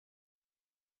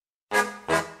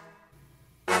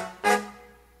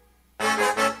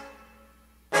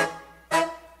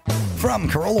From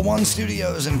Carolla One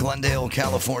Studios in Glendale,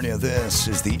 California, this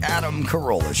is the Adam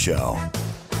Carolla Show.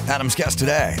 Adam's guest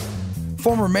today,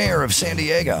 former mayor of San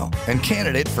Diego and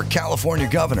candidate for California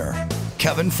governor,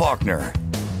 Kevin Faulconer,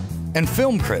 and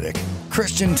film critic,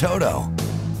 Christian Toto.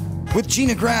 With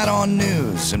Gina Grad on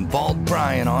news and Bald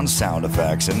Brian on sound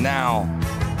effects, and now,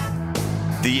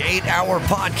 the 8-hour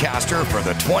podcaster for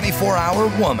the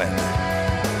 24-hour woman,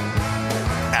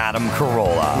 Adam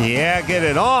Carolla. Yeah, get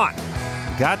it on.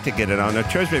 Got to get it on. No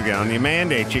choice but to get on. The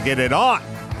mandate, you get it on.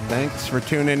 Thanks for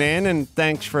tuning in, and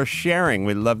thanks for sharing.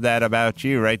 We love that about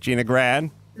you, right, Gina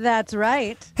Grad? That's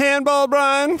right. Handball,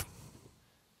 Brian.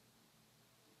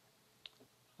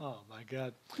 Oh, my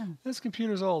God. This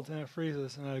computer's old, and it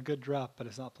freezes, and I had a good drop, but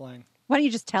it's not playing. Why don't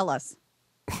you just tell us?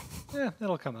 Yeah,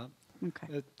 it'll come up. Okay.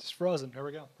 It's frozen. Here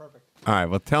we go. Perfect. All right,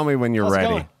 well, tell me when you're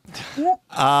How's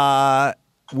ready.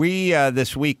 We,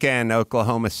 this weekend,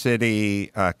 Oklahoma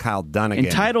City, Kyle Dunnigan.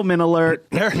 Entitlement alert.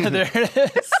 There it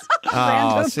is.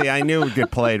 Oh, see, I knew it would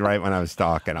get played right when I was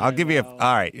talking. I'll give you a...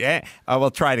 All right, yeah, I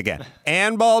will try it again.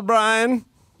 And Bald Brian.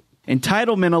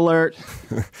 Entitlement alert.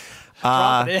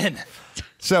 Drop it in.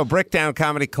 So, Bricktown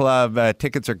Comedy Club,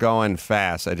 tickets are going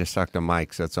fast. I just talked to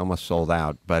Mike, so it's almost sold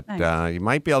out. But Nice. you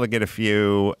might be able to get a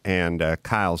few, and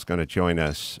Kyle's going to join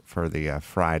us for the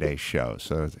Friday show.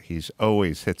 So, he's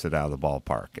always hits it out of the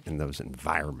ballpark in those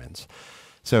environments.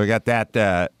 So, we got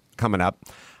that coming up.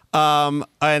 And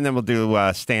then we'll do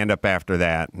stand-up after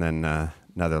that, and then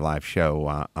another live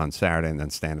show on Saturday, and then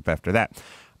stand-up after that.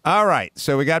 All right,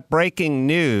 so we got breaking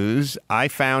news. I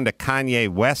found a Kanye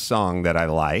West song that I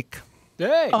like.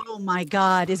 Hey. Oh, my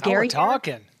God. Is Now we're Gary here?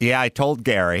 talking. Yeah, I told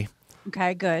Gary.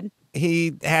 Okay, good.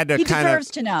 He had to He kind of... deserves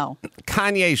to know.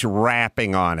 Kanye's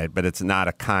rapping on it, but it's not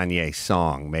a Kanye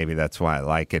song. Maybe that's why I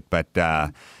like it. But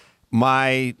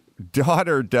my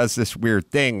daughter does this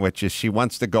weird thing, which is she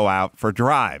wants to go out for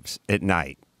drives at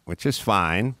night, which is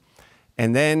fine.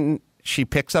 And then she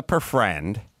picks up her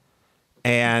friend,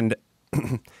 and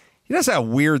he does a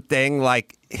weird thing.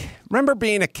 Like, remember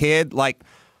being a kid? Like,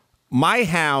 my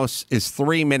house is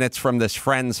 3 minutes from this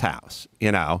friend's house, you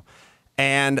know?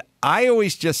 And I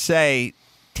always just say,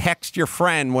 text your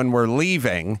friend when we're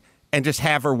leaving and just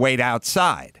have her wait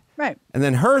outside. Right. And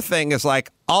then her thing is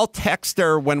like, I'll text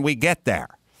her when we get there.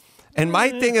 And my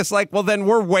thing is like, well, then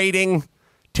we're waiting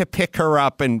to pick her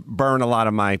up and burn a lot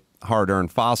of my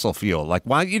hard-earned fossil fuel. Like,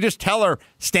 why don't you just tell her,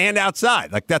 stand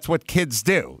outside? Like, that's what kids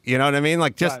do. You know what I mean?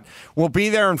 Like, just, Right. We'll be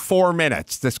there in 4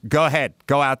 minutes. Just go ahead.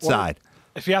 Go outside. Well,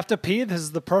 if you have to pee, this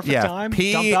is the perfect time.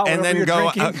 Pee Dump out and whatever then you're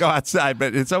go drinking. go outside.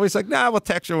 But it's always like, nah, we'll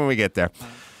text her when we get there.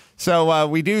 So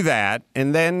we do that,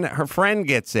 and then her friend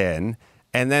gets in,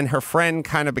 and then her friend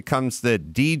kind of becomes the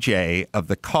DJ of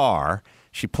the car.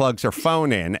 She plugs her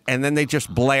phone in, and then they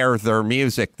just blare their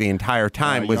music the entire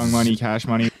time. with Young Money, Cash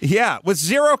Money. Yeah, with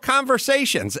zero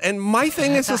conversations. And my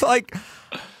thing is like,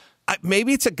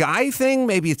 maybe it's a guy thing,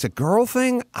 maybe it's a girl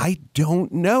thing. I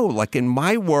don't know. Like, in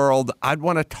my world, I'd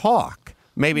want to talk.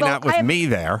 Maybe Well, not with me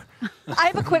there. I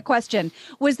have a quick question.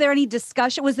 Was there any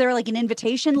discussion? Was there like an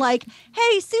invitation like,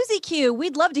 hey, Susie Q,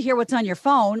 we'd love to hear what's on your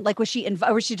phone? Like, was she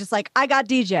just like, I got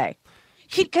DJ?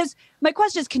 Because my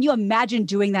question is, can you imagine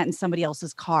doing that in somebody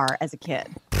else's car as a kid?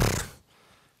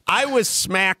 I was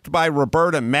smacked by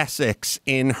Roberta Messick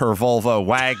in her Volvo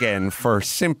wagon for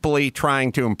simply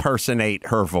trying to impersonate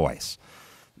her voice.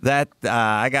 That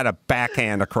I got a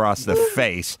backhand across the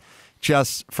face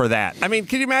just for that. I mean,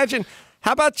 can you imagine?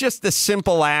 How about just the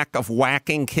simple act of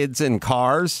whacking kids in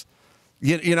cars?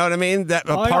 You know what I mean? That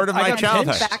part of my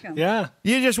childhood. Pinched. Yeah.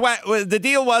 You just whack. The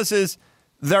deal is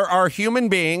there are human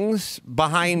beings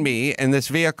behind me in this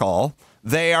vehicle.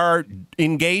 They are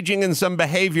engaging in some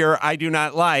behavior I do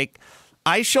not like.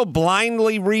 I shall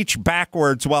blindly reach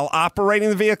backwards while operating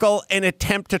the vehicle and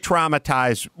attempt to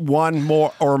traumatize one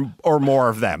more or more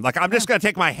of them. Like, I'm just going to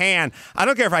take my hand. I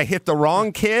don't care if I hit the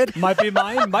wrong kid. Might be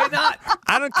mine, might not.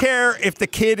 I don't care if the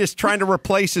kid is trying to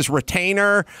replace his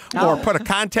retainer or put a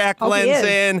contact lens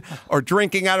in or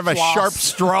drinking out of a sharp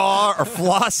straw or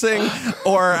flossing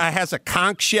or has a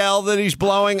conch shell that he's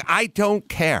blowing. I don't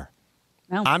care.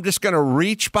 No. I'm just going to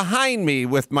reach behind me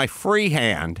with my free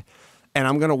hand, and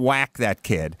I'm going to whack that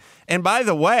kid. And by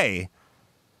the way,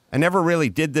 I never really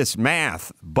did this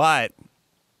math, but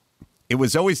it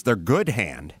was always their good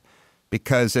hand,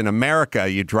 because in America,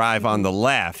 you drive on the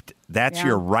left. That's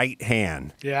your right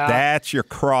hand. Yeah. That's your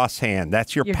cross hand.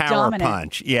 That's your You're power dominant.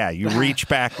 punch. Yeah, you reach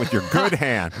back with your good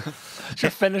hand It's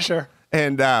your finisher.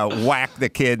 and whack the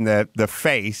kid in the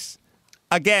face.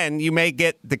 Again, you may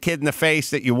get the kid in the face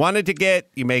that you wanted to get.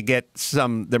 You may get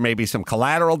there may be some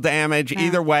collateral damage.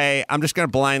 Either way, I'm just going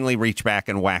to blindly reach back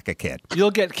and whack a kid.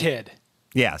 You'll get kid.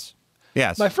 Yes.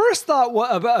 Yes. My first thought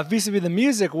about vis-a-vis the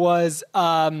music was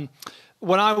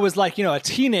when I was like, a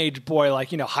teenage boy,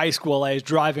 like, high school age,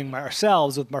 driving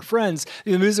ourselves with my friends,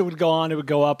 the music would go on, it would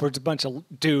go upwards, a bunch of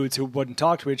dudes who wouldn't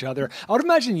talk to each other. I would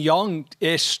imagine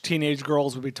young-ish teenage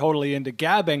girls would be totally into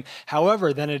gabbing.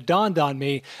 However, then it dawned on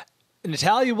me,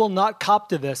 Natalia will not cop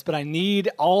to this, but I need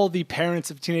all the parents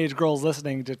of teenage girls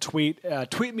listening to tweet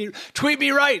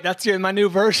me right. That's my new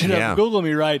version of Google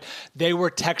me right. They were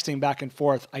texting back and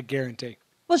forth, I guarantee.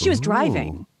 Well, she was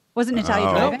driving. Wasn't Natalia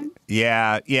driving?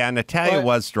 Yeah, Natalia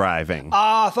was driving.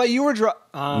 I thought you were driving.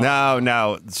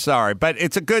 No, sorry, but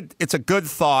it's a good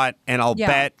thought, and I'll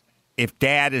bet if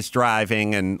Dad is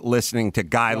driving and listening to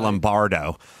Guy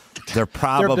Lombardo, they're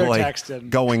probably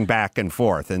going back and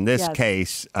forth. In this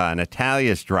case,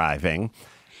 Natalia's driving,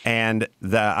 and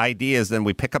the idea is then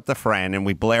we pick up the friend and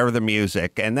we blare the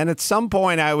music, and then at some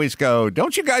point I always go,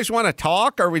 "Don't you guys want to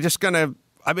talk? Or are we just going to?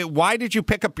 I mean, why did you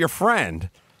pick up your friend?"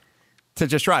 To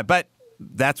just drive, but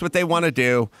that's what they want to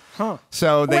do. Huh.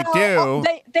 So they do.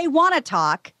 They want to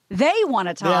talk. They want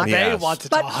to talk. Yeah, they want to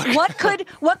talk. But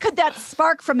what could that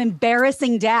spark from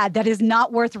embarrassing Dad that is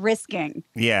not worth risking?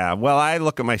 Yeah. Well, I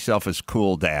look at myself as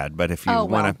cool Dad, but if you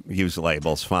want to use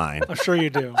labels, fine. I'm sure you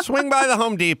do. Swing by the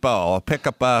Home Depot. I'll pick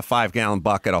up a 5-gallon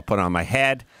bucket. I'll put on my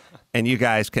head, and you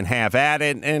guys can have at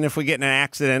it. And if we get in an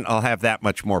accident, I'll have that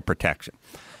much more protection.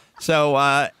 So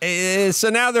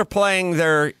now they're playing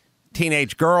their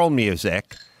teenage girl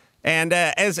music, and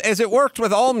as it worked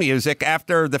with all music,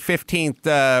 after the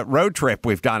 15th road trip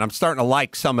we've done, I'm starting to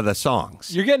like some of the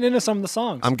songs. You're getting into some of the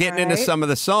songs. I'm getting into some of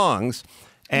the songs,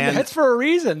 and it's for a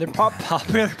reason. They're pop songs.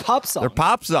 They're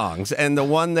pop songs, and the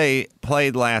one they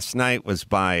played last night was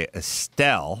by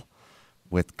Estelle,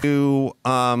 who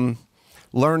learned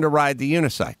to ride the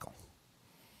unicycle.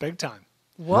 Big time.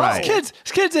 Whoa. Right. This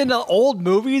kid's into old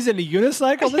movies and a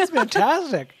unicycle. That's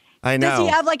fantastic. I know. Does he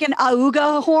have like an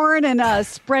auga horn and a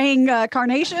spraying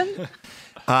carnation?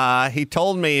 He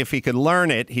told me if he could learn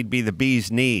it, he'd be the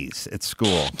bee's knees at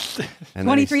school. And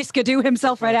 23 skidoo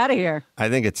himself right out of here. I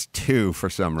think it's 2 for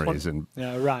some reason.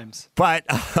 Yeah, it rhymes.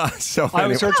 But so I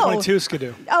always heard 22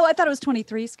 skidoo. Oh, I thought it was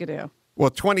 23 skidoo. Well,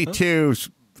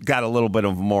 22's got a little bit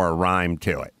of more rhyme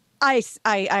to it. I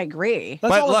agree.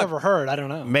 That's But all look, I've ever heard. I don't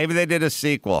know. Maybe they did a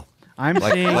sequel. I'm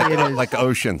seeing it is like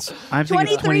Oceans. I'm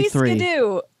thinking 23 23.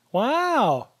 skidoo.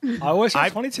 Wow. I always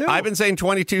heard 22. I've been saying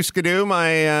 22 skidoo my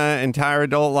entire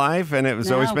adult life, and it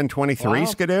was always been 23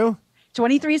 skidoo.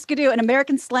 23 skidoo, an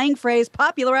American slang phrase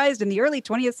popularized in the early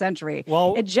 20th century.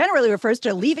 Well, it generally refers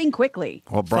to leaving quickly.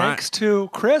 Well, thanks to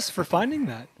Chris for finding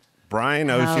that. Brian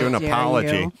owes How you an dare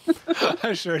apology. you.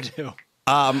 I sure do.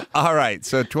 All right,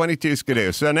 so 22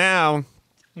 skidoo. So now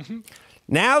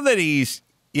that he's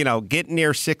getting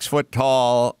near 6 foot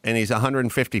tall and he's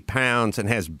 150 pounds and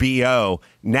has BO,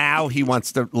 now he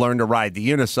wants to learn to ride the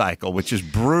unicycle, which is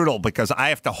brutal because I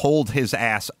have to hold his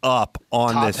ass up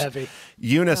on Top this heavy.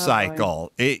 unicycle.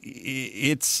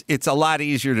 It's a lot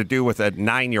easier to do with a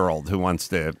 9-year-old who wants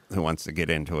to get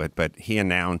into it, but he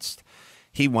announced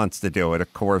he wants to do it.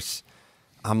 Of course,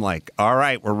 I'm like, all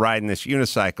right, we're riding this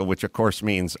unicycle, which of course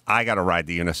means I got to ride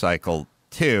the unicycle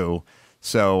too.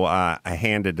 So I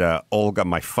handed Olga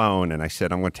my phone, and I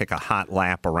said, I'm going to take a hot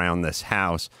lap around this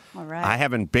house. All right. I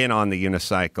haven't been on the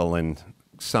unicycle in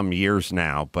some years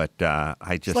now, but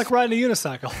I just... It's like riding a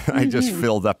unicycle. I just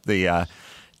filled up the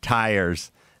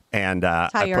tires, and I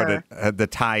put it... the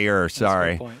tire,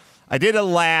 sorry. That's a good point. I did a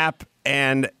lap,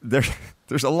 and there's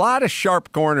a lot of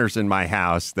sharp corners in my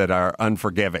house that are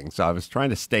unforgiving, so I was trying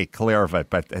to stay clear of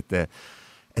it, but at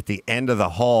the end of the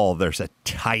hall, there's a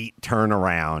tight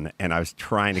turnaround, and I was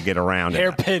trying to get around it.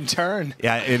 Hairpin turn.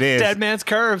 Yeah, it is. Dead man's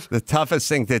curve. The toughest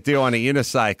thing to do on a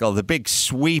unicycle, the big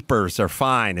sweepers are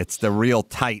fine. It's the real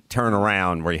tight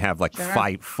turnaround where you have like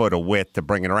 5 foot of width to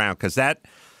bring it around, because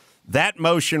that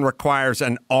motion requires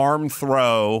an arm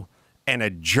throw and a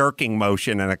jerking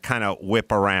motion and a kind of whip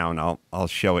around. I'll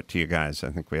show it to you guys.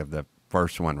 I think we have the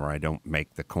first one where I don't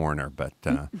make the corner, but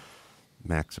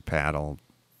Max a paddle.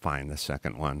 Find the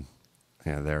second one.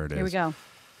 Yeah, there it is. Here we go.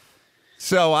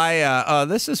 So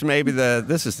this is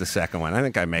the second one. I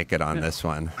think I make it on this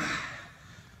one.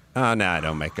 Oh, no, I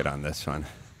don't make it on this one.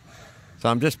 So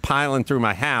I'm just piling through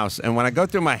my house, and when I go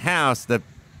through my house, the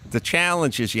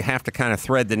challenge is you have to kind of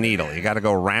thread the needle. You got to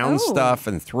go around stuff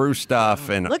and through stuff,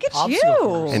 and Look at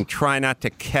you. and try not to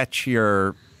catch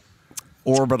your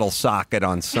orbital socket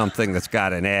on something that's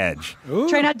got an edge. Ooh.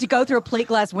 Try not to go through a plate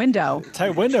glass window.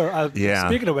 Tight window. Yeah.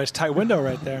 Speaking of which, tight window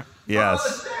right there.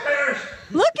 Yes.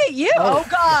 Look at you. Oh,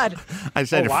 God. I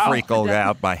said wow. to freak Olga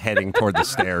out by heading toward the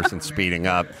stairs and speeding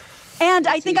up. And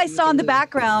I think I saw in the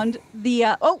background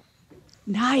the,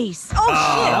 Nice. Oh,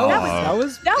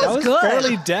 shit. That was good.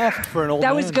 fairly deft for an old man.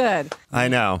 That was good. I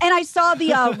know. And I saw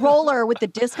the roller with the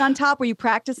disc on top. Were you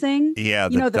practicing? Yeah,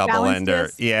 the double balance ender.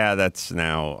 disc? Yeah, that's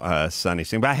now Sonny's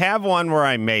thing. But I have one where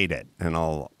I made it, and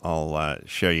I'll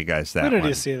show you guys that Where did one.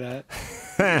 you see that?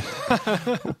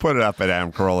 We'll put it up at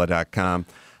AdamCarolla.com.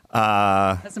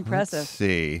 That's impressive. Let's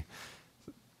see.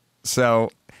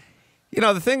 So,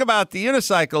 the thing about the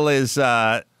unicycle is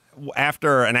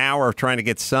after an hour of trying to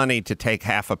get Sonny to take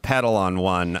half a pedal on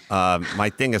one, my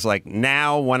thing is like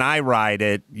now when I ride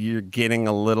it, you're getting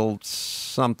a little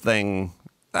something,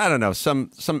 I don't know, some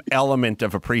element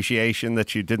of appreciation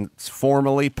that you didn't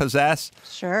formally possess.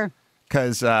 Sure.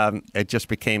 Because it just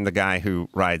became the guy who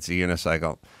rides the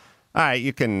unicycle. All right,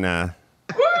 you can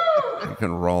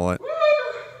roll it.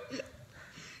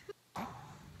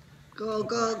 Go,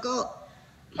 go, go.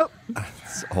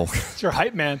 It's your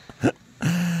hype man.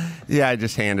 Yeah, I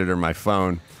just handed her my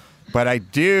phone. But I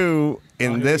do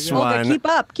in this one. Olga,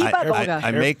 keep up, Olga.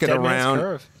 I make it Dead man's around.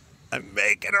 curve. I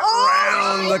make it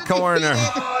around the corner.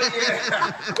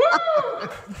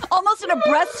 Almost in a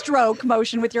breaststroke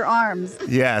motion with your arms.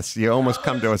 Yes, you almost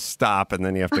come to a stop, and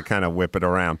then you have to kind of whip it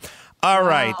around. All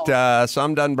right, so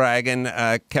I'm done bragging.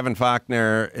 Kevin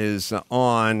Faulconer is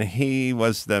on. He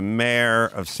was the mayor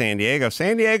of San Diego.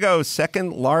 San Diego's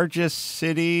second largest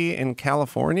city in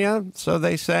California, so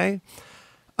they say.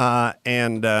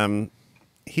 And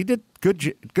he did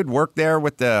good work there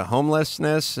with the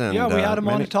homelessness. And, Yeah, we had him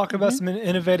on to talk about some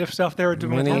innovative stuff they were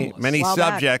doing with homeless. Many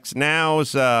subjects.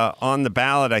 Now's on the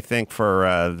ballot, I think, for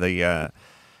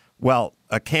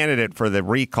a candidate for the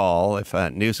recall if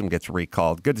Newsom gets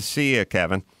recalled. Good to see you,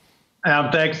 Kevin.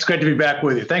 Thanks. It's great to be back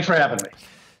with you. Thanks for having me.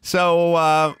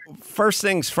 So first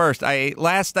things first,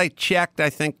 last I checked, I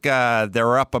think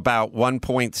they're up about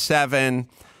 1.7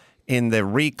 in the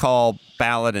recall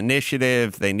ballot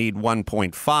initiative. They need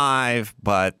 1.5,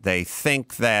 but they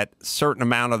think that a certain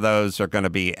amount of those are going to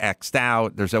be X'd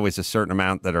out. There's always a certain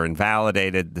amount that are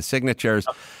invalidated, the signatures.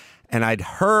 And I'd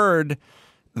heard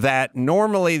that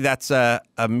normally that's a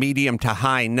medium to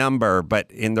high number, but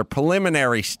in the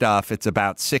preliminary stuff, it's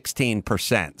about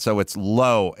 16%. So it's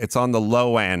low. It's on the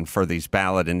low end for these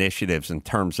ballot initiatives in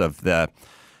terms of the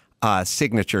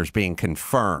signatures being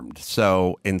confirmed.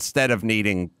 So instead of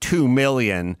needing 2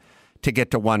 million to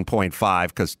get to 1.5,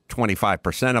 because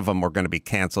 25% of them are going to be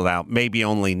canceled out, maybe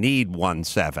only need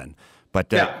 1.7.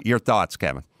 But your thoughts,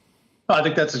 Kevin? I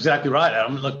think that's exactly right,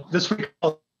 Adam. Look, this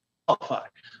recall qualified.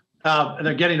 And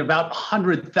they're getting about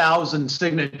 100,000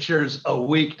 signatures a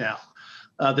week now.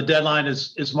 The deadline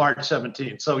is March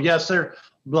 17th. So, yes, they're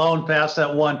blown past that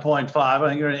 1.5. I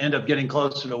think you're going to end up getting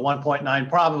closer to 1.9,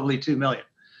 probably 2 million.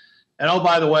 And, oh,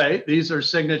 by the way, these are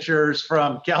signatures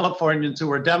from Californians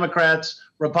who are Democrats,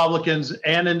 Republicans,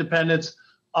 and independents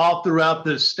all throughout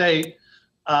the state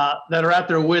that are at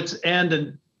their wits' end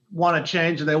and want to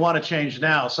change, and they want to change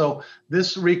now. So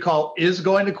this recall is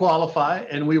going to qualify,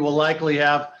 and we will likely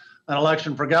have an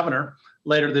election for governor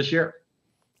later this year.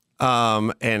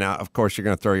 And of course, you're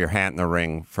going to throw your hat in the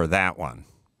ring for that one.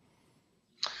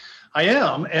 I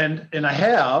am, and I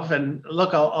have. And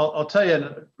look, I'll tell you, and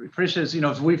I appreciate this,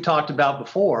 as we've talked about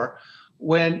before,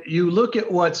 when you look at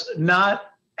what's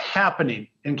not happening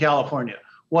in California,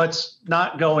 what's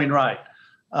not going right,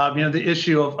 the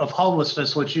issue of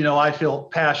homelessness, which, I feel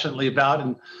passionately about,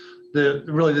 and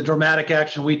the dramatic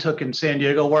action we took in San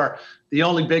Diego, where the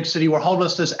only big city where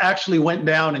homelessness actually went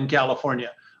down in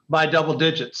California by double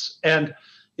digits. And,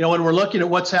 when we're looking at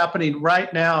what's happening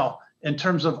right now in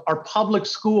terms of our public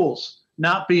schools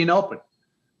not being open,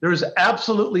 there is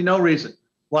absolutely no reason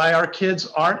why our kids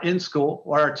aren't in school,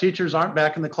 why our teachers aren't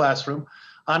back in the classroom.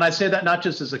 And I say that not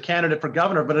just as a candidate for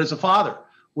governor, but as a father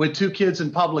with 2 kids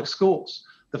in public schools.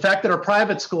 The fact that our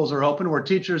private schools are open, where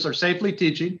teachers are safely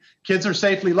teaching, kids are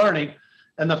safely learning,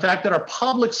 and the fact that our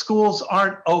public schools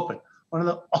aren't open. One of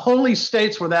the only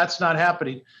states where that's not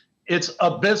happening. It's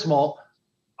abysmal.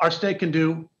 Our state can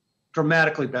do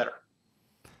dramatically better.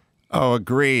 Oh,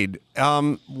 agreed.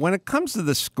 When it comes to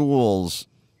the schools,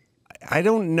 I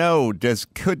don't know.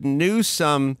 Could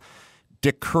Newsom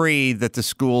decree that the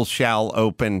schools shall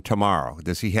open tomorrow?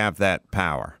 Does he have that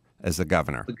power as the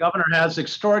governor? The governor has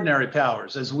extraordinary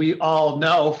powers, as we all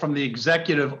know from the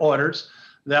executive orders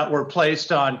that were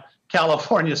placed on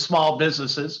California small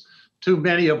businesses, too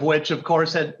many of which, of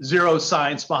course, had zero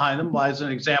science behind them, as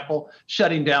an example,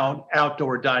 shutting down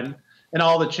outdoor dining and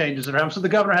all the changes that are happening. So the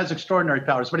governor has extraordinary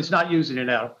powers, but he's not using it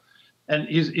now. And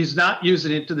he's not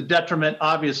using it to the detriment,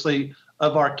 obviously,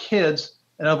 of our kids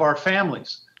and of our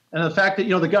families. And the fact that,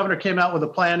 the governor came out with a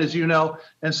plan, as you know,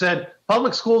 and said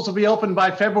public schools will be open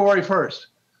by February 1st.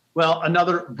 Well,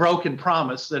 another broken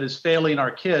promise that is failing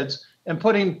our kids and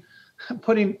putting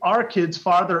our kids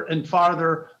farther and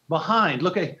farther behind.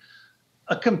 Look, a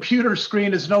computer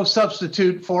screen is no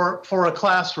substitute for a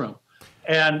classroom.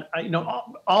 And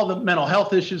all the mental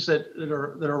health issues that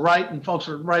are right and folks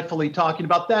are rightfully talking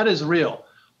about, that is real.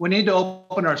 We need to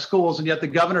open our schools, and yet the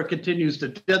governor continues to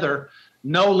dither,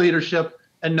 no leadership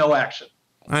and no action.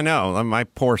 I know. My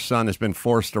poor son has been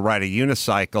forced to ride a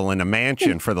unicycle in a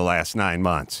mansion for the last 9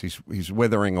 months. He's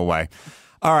withering away.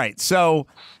 All right, so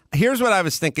here's what I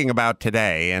was thinking about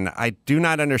today, and I do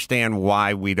not understand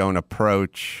why we don't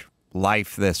approach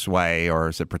life this way, or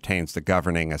as it pertains to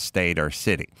governing a state or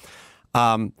city.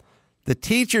 The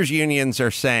teachers' unions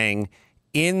are saying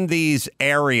in these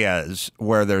areas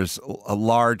where there's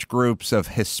large groups of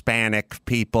Hispanic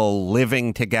people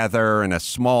living together in a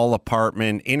small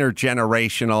apartment,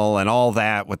 intergenerational and all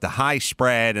that with the high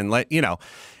spread, and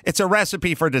it's a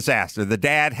recipe for disaster. The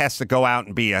dad has to go out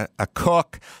and be a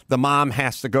cook. The mom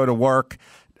has to go to work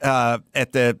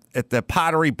at the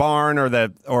Pottery Barn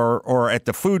or at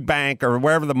the food bank or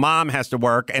wherever the mom has to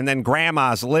work, and then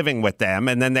grandma's living with them,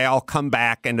 and then they all come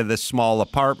back into this small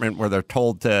apartment where they're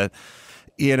told to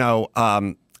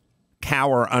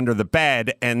cower under the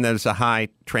bed, and there's a high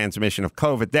transmission of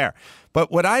COVID there. But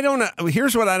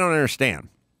here's what I don't understand.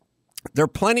 There are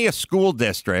plenty of school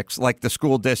districts, like the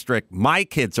school district my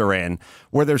kids are in,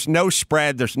 where there's no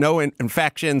spread, there's no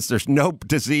infections, there's no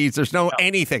disease, there's no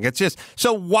anything. It's just,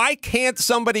 so why can't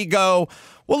somebody go,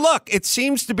 well, look, it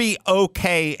seems to be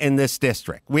okay in this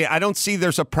district. I don't see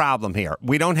there's a problem here.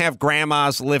 We don't have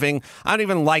grandmas living. I don't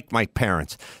even like my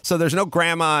parents. So there's no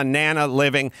grandma and nana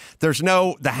living.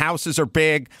 The houses are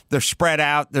big. They're spread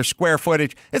out. There's square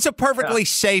footage. It's a perfectly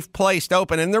safe place to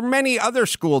open. And there are many other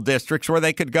school districts where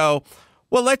they could go,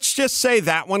 well, let's just say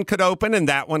that one could open and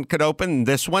that one could open and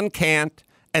this one can't.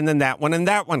 And then that one and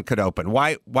that one could open.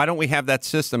 Why don't we have that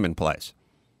system in place?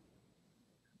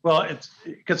 Well, it's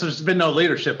because there's been no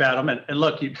leadership, Adam. And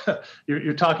look,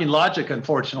 you're talking logic,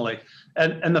 unfortunately.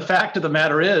 And the fact of the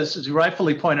matter is, as you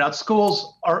rightfully pointed out,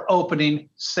 schools are opening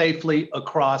safely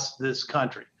across this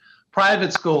country.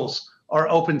 Private schools are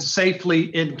open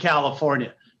safely in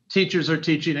California. Teachers are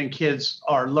teaching and kids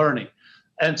are learning.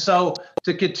 And so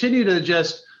to continue to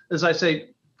just, as I say,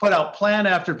 put out plan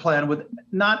after plan with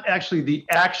not actually the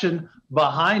action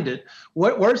behind it,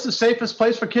 where's the safest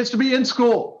place for kids to be? In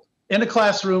school. In a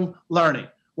classroom, learning.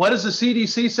 What has the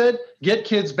CDC said? Get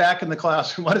kids back in the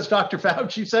classroom. What has Dr.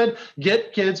 Fauci said?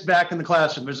 Get kids back in the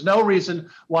classroom. There's no reason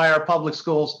why our public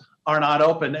schools are not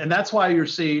open. And that's why you're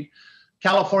seeing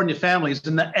California families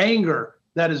and the anger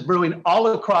that is brewing all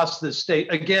across this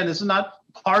state. Again, this is not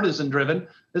partisan driven.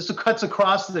 This cuts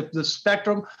across the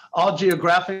spectrum, all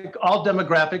geographic, all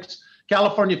demographics.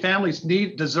 California families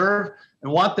deserve,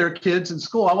 and want their kids in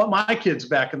school. I want my kids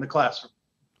back in the classroom.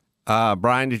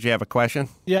 Brian, did you have a question?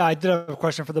 Yeah, I did have a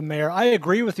question for the mayor. I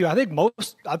agree with you. I think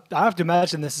I have to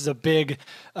imagine this is a big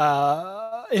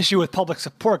issue with public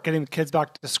support, getting the kids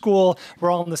back to school.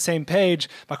 We're all on the same page.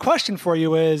 My question for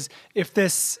you is, if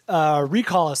this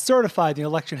recall is certified, the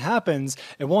election happens,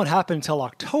 it won't happen until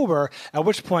October, at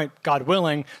which point, God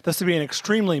willing, this would be an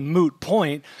extremely moot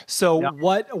point. So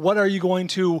what are you going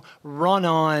to run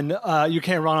on? You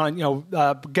can't run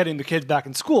on, getting the kids back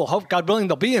in school. Hope, God willing,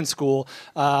 they'll be in school.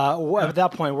 At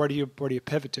that point, where do you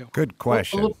pivot to? Good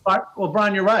question. Well,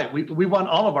 Brian, you're right. We want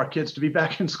all of our kids to be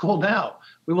back in school now.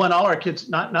 We want all our kids,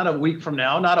 not a week from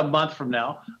now, not a month from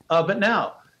now, but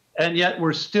now. And yet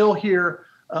we're still here,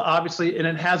 obviously, and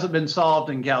it hasn't been solved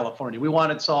in California. We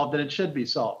want it solved, and it should be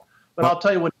solved. But I'll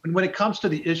tell you, when it comes to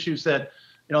the issues that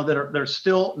are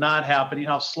still not happening,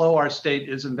 how slow our state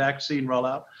is in vaccine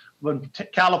rollout, when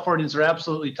Californians are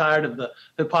absolutely tired of the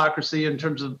hypocrisy in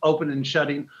terms of opening and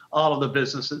shutting all of the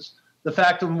businesses. The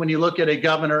fact that when you look at a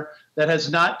governor that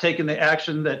has not taken the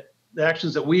actions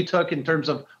that we took in terms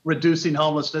of reducing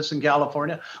homelessness in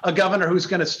California, a governor who's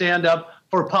going to stand up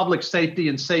for public safety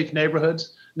and safe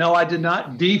neighborhoods. No, I did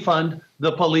not defund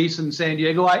the police in San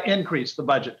Diego. I increased the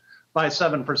budget by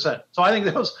 7%. So I think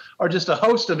those are just a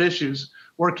host of issues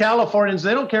where Californians,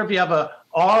 they don't care if you have a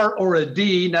R or a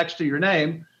D next to your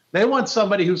name. They want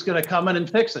somebody who's going to come in and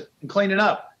fix it and clean it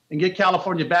up and get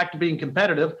California back to being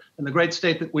competitive in the great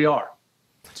state that we are.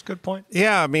 That's a good point.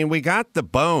 Yeah, I mean, we got the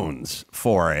bones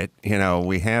for it.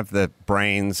 We have the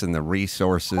brains and the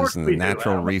resources and the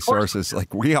natural resources.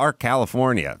 Like, we are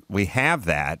California. We have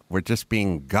that. We're just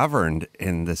being governed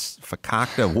in this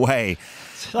fakakta way.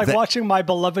 It's like watching my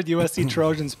beloved USC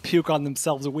Trojans puke on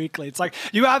themselves weekly. It's like,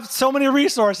 you have so many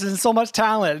resources and so much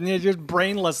talent, and you're just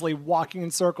brainlessly walking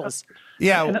in circles.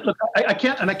 Yeah. And look, I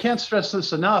can't stress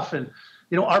this enough. And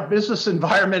our business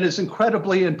environment is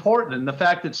incredibly important. And the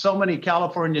fact that so many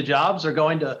California jobs are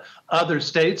going to other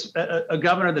states, a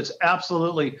governor that's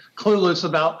absolutely clueless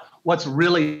about what's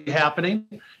really happening.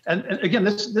 And again,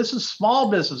 this is small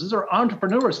business. These are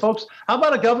entrepreneurs, folks. How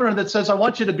about a governor that says, I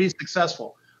want you to be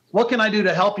successful? What can I do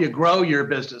to help you grow your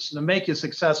business and to make you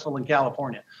successful in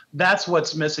California? That's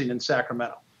what's missing in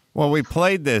Sacramento. Well, we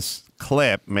played this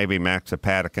clip, maybe Max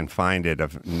Zapata can find it,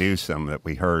 of Newsom that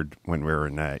we heard when we were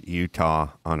in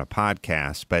Utah on a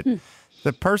podcast. But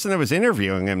the person that was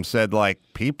interviewing him said, like,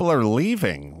 people are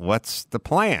leaving. What's the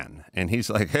plan? And he's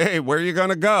like, hey, where are you going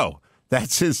to go?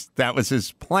 That was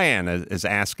his plan, is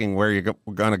asking where you're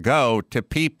going to go to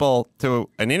people, to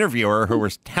an interviewer who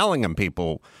was telling him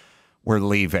people were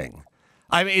leaving.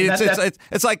 I mean,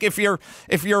 it's like if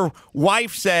your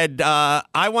wife said,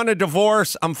 I want a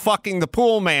divorce, I'm fucking the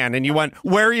pool man, and you went,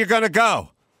 where are you going to go?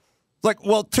 Like,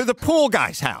 well, to the pool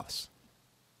guy's house.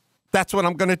 That's what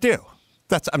I'm going to do.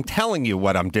 I'm telling you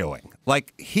what I'm doing.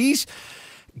 Like,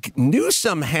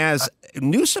 Newsom has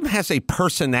a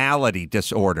personality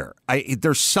disorder.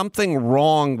 There's something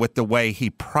wrong with the way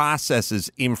he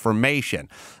processes information.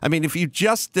 I mean, if you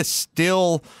just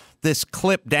distill this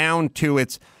clip down to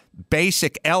its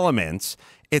basic elements,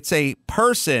 it's a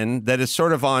person that is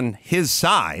sort of on his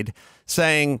side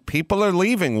saying, people are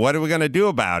leaving. What are we going to do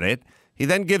about it? He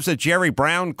then gives a Jerry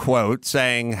Brown quote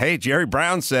saying, hey, Jerry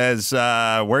Brown says, where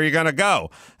are you going to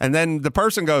go? And then the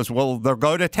person goes, well, they'll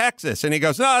go to Texas. And he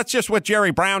goes, no, that's just what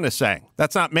Jerry Brown is saying.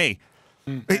 That's not me.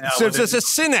 So it's a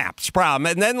synapse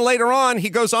problem. And then later on, he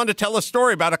goes on to tell a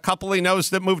story about a couple he knows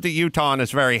that moved to Utah and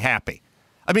is very happy.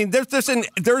 I mean,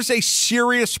 there's a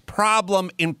serious problem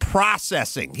in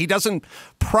processing. He doesn't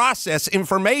process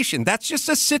information. That's just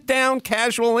a sit-down,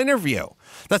 casual interview.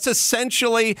 That's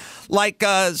essentially like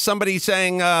somebody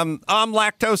saying, I'm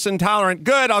lactose intolerant.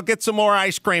 Good, I'll get some more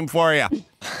ice cream for you.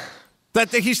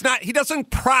 He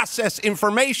doesn't process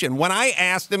information. When I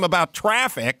asked him about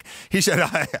traffic, he said,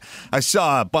 I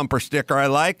saw a bumper sticker I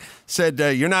like, said,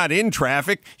 you're not in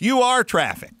traffic, you are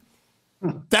traffic.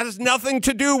 That has nothing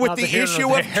to do with the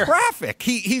issue of traffic.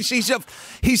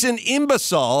 He's an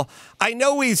imbecile. I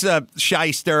know he's a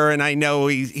shyster, and I know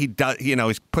he does. He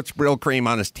puts real cream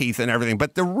on his teeth and everything.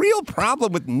 But the real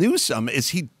problem with Newsom is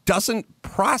he doesn't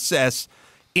process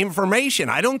information.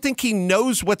 I don't think he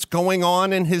knows what's going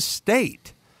on in his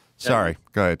state. Sorry,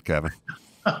 go ahead, Kevin.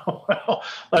 Well,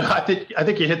 I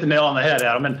think you hit the nail on the head,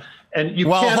 Adam. And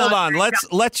you hold on.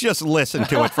 Let's just listen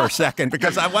to it for a second,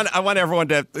 because I want everyone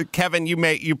to. Kevin,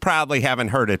 you probably haven't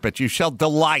heard it, but you shall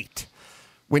delight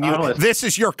when you. This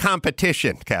is your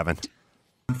competition, Kevin.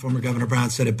 Former Governor Brown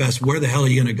said it best. Where the hell are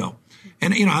you going to go?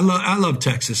 And I love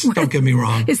Texas. Don't get me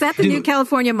wrong. Is that the new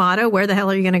California motto? Where the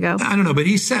hell are you going to go? I don't know, but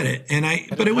he said it,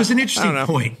 but it was an interesting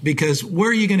point, because where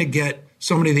are you going to get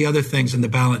so many of the other things in the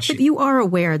balance sheet? But you are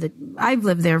aware that I've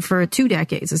lived there for 2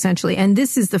 decades, essentially, and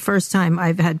this is the first time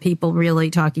I've had people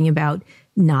really talking about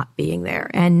not being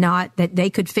there and not that they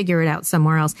could figure it out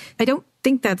somewhere else. I don't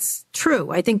think that's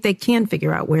true. I think they can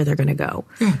figure out where they're going to go.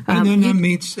 Yeah, and then that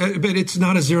means, but it's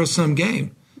not a zero-sum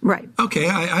game. Right. Okay,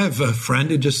 I have a friend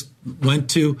who just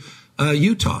went to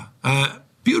Utah.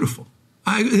 Beautiful.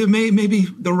 It may be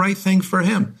the right thing for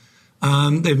him.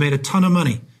 They've made a ton of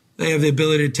money. They have the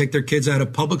ability to take their kids out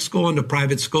of public school into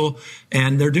private school,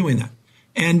 and they're doing that.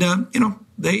 And,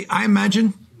 I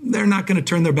imagine they're not going to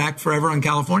turn their back forever on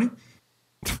California.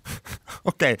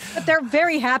 Okay. But they're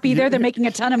very happy there. They're making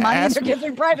a ton of money and their kids are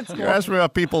in private school. You asked me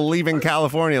about people leaving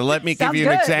California. Let me give you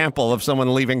an example of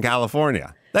someone leaving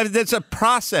California. That's a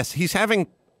process. He's having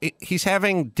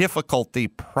difficulty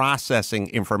processing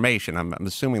information. I'm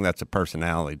assuming that's a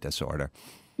personality disorder.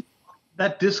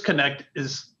 That disconnect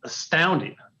is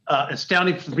astounding.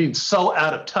 Astounding for being so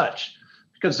out of touch,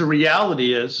 because the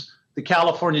reality is the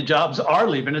California jobs are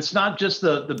leaving. It's not just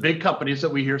the big companies that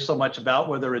we hear so much about,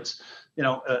 whether it's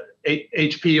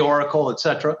HP, Oracle, et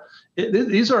cetera.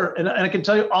 These are, and I can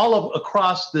tell you,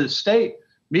 across the state,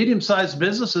 medium-sized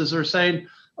businesses are saying,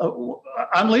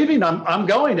 I'm leaving, I'm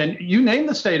going. And you name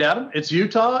the state, Adam. It's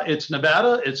Utah, it's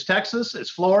Nevada, it's Texas, it's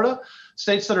Florida,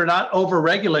 states that are not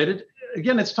over-regulated.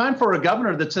 Again, it's time for a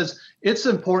governor that says it's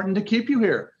important to keep you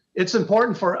here. It's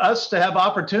important for us to have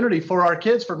opportunity for our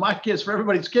kids, for my kids, for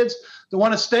everybody's kids to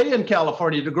want to stay in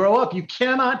California, to grow up. You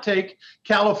cannot take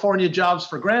California jobs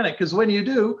for granted, because when you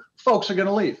do, folks are going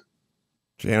to leave.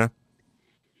 Gina?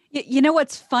 You know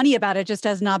what's funny about it, just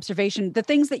as an observation, the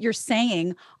things that you're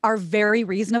saying are very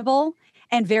reasonable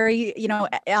and very,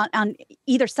 on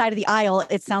either side of the aisle,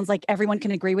 it sounds like everyone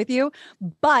can agree with you.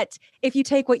 But if you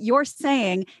take what you're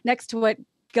saying next to what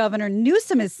Governor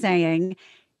Newsom is saying,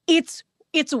 it's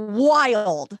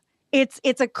wild.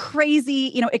 it's a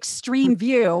crazy, extreme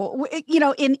view,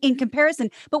 in comparison.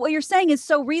 But what you're saying is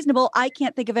so reasonable. I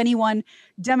can't think of anyone,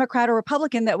 Democrat or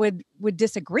Republican, that would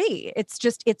disagree.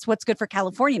 It's what's good for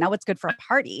California, not what's good for a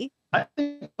party. I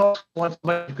think folks want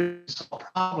somebody who can solve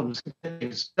problems and get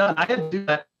things done. I had to do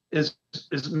that is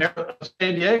mayor of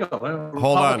San Diego.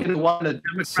 Hold on. Who won a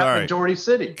Democrat majority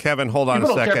city. Kevin, hold on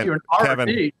People a second.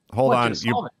 Kevin, hold on.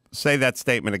 You say that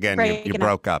statement again. You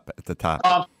broke up at the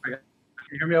top. Can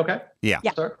you hear me okay? Yeah.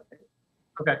 Sir?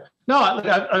 Okay. No,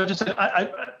 I just said I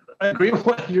agree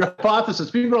with your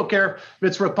hypothesis. People don't care if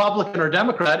it's Republican or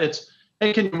Democrat. It's,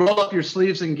 hey, can you roll up your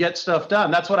sleeves and get stuff done?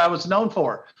 That's what I was known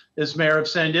for as mayor of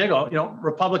San Diego,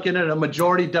 Republican in a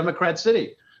majority Democrat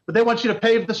city. But they want you to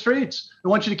pave the streets. They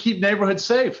want you to keep neighborhoods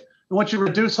safe. They want you to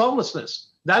reduce homelessness.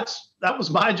 That was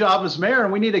my job as mayor,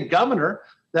 and we need a governor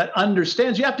that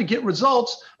understands you have to get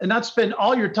results and not spend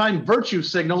all your time virtue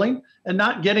signaling and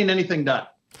not getting anything done.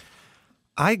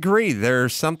 I agree.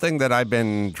 There's something that I've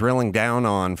been drilling down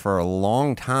on for a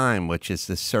long time, which is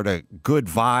this sort of good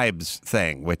vibes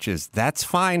thing, which is that's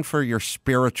fine for your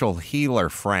spiritual healer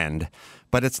friend,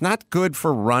 but it's not good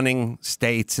for running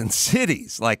states and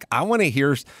cities. Like, I want to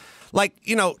hear,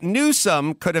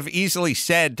 Newsom could have easily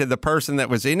said to the person that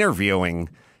was interviewing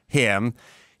him,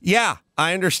 yeah,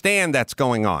 I understand that's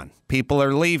going on. People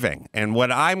are leaving. And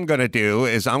what I'm going to do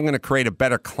is I'm going to create a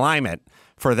better climate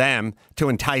for them to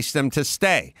entice them to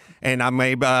stay. And I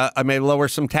may lower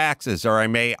some taxes, or I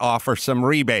may offer some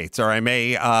rebates, or I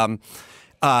may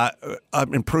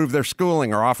improve their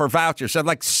schooling or offer vouchers. So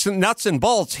like nuts and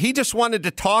bolts. He just wanted to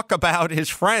talk about his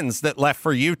friends that left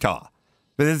for Utah.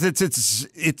 But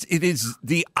it is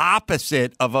the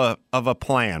opposite of a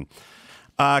plan.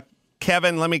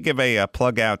 Kevin, let me give a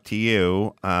plug out to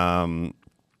you.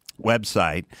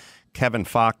 Website, Kevin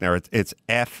Faulconer. It's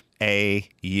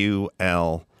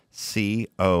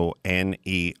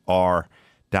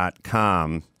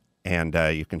FAULCONER.com. And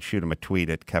you can shoot him a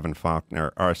tweet at Kevin Faulconer,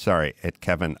 at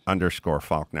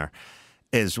Kevin_Faulconer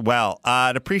as well.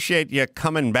 I'd appreciate you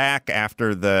coming back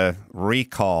after the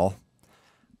recall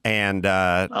and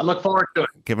I look forward to it.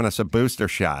 Giving us a booster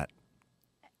shot.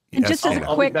 And just as a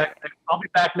quick, I'll be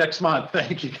back next month.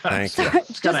 Thank you, guys. Thank you.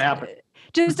 It's going to happen.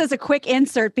 Just as a quick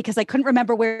insert, because I couldn't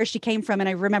remember where she came from, and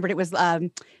I remembered it was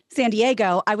San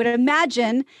Diego. I would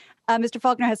imagine Mr.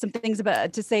 Faulconer has some things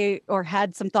to say, or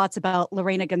had some thoughts about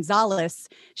Lorena Gonzalez.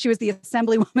 She was the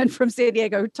assemblywoman from San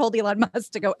Diego who told Elon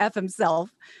Musk to go F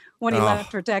himself when he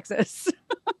left for Texas.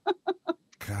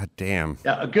 God damn.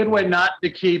 Yeah, a good way not to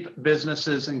keep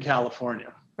businesses in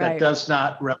California. That does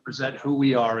not represent who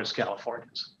we are as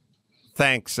Californians.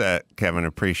 Thanks, Kevin.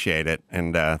 Appreciate it.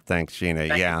 And thanks, Gina.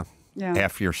 Yeah.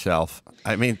 F yourself.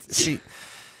 I mean, see,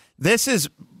 this is,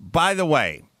 by the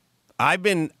way, I've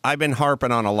been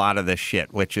harping on a lot of this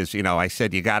shit, which is, I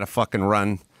said you got to fucking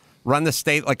run the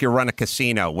state like you run a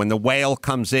casino. When the whale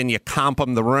comes in, you comp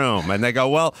him the room. And they go,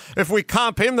 well, if we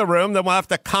comp him the room, then we'll have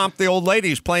to comp the old lady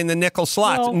who's playing the nickel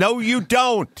slots. No, you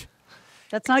don't.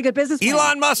 That's not a good business plan.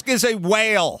 Elon Musk is a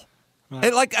whale. Right.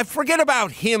 And I forget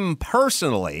about him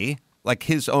personally, like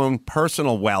his own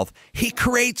personal wealth. He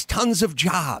creates tons of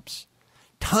jobs.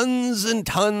 Tons and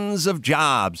tons of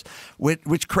jobs,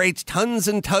 which creates tons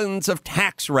and tons of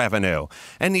tax revenue.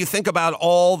 And you think about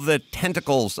all the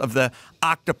tentacles of the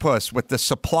octopus with the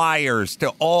suppliers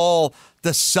to all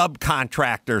the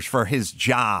subcontractors for his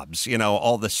jobs,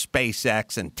 all the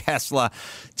SpaceX and Tesla.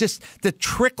 Just the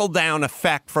trickle-down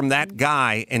effect from that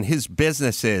guy and his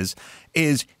businesses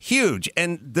is huge.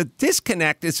 And the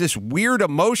disconnect is this weird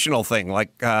emotional thing.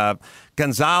 Like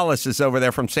Gonzalez is over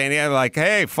there from San Diego, like,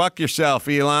 hey, fuck yourself,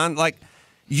 Elon. Like,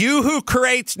 you who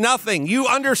creates nothing, you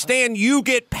understand you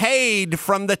get paid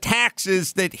from the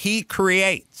taxes that he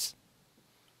creates.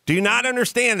 Do you not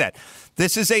understand that?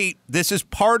 This is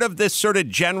part of this sort of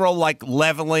general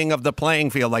leveling of the playing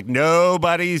field. Like,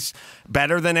 nobody's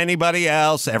better than anybody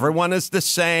else. Everyone is the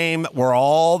same. We're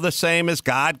all the same as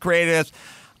God created us.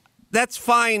 That's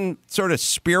fine sort of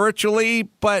spiritually,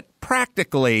 but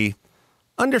practically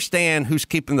understand who's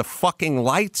keeping the fucking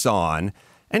lights on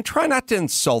and try not to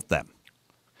insult them.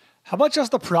 How about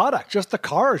just the product, just the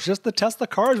cars, just the Tesla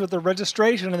cars with the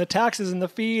registration and the taxes and the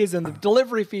fees and the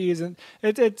delivery fees, and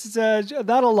it's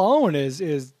that alone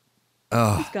is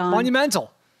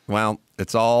monumental. Well,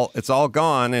 it's all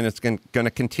gone, and it's going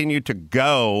to continue to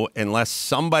go unless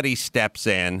somebody steps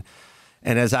in.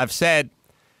 And as I've said,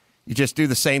 you just do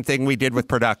the same thing we did with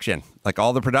production. Like,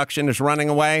 all the production is running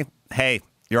away. Hey,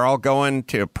 you're all going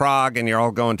to Prague, and you're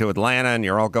all going to Atlanta, and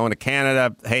you're all going to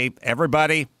Canada. Hey,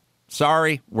 everybody.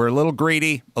 Sorry, we're a little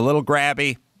greedy, a little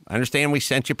grabby. I understand we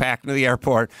sent you packing to the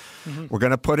airport. We're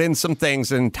going to put in some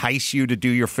things and entice you to do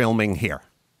your filming here.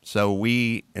 So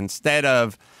we, instead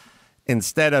of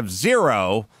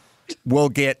 0, we'll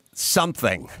get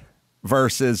something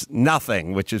versus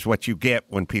nothing, which is what you get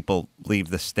when people leave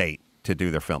the state to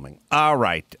do their filming. All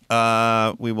right.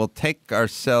 We will take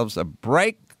ourselves a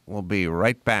break. We'll be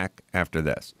right back after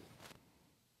this.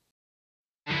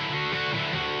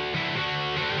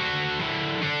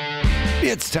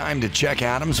 It's time to check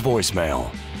Adam's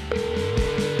voicemail.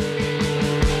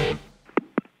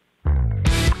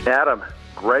 Adam,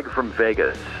 Greg from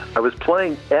Vegas. I was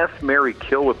playing F, Marry,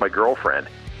 Kill with my girlfriend,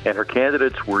 and her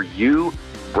candidates were you,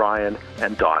 Brian,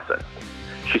 and Dawson.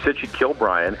 She said she'd kill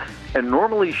Brian, and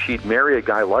normally she'd marry a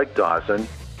guy like Dawson,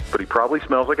 but he probably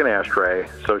smells like an ashtray,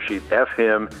 so she'd F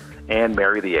him and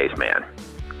marry the ace man.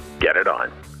 Get it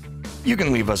on. You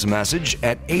can leave us a message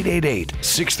at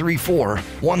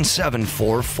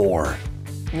 888-634-1744.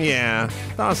 Yeah,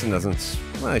 Dawson doesn't.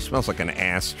 Well, he smells like an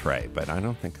ashtray, but I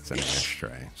don't think it's an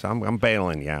ashtray. So I'm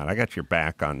bailing you out. I got your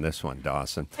back on this one,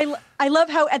 Dawson. I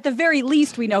love how, at the very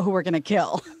least, we know who we're going to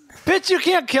kill. Bitch, you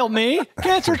can't kill me.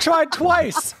 Cancer tried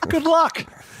twice. Good luck.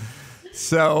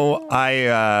 So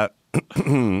I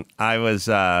was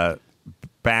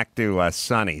back to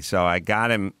Sonny. So I got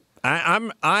him.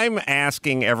 I'm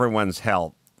asking everyone's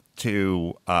help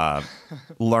to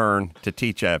learn to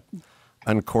teach a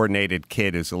uncoordinated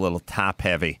kid who's a little top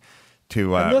heavy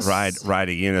to ride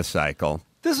a unicycle.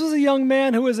 This was a young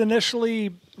man who was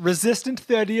initially resistant to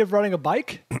the idea of riding a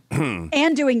bike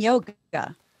and doing yoga.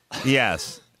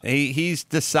 Yes, he's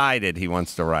decided he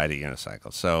wants to ride a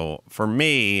unicycle. So for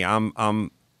me,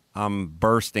 I'm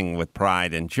bursting with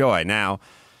pride and joy now.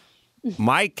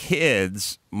 My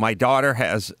kids, my daughter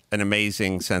has an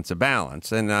amazing sense of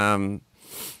balance. And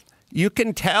you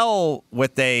can tell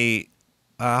what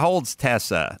how old's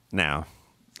Tessa now?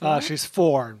 She's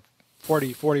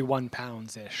 41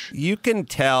 pounds-ish. You can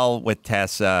tell with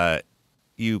Tessa,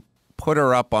 you put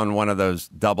her up on one of those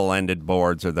double-ended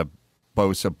boards or the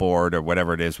Bosa board or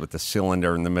whatever it is with the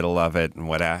cylinder in the middle of it and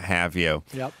what have you.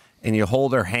 Yep. And you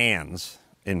hold her hands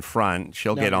in front.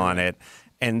 She'll get on it.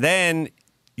 And then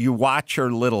you watch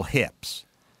her little hips.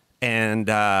 And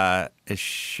as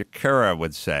Shakira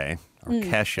would say, or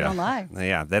Kesha. They don't lie.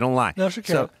 Yeah, they don't lie. No,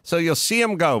 Shakira. So you'll see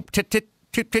them go, tit, tit,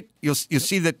 tit, tit.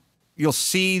 You'll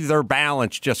see their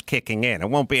balance just kicking in. It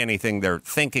won't be anything they're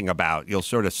thinking about. You'll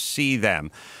sort of see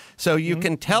them. So you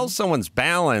can tell someone's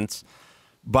balance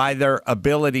by their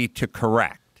ability to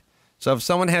correct. So if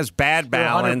someone has bad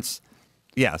balance,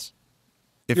 yes.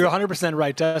 You're 100%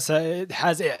 right. Tessa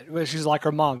has it. She's like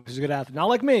her mom. She's a good athlete. Not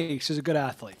like me. She's a good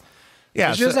athlete.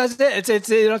 Yeah, she just has it.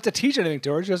 You don't have to teach anything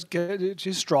to her.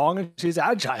 She's strong and she's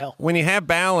agile. When you have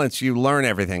balance, you learn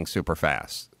everything super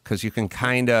fast because you can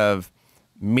kind of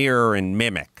mirror and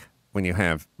mimic when you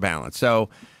have balance. So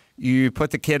you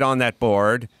put the kid on that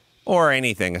board or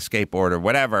anything, a skateboard or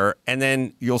whatever, and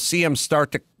then you'll see them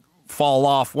start to fall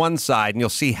off one side, and you'll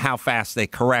see how fast they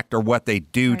correct or what they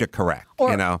do to correct.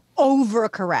 Or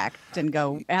overcorrect and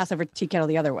go ass over tea kettle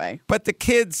the other way. But the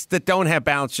kids that don't have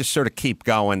balance just sort of keep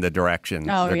going the direction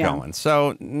they're going.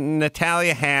 So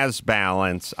Natalia has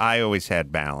balance. I always had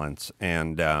balance.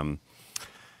 And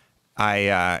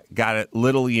I got a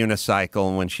little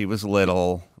unicycle when she was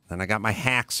little. Then I got my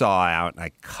hacksaw out, and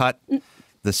I cut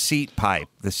the seat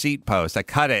post. I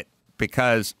cut it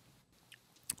because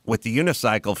with the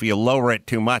unicycle, if you lower it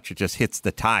too much, it just hits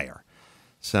the tire.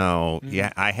 So,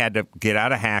 yeah, I had to get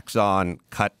out a hacksaw and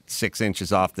cut 6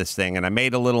 inches off this thing. And I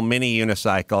made a little mini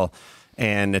unicycle,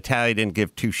 and Natalia didn't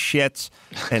give 2 shits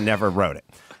and never rode it.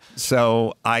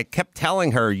 So I kept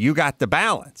telling her, you got the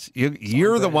balance.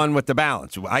 You're the one with the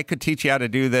balance. I could teach you how to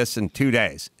do this in 2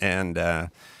 days. And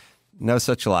no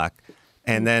such luck.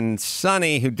 And then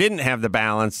Sonny, who didn't have the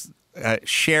balance,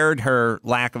 shared her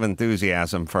lack of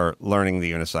enthusiasm for learning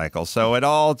the unicycle. So it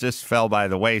all just fell by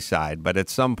the wayside. But at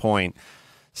some point,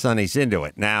 Sonny's into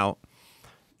it. Now,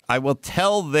 I will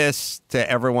tell this to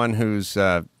everyone who's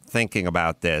thinking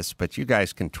about this, but you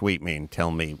guys can tweet me and tell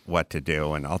me what to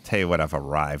do, and I'll tell you what I've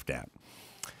arrived at.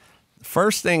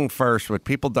 First thing first, what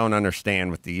people don't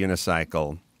understand with the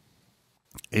unicycle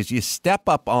is you step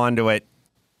up onto it.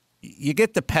 You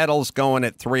get the pedals going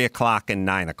at 3 o'clock and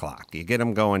 9 o'clock. You get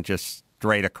them going just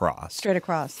straight across. Straight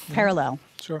across, parallel.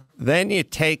 Sure. Then you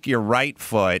take your right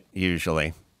foot,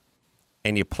 usually,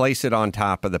 and you place it on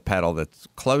top of the pedal that's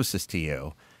closest to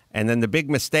you. And then the big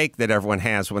mistake that everyone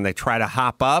has when they try to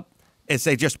hop up is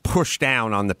they just push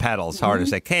down on the pedal as hard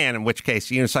as they can, in which case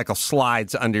the unicycle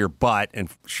slides under your butt and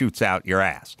shoots out your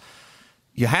ass.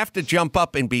 You have to jump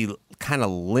up and be kind of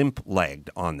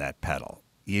limp-legged on that pedal.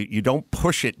 you don't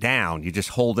push it down. You just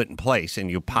hold it in place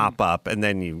and you pop up and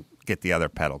then you get the other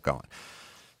pedal going.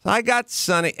 So I got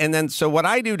Sonny. And then so what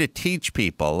I do to teach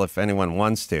people, if anyone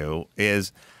wants to,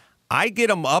 is I get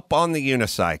them up on the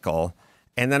unicycle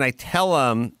and then I tell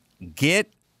them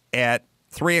get at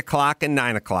 3 o'clock and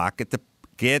 9 o'clock,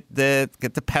 get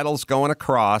the pedals going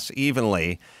across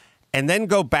evenly, and then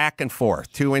go back and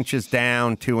forth, 2 inches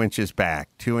down, 2 inches back,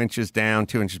 2 inches down,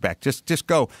 2 inches back. Just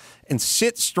go and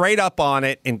sit straight up on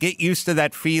it and get used to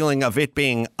that feeling of it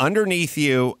being underneath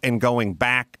you and going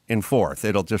back and forth.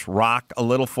 It'll just rock a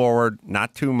little forward,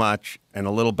 not too much, and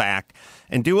a little back,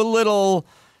 and do a little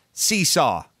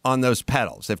seesaw on those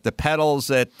pedals. If the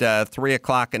pedal's at 3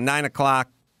 o'clock and 9 o'clock,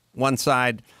 one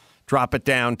side, drop it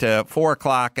down to 4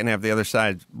 o'clock and have the other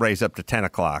side raise up to 10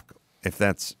 o'clock. If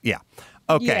that's,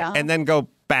 Okay, Yeah. and then go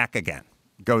back again.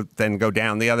 Go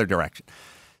down the other direction.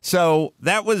 So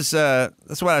that's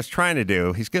what I was trying to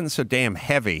do. He's getting so damn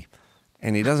heavy,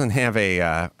 and he doesn't have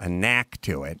a knack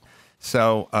to it.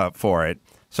 So for it,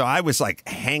 so I was like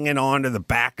hanging on to the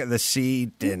back of the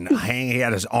seat and he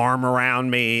had his arm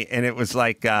around me, and it was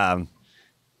like.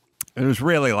 It was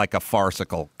really like a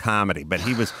farcical comedy, but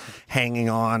he was hanging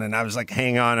on, and I was like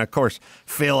hanging on. Of course,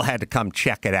 Phil had to come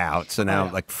check it out. So now,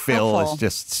 like, Phil is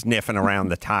just sniffing around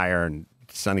the tire, and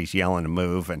Sonny's yelling to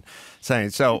move and saying.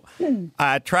 So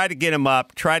try to get him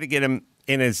up, try to get him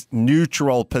in his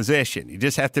neutral position. You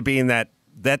just have to be in that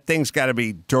thing's got to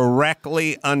be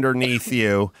directly underneath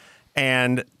you,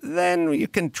 and then you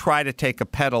can try to take a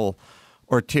pedal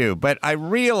or two. But I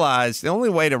realized the only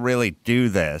way to really do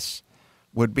this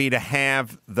would be to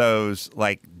have those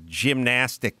like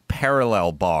gymnastic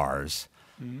parallel bars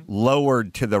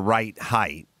lowered to the right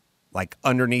height, like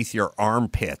underneath your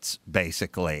armpits,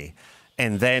 basically,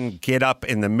 and then get up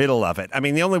in the middle of it. I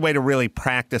mean, the only way to really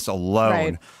practice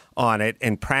alone on it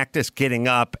and practice getting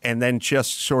up and then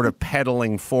just sort of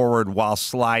pedaling forward while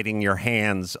sliding your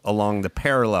hands along the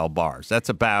parallel bars. That's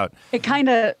about It kind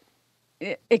of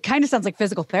sounds like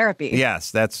physical therapy.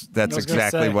 Yes, that's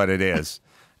exactly what it is.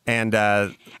 And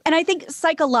I think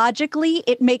psychologically,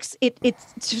 it makes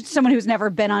it's someone who's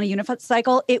never been on a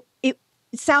unicycle. It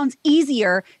sounds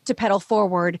easier to pedal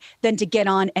forward than to get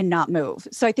on and not move.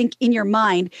 So I think in your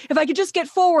mind, if I could just get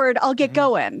forward, I'll get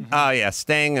going. Oh yeah,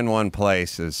 staying in one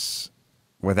place is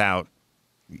without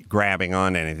grabbing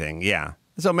on anything. Yeah.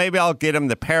 So maybe I'll get him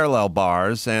the parallel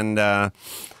bars, and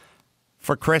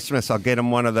for Christmas I'll get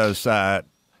him one of those one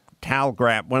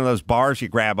of those bars you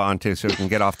grab onto so he can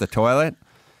get off the toilet.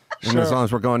 And as long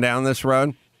as we're going down this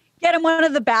road. Get him one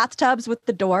of the bathtubs with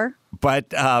the door. But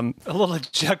a little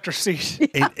ejector seat.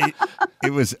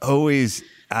 it was always,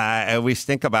 I always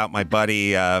think about my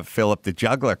buddy Philip the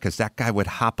Juggler, because that guy would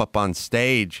hop up on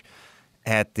stage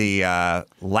at the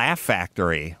Laugh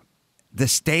Factory. The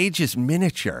stage is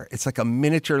miniature. It's like a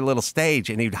miniature little stage,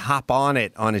 and he'd hop on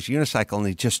it on his unicycle, and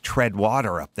he'd just tread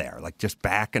water up there, like just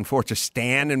back and forth, just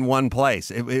stand in one place.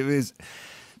 It was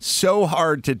so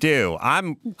hard to do.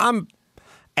 I'm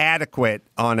adequate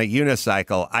on a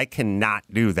unicycle. I cannot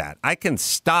do that. I can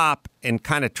stop and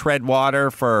kind of tread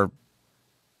water for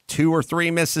 2 or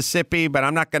 3 Mississippi, but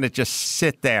I'm not going to just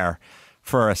sit there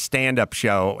for a stand-up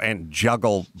show and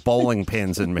juggle bowling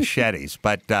pins and machetes.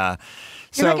 But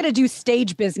You're not going to do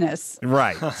stage business.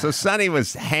 Right. So Sonny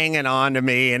was hanging on to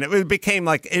me, and it became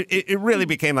like, it really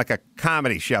became like a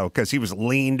comedy show, because he was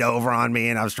leaned over on me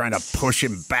and I was trying to push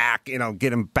him back,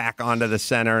 get him back onto the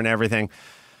center and everything.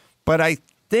 But I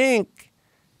think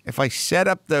if I set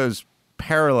up those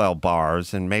parallel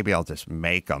bars, and maybe I'll just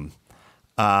make them,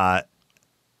 you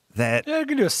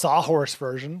can do a sawhorse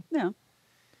version.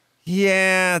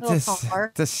 Yeah,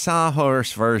 the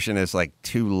sawhorse version is like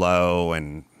too low,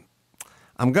 and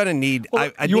I'm gonna need.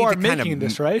 Well, I you need are to kind making of,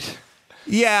 this, right?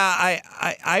 Yeah,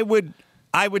 I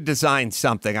would design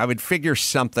something. I would figure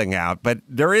something out. But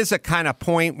there is a kind of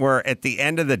point where, at the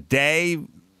end of the day,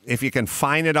 if you can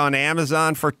find it on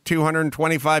Amazon for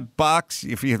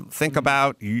 $225, if you think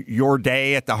about your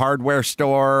day at the hardware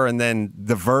store, and then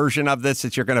the version of this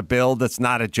that you're going to build that's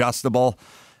not adjustable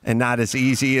and not as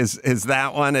easy as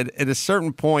that one, at a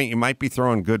certain point, you might be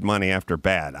throwing good money after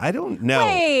bad. I don't know.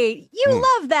 Wait, you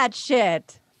love that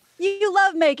shit. You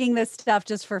love making this stuff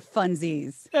just for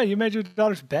funsies. Yeah, you made your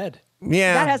daughter's bed.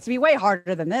 Yeah. That has to be way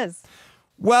harder than this.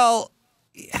 Well,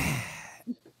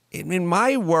 in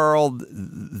my world,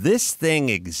 this thing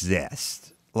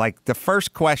exists. Like, the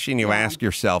first question you ask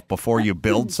yourself before you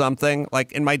build something,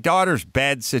 like in my daughter's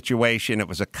bed situation, it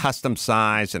was a custom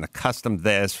size and a custom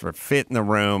this for fit in the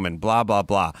room and blah, blah,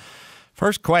 blah.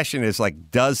 First question is,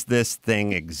 like, does this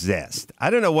thing exist? I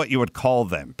don't know what you would call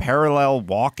them. Parallel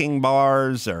walking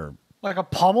bars, or like a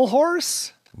pommel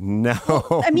horse?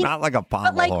 No, I mean, not like a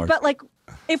pommel horse. But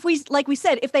if we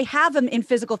said, if they have them in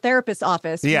physical therapist's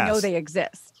office, we know they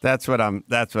exist. That's what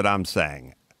I'm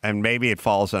saying. And maybe it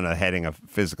falls on the heading of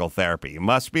physical therapy. You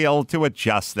must be able to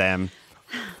adjust them.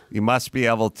 You must be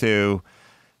able to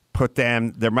put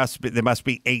them. They must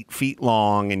be 8 feet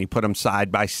long, and you put them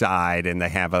side by side, and they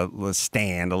have a little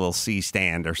stand, a little C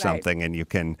stand or something, and you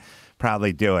can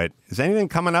probably do it. Is anything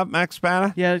coming up, Max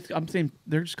Spada? Yeah, I'm saying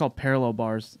they're just called parallel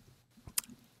bars.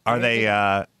 Are they?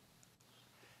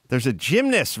 There's a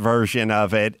gymnast version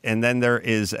of it, and then there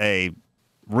is a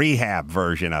rehab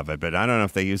version of it, but I don't know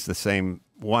if they use the same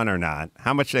one or not.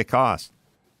 How much they cost?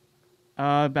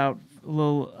 About a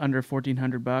little under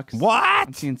 $1,400. What?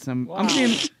 I'm seeing some. Wow.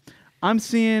 I'm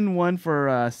seeing one for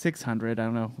 $600. I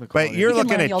don't know. But you're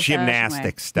looking at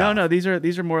gymnastic stuff. No, these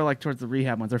are more like towards the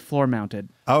rehab ones. They're floor mounted.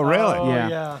 Oh, really? Oh,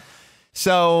 yeah.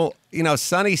 So,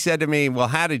 Sonny said to me, well,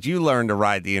 how did you learn to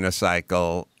ride the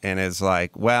unicycle? And it's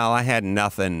like, well, I had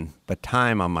nothing but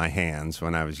time on my hands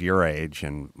when I was your age,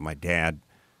 and my dad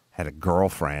had a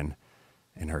girlfriend,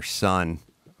 and her son,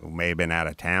 who may have been out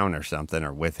of town or something,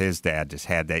 or with his dad, just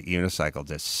had that unicycle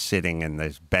just sitting in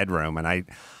this bedroom, and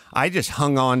I just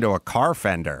hung on to a car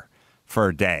fender for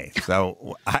a day.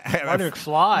 So I didn't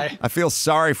fly. I feel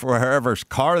sorry for whoever's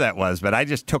car that was, but I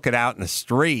just took it out in the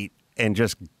street and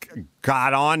just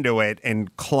got onto it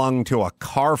and clung to a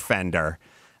car fender.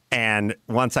 And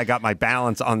once I got my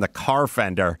balance on the car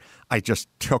fender, I just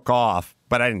took off.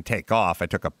 But I didn't take off. I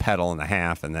took a pedal and a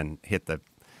half and then hit the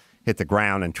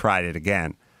ground and tried it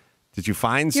again. Did you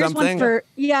find something?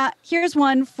 Here's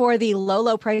one for the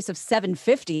low price of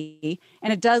 $750,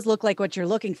 and it does look like what you're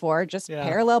looking for. Just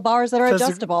parallel bars that are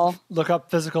adjustable. Look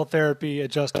up physical therapy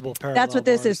adjustable parallel. That's what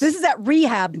this is. This is at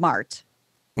Rehab Mart.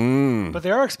 But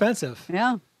they are expensive.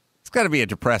 Yeah, it's got to be a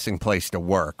depressing place to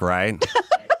work, right?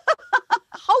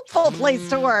 Hopeful place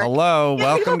to work. Hello,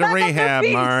 welcome to Rehab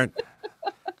Mart.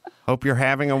 Hope you're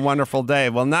having a wonderful day.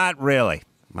 Well, not really.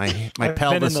 My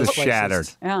pelvis is shattered.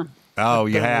 Yeah. Oh,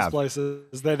 you have. Those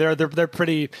places. They're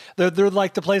pretty. They're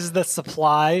like the places that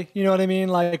supply. You know what I mean?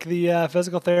 Like the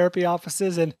physical therapy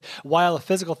offices. And while the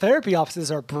physical therapy offices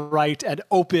are bright and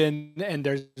open, and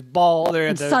there's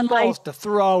sunlight balls to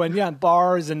throw, and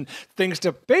bars and things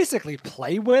to basically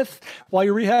play with while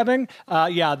you're rehabbing.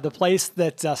 The place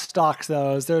that stocks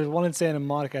those. There's one in Santa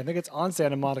Monica. I think it's on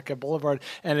Santa Monica Boulevard,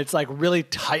 and it's like really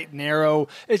tight, narrow.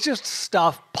 It's just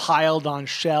stuff piled on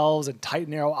shelves and tight,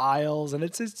 narrow aisles, and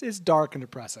it's dark and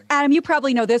depressing. Adam, you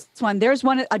probably know this one. There's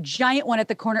a giant one at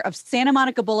the corner of Santa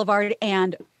Monica Boulevard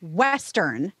and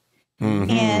Western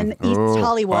in East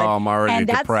Hollywood. Oh, I'm already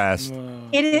depressed.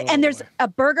 And there's a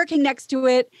Burger King next to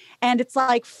it, and it's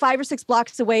like 5 or 6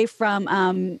 blocks away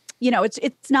from,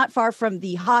 it's not far from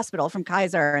the hospital, from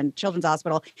Kaiser and Children's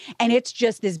Hospital, and it's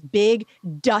just this big,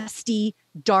 dusty,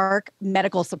 dark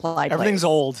medical supply place. Everything's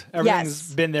old.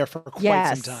 Everything's been there for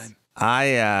quite some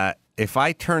time. If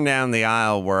I turn down the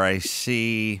aisle where I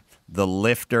see the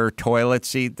lifter toilet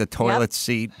seat, the toilet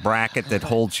seat bracket that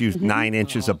holds you 9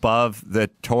 inches above the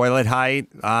toilet height,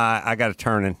 I got to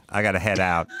turn and I got to head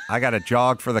out. I got to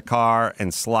jog for the car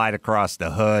and slide across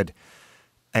the hood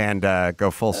and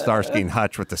go full Starsky and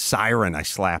Hutch with the siren I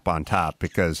slap on top,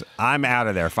 because I'm out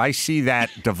of there. If I see that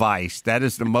device, that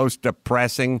is the most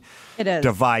depressing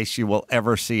device you will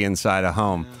ever see inside a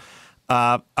home.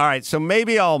 All right, so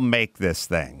maybe I'll make this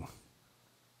thing.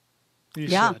 You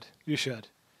should.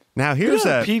 Now here's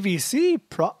a PVC.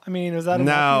 Is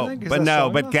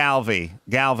that but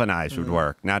galvanized would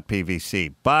work, not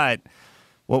PVC. But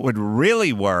what would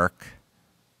really work,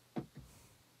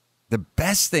 the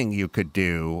best thing you could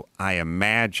do, I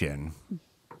imagine,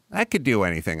 I could do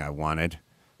anything I wanted,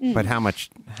 but how much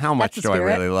do I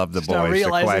really love the boys? The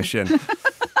question.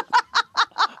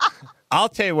 I'll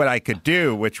tell you what I could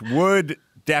do, which would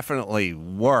definitely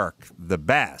work the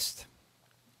best,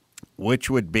 which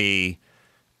would be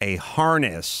a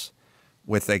harness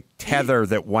with a tether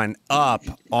that went up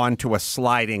onto a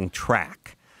sliding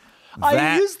track.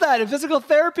 I used that in physical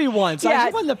therapy once. I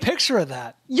just wanted a picture of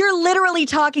that. You're literally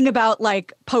talking about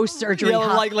like post-surgery.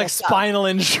 Like spinal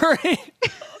injury.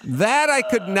 That I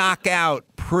could knock out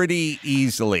pretty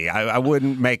easily. I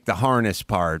wouldn't make the harness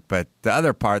part, but the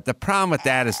other part, the problem with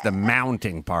that is the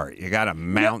mounting part. You got to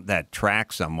mount that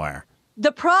track somewhere.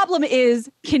 The problem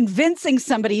is convincing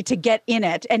somebody to get in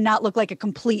it and not look like a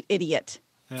complete idiot.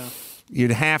 Yeah.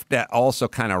 You'd have to also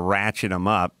kind of ratchet them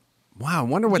up. Wow, I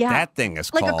wonder what that thing is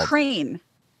called. Like a crane.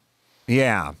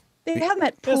 Yeah. They have them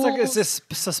at It's pools. like it's this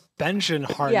suspension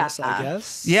harness, I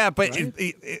guess. Yeah, but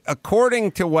right?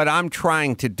 according to what I'm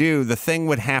trying to do, the thing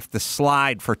would have to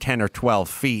slide for 10 or 12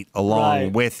 feet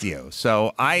along with you.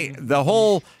 So the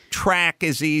whole track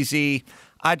is easy.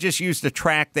 I just use the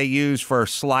track they use for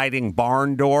sliding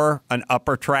barn door, an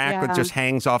upper track that just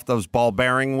hangs off those ball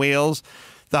bearing wheels.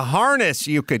 The harness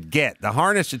you could get. The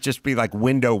harness would just be like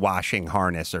window washing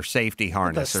harness or safety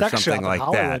harness or something like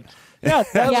that. Yeah,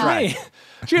 that's me.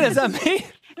 Gina, is that me?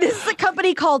 This is a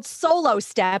company called Solo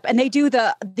Step, and they do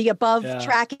the above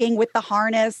tracking with the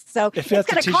harness. So if you have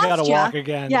to teach you how to walk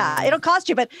again. Yeah, it'll cost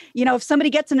you. But, if somebody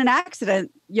gets in an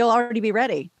accident, you'll already be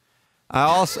ready.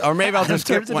 Or maybe I'll just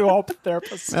get one.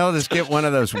 I'll just get one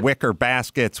of those wicker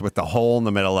baskets with the hole in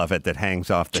the middle of it that hangs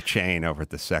off the chain over at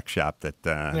the sex shop that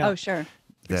oh, sure.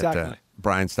 That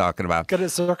Brian's talking about. Get a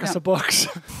circus of books.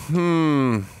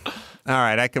 All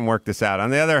right, I can work this out. On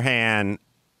the other hand,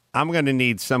 I'm going to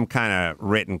need some kind of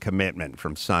written commitment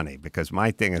from Sonny, because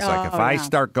my thing is if I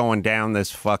start going down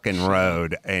this fucking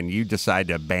road and you decide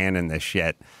to abandon this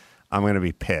shit, I'm going to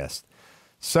be pissed.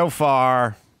 So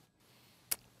far,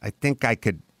 I think I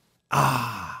could.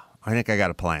 I think I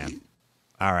got a plan.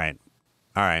 All right.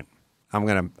 I'm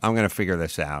gonna figure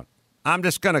this out. I'm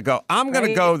just gonna go. I'm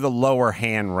gonna go the lower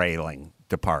hand railing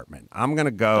department. I'm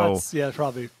gonna go. That's,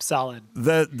 probably solid.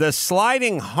 The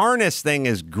sliding harness thing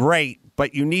is great,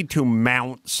 but you need to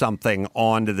mount something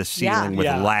onto the ceiling with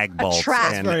lag bolts.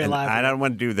 And I don't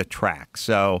want to do the track.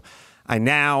 So I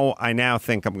now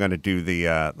think I'm going to do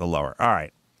the lower. All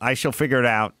right. I shall figure it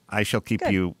out. I shall keep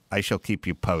you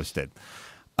posted.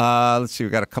 Let's see.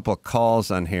 We got a couple of calls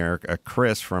on here.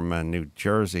 Chris from New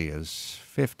Jersey is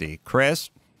 50. Chris.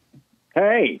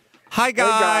 Hey. Hi,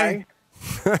 guy.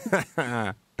 Hey,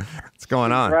 guy. What's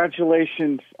going on?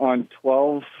 Congratulations on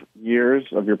 12 years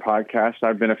of your podcast.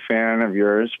 I've been a fan of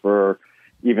yours for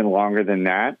even longer than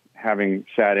that, having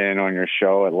sat in on your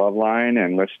show at Loveline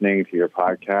and listening to your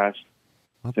podcast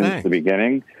since the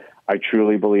beginning. I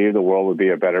truly believe the world would be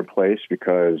a better place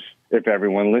because if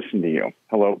everyone listened to you.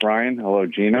 Hello, Brian. Hello,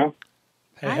 Gina.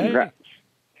 Hey. Congrats.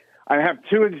 I have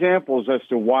two examples as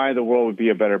to why the world would be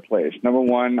a better place. Number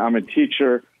one, I'm a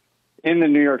teacher in the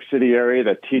New York City area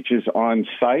that teaches on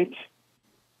site,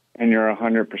 and you're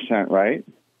 100% right.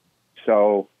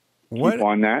 So keep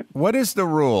on that. What is the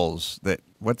rules?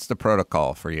 What's the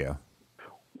protocol for you?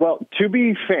 Well, to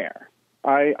be fair,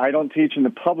 I don't teach in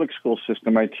the public school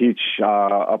system. I teach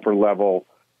upper level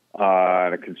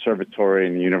at a conservatory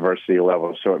and university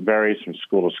level, so it varies from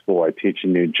school to school. I teach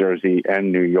in New Jersey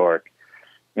and New York.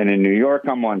 And in New York,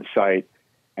 I'm on site,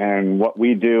 and what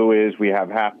we do is we have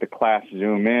half the class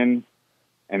Zoom in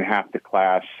and half the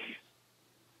class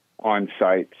on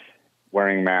site,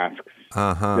 wearing masks,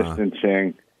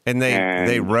 distancing. And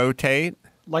they rotate?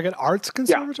 Like an arts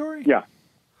conservatory? Yeah.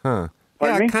 Huh.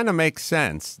 Pardon Yeah, me? it kind of makes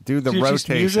sense. Do the you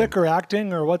rotation. teach music or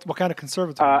acting or what kind of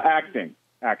conservatory? Acting.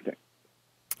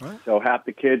 Right. So half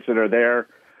the kids that are there,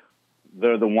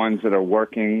 they're the ones that are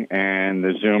working, and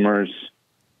the Zoomers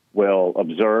will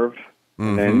observe.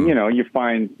 And then, you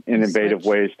find innovative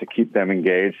ways to keep them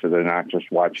engaged so they're not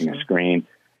just watching a screen.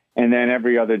 And then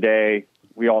every other day,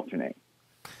 we alternate.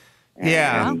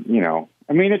 And,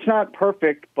 it's not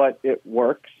perfect, but it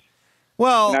works.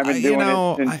 Well, and I've been doing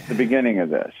it since the beginning of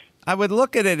this. I would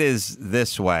look at it as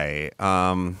this way.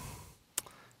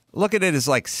 Look at it as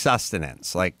like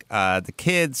sustenance. Like the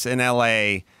kids in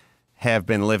L.A. have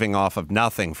been living off of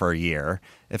nothing for a year.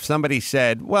 If somebody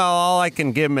said, well, all I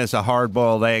can give them is a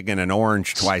hard-boiled egg and an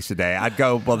orange twice a day, I'd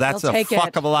go, well, that's a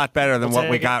fuck of a lot better than what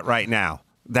we got right now.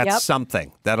 That's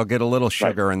something. That'll get a little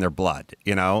sugar in their blood,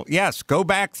 Yes, go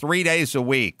back 3 days a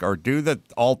week or do the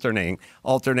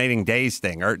alternating days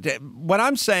thing. Or what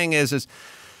I'm saying is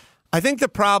I think the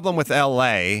problem with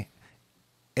L.A.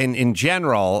 in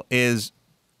general is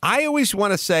I always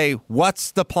want to say,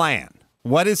 what's the plan?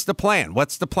 What is the plan?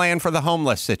 What's the plan for the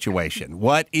homeless situation?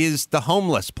 What is the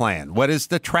homeless plan? What is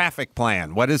the traffic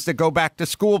plan? What is the go back to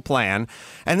school plan?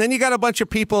 And then you got a bunch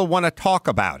of people who want to talk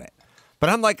about it.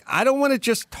 But I'm like, I don't want to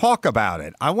just talk about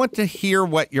it. I want to hear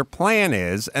what your plan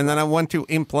is, and then I want to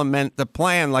implement the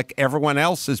plan like everyone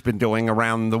else has been doing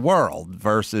around the world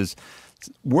versus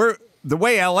the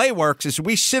way LA works is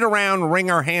we sit around, wring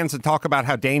our hands, and talk about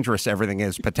how dangerous everything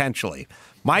is potentially.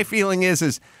 My feeling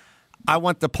is I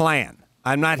want the plan.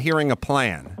 I'm not hearing a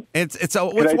plan. It's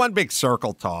one big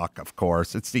circle talk, of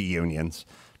course. It's the unions.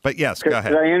 But yes, go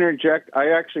ahead. Could I interject? I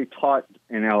actually taught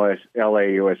in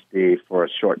LAUSD for a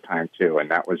short time, too, and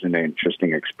that was an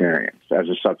interesting experience as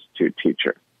a substitute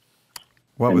teacher.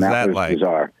 What was that like?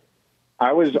 Bizarre.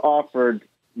 I was offered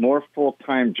more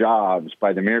full-time jobs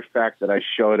by the mere fact that I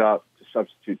showed up to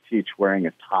substitute teach wearing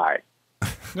a tie.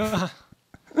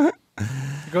 It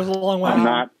goes a long way. I'm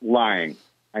not lying.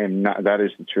 I am not. That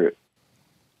is the truth.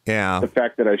 Yeah. The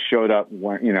fact that I showed up,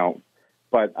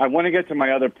 but I want to get to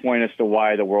my other point as to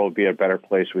why the world would be a better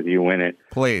place with you in it.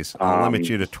 Please, I'll limit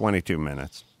you to 22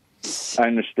 minutes. I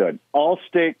understood. All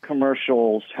state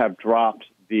commercials have dropped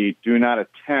the "Do Not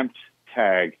Attempt"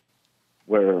 tag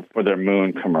for their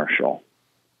moon commercial.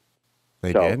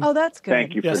 They did? Oh, that's good.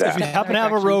 Thank you for Yes, that. if you happen to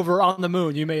have a rover on the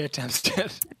moon, you may attempt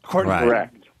it. Right.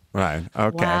 Correct. Right.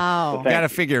 Okay. Wow. Got to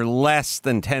figure less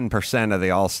than 10% of the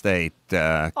Allstate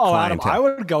Adam, clientele. I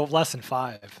would go less than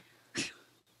 5.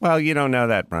 Well, you don't know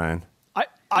that, Brian.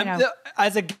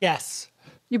 As a guess.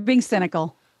 You're being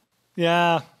cynical.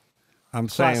 Yeah. I'm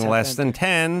saying less than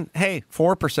 10. Hey,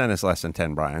 4% is less than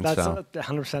 10, Brian. That's so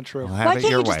 100% true. have Why it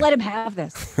can't your you just way. let him have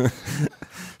this?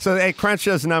 So, hey, crunch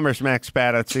those numbers, Max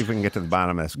Spat. Let's see if we can get to the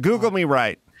bottom of this. Google me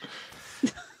right.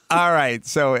 All right.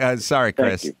 So, sorry,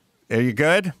 Chris. Are you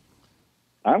good?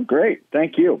 I'm great.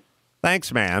 Thank you.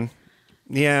 Thanks, man.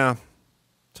 Yeah.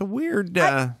 It's a weird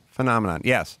phenomenon.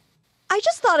 Yes. I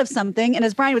just thought of something, and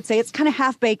as Brian would say, it's kind of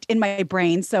half-baked in my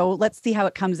brain, so let's see how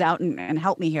it comes out and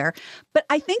help me here. But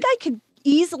I think I could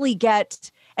easily get,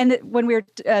 and when we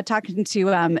were talking to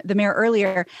the mayor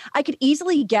earlier, I could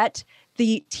easily get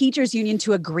the teachers union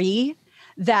to agree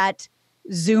that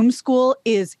Zoom school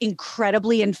is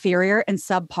incredibly inferior and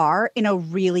subpar in a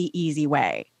really easy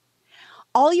way.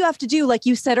 All you have to do, like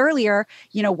you said earlier,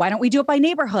 why don't we do it by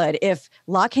neighborhood? If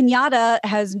La Cañada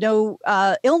has no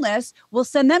illness, we'll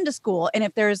send them to school. And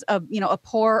if there's a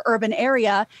poor urban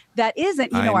area that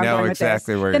isn't, I I'm know going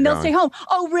exactly with where this, then you're they'll stay home.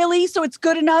 Oh, really? So it's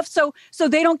good enough? So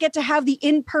they don't get to have the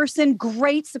in-person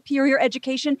great superior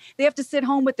education. They have to sit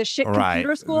home with the shit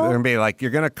computer school. They're going to be like,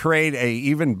 you're going to create a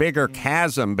even bigger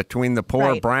chasm between the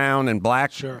poor brown and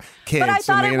black kids But I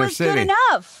thought in the it inner was city. good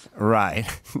enough. Right.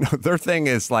 No, their thing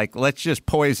is like, let's just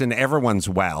poison everyone's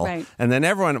well. Right. And then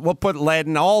we'll put lead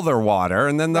in all their water,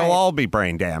 and then they'll all be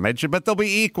brain damaged, but they'll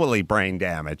be equally brain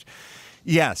damaged.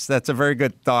 Yes, that's a very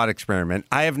good thought experiment.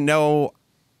 I have no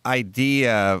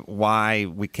idea why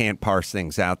we can't parse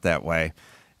things out that way.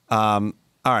 All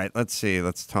right, let's see.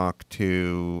 Let's talk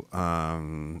to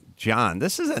John.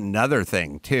 This is another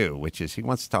thing, too, which is he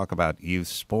wants to talk about youth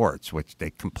sports, which they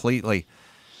completely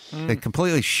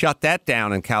shut that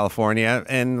down in California.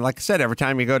 And like I said, every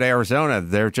time you go to Arizona,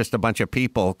 they're just a bunch of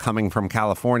people coming from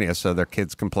California so their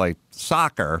kids can play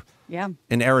soccer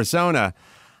in Arizona.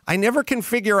 I never can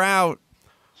figure out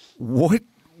what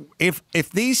if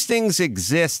these things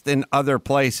exist in other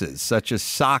places, such as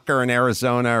soccer in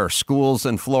Arizona or schools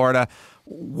in Florida.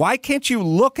 Why can't you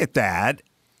look at that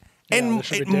and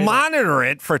monitor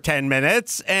it for 10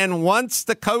 minutes? And once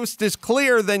the coast is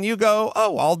clear, then you go,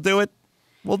 oh, I'll do it.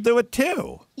 We'll do it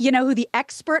too. You know who the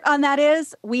expert on that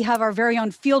is? We have our very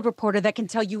own field reporter that can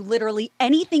tell you literally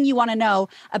anything you want to know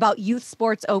about youth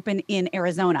sports open in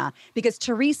Arizona. Because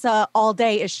Teresa all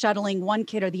day is shuttling one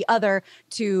kid or the other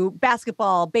to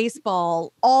basketball,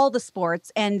 baseball, all the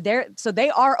sports. And they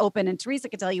are open, and Teresa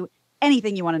can tell you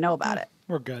anything you want to know about it.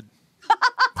 We're good.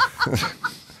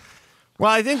 Well,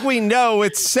 I think we know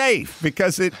it's safe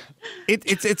because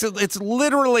it's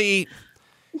literally.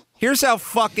 Here's how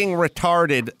fucking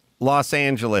retarded Los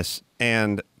Angeles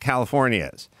and California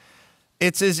is.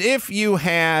 It's as if you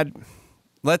had,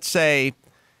 let's say,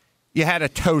 you had a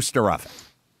toaster oven.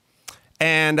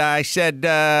 And I said,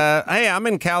 hey, I'm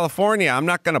in California. I'm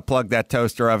not going to plug that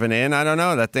toaster oven in. I don't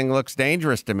know. That thing looks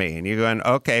dangerous to me. And you're going,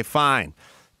 okay, fine.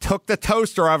 Took the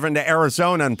toaster oven to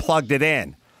Arizona and plugged it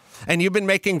in. And you've been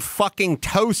making fucking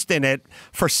toast in it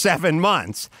for 7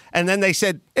 months. And then they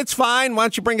said, it's fine. Why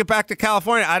don't you bring it back to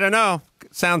California? I don't know.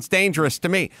 Sounds dangerous to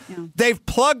me. Yeah. They've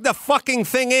plugged the fucking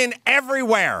thing in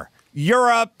everywhere.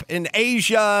 Europe and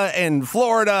Asia and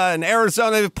Florida and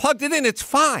Arizona. They've plugged it in. It's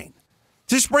fine.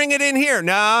 Just bring it in here.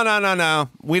 No.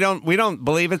 We don't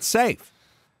believe it's safe.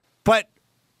 But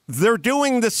they're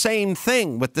doing the same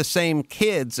thing with the same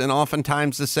kids and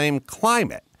oftentimes the same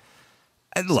climate.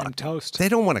 And look, they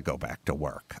don't want to go back to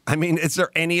work. I mean, is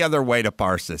there any other way to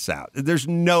parse this out? There's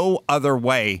no other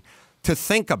way to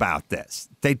think about this.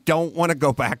 They don't want to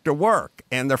go back to work,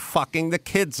 and they're fucking the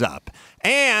kids up.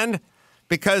 And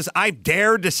because I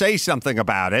dared to say something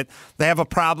about it, they have a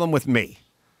problem with me.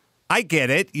 I get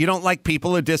it. You don't like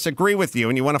people who disagree with you,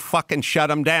 and you want to fucking shut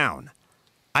them down.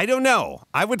 I don't know.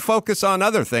 I would focus on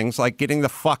other things like getting the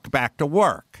fuck back to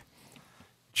work.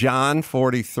 John,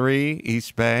 43,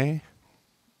 East Bay.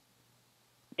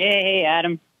 Hey,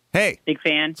 Adam. Hey. Big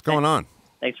fan. What's going on?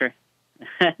 Thanks for...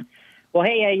 Well,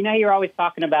 hey, you're always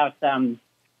talking about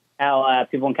how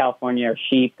people in California are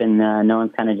sheep, and no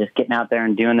one's kind of just getting out there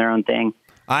and doing their own thing.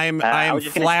 I am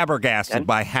flabbergasted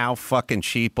by how fucking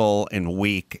sheeple and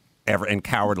weak and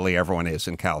cowardly everyone is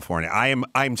in California.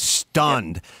 I'm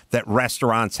stunned that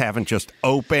restaurants haven't just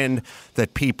opened,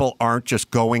 that people aren't just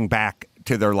going back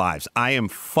to their lives. I am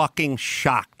fucking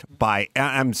shocked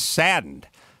I'm saddened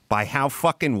by how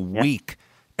fucking weak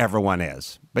everyone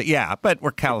is. But but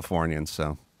we're Californians,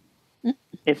 so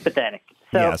it's pathetic.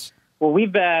 So, yes. Well,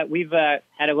 we've had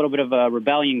a little bit of a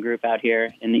rebellion group out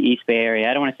here in the East Bay area.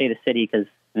 I don't want to say the city because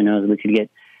who knows, we could get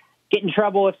in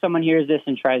trouble if someone hears this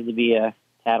and tries to be a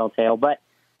tattletale. But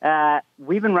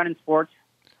we've been running sports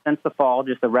since the fall,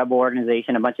 just a rebel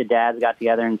organization. A bunch of dads got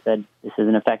together and said, this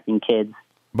isn't affecting kids.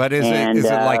 But is it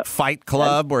like Fight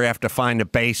Club where you have to find a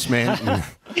basement? And,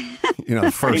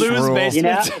 the first rule.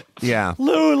 Yeah.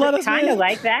 Lou, let us kind of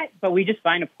like that, but we just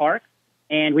find a park.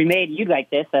 And we made, you'd like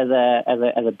this as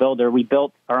a builder. We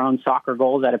built our own soccer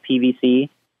goals out of PVC.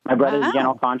 My brother's a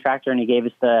general contractor, and he gave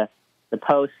us the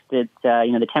posts that,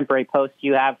 the temporary posts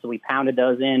you have. So we pounded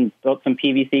those in, built some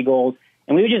PVC goals,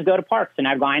 and we would just go to parks. And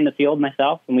I'd line the field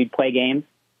myself, and we'd play games.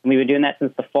 And we've been doing that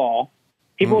since the fall.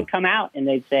 People would come out, and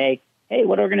they'd say, hey,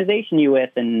 what organization are you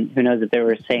with? And who knows if they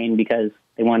were saying because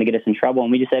they wanted to get us in trouble.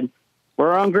 And we just said,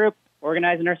 we're our own group,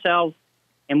 organizing ourselves.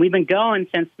 And we've been going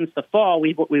since the fall.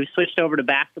 We've switched over to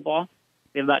basketball.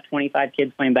 We have about 25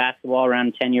 kids playing basketball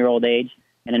around 10-year-old age,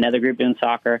 and another group doing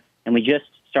soccer. And we just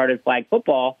started flag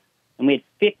football, and we had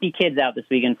 50 kids out this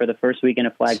weekend for the first weekend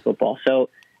of flag football. So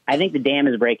I think the dam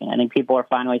is breaking. I think people are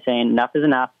finally saying enough is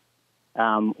enough.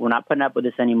 We're not putting up with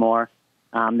this anymore.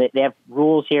 They have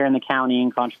rules here in the county, in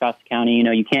Contra Costa County.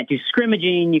 You can't do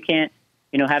scrimmaging. You can't,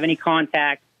 have any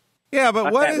contact. Yeah,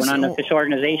 but we're not an official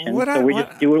organization, so we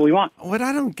just do what we want. What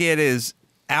I don't get is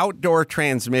outdoor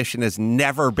transmission has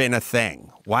never been a thing.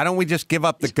 Why don't we just give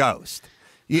up the ghost?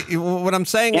 What I'm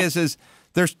saying is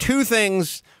there's two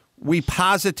things we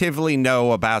positively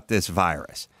know about this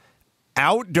virus.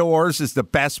 Outdoors is the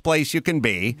best place you can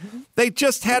be. They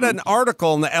just had an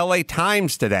article in the LA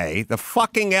Times today, the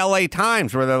fucking LA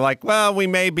Times, where they're like, well, we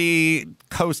may be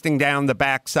coasting down the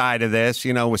backside of this,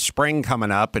 with spring coming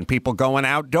up and people going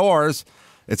outdoors.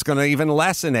 It's going to even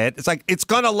lessen it. It's like, it's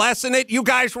going to lessen it? You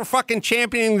guys were fucking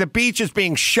championing the beaches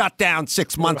being shut down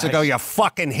 6 months ago, you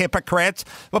fucking hypocrites.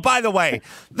 But by the way,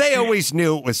 they always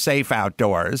knew it was safe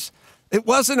outdoors. It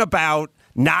wasn't about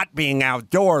not being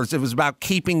outdoors. It was about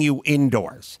keeping you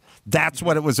indoors. That's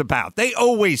what it was about. They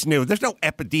always knew. There's no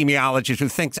epidemiologist who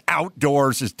thinks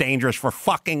outdoors is dangerous for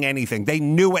fucking anything. They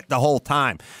knew it the whole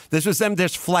time. This was them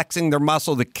just flexing their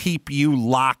muscle to keep you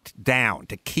locked down,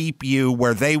 to keep you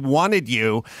where they wanted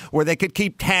you, where they could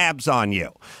keep tabs on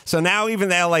you. So now even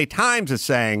the LA Times is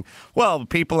saying, well,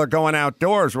 people are going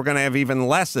outdoors. We're going to have even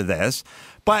less of this.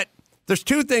 But there's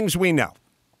two things we know.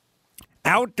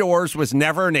 Outdoors was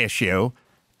never an issue,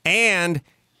 and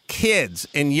kids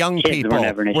and young people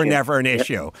were never an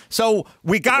issue. So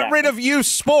we got rid of youth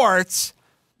sports,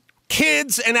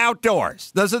 kids, and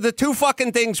outdoors. Those are the two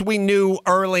fucking things we knew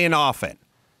early and often.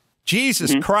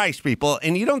 Jesus Christ, people.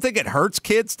 And you don't think it hurts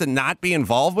kids to not be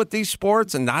involved with these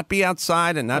sports and not be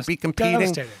outside and not be competing?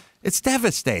 Devastating. It's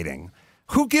devastating.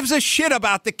 Who gives a shit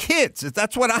about the kids?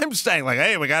 That's what I'm saying. Like,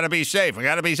 hey, we got to be safe. We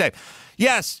got to be safe.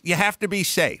 Yes, you have to be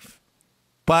safe.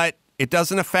 But it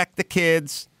doesn't affect the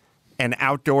kids, and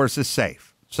outdoors is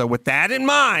safe. So with that in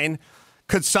mind,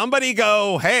 could somebody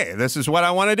go, hey, this is what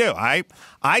I want to do?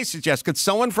 I suggest, could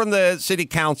someone from the city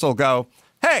council go,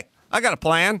 hey, I got a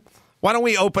plan. Why don't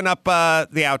we open up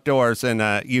the outdoors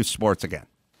and youth sports again?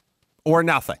 Or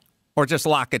nothing. Or just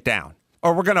lock it down.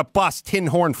 Or we're going to bust Tin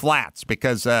Horn Flats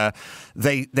because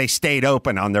they stayed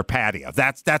open on their patio.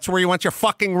 That's where you want your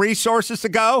fucking resources to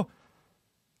go?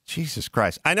 Jesus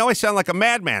Christ. I know I sound like a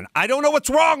madman. I don't know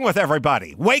what's wrong with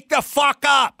everybody. Wake the fuck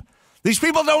up. These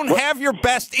people don't have your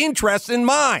best interests in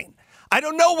mind. I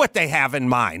don't know what they have in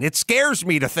mind. It scares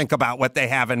me to think about what they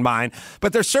have in mind,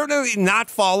 but they're certainly not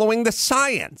following the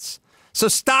science. So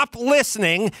stop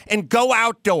listening and go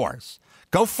outdoors.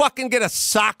 Go fucking get a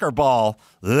soccer ball.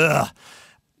 Ugh.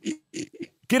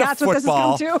 Get a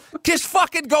football. Just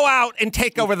fucking go out and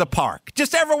take over the park.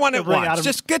 Just everyone at once.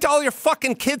 Just get all your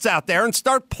fucking kids out there and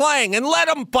start playing and let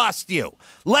them bust you.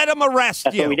 Let them arrest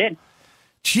you. That's what we did.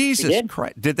 Jesus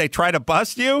Christ. Did they try to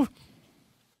bust you?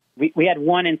 We had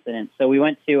one incident. So we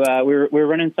went to, we were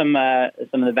running some of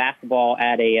the basketball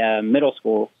at a middle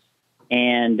school,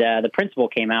 and the principal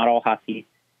came out all huffy,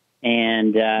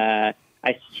 and I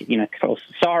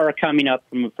saw her coming up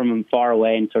from far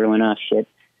away and sort of went, oh, shit.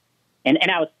 And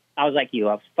I was like you.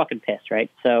 I was fucking pissed,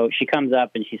 right? So she comes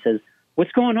up and she says,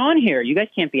 what's going on here? You guys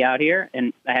can't be out here.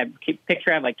 And I have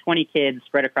like 20 kids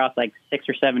spread across like 6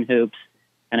 or 7 hoops.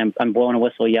 And I'm blowing a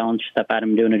whistle, yelling stuff at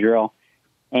them, doing a drill.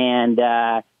 And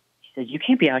she says, you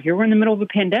can't be out here. We're in the middle of a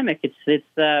pandemic. It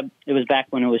was back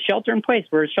when it was shelter in place.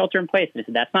 We're shelter in place. And I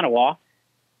said, that's not a law.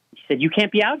 She said, you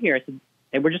can't be out here. I said,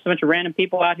 hey, we're just a bunch of random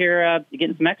people out here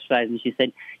getting some exercise. And she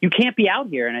said, you can't be out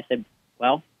here. And I said,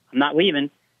 well, I'm not leaving.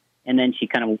 And then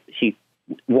she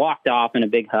walked off in a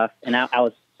big huff. And I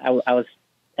was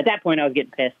at that point I was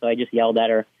getting pissed. So I just yelled at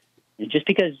her, just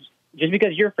because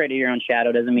you're afraid of your own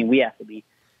shadow doesn't mean we have to be.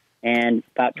 And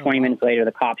about 20 minutes later,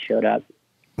 the cops showed up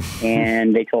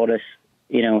and they told us,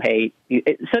 hey,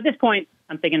 so at this point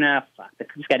I'm thinking, fuck, this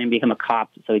guy didn't become a cop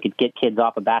so he could get kids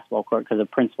off a basketball court because of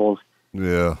principals.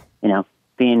 Yeah.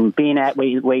 Being that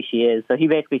way she is. So he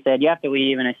basically said, you have to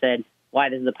leave. And I said, why?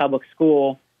 This is a public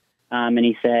school. And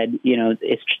he said,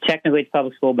 it's technically it's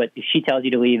public school, but if she tells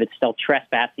you to leave, it's still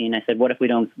trespassing. I said, what if we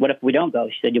don't go?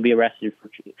 She said, you'll be arrested for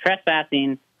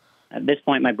trespassing. At this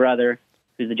point, my brother,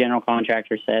 who's the general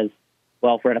contractor, says,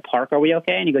 well, if we're at a park, are we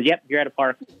okay? And he goes, yep, if you're at a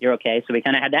park, you're okay. So we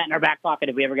kind of had that in our back pocket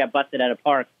if we ever got busted at a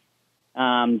park.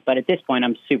 But at this point,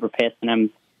 I'm super pissed. So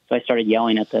I started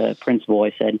yelling at the principal.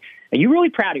 I said, are you really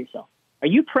proud of yourself? Are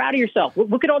you proud of yourself?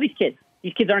 Look at all these kids.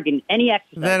 These kids aren't getting any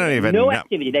exercise. They don't even no know.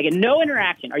 activity. They get no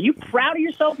interaction. Are you proud of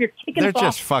yourself? You're kicking They're us off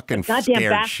just fucking the goddamn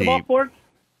scared basketball sheep. court.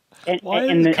 Why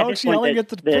is the coach yelling at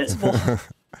the principal?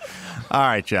 All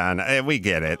right, John, we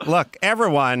get it. Look,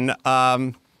 everyone,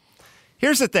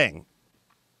 here's the thing.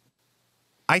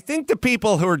 I think the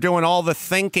people who are doing all the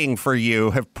thinking for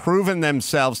you have proven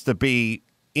themselves to be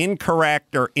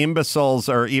incorrect or imbeciles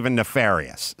or even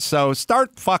nefarious. So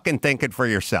start fucking thinking for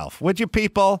yourself. Would you,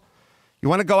 people? You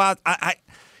want to go out?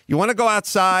 You want to go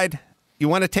outside? You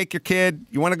want to take your kid?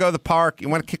 You want to go to the park? You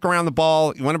want to kick around the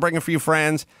ball? You want to bring a few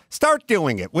friends? Start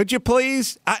doing it, would you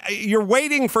please? You're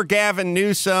waiting for Gavin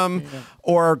Newsom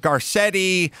or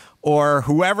Garcetti or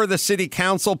whoever the city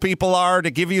council people are to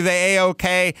give you the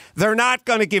A-OK. They're not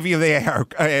going to give you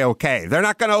the A-OK. They're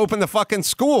not going to open the fucking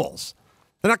schools.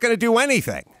 They're not going to do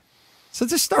anything. So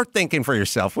just start thinking for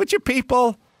yourself, would you,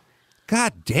 people?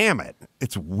 God damn it.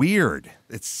 It's weird.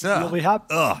 It's You'll be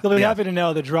happy to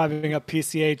know that driving up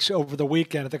PCH over the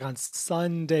weekend, I think on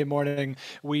Sunday morning,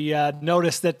 we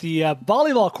noticed that the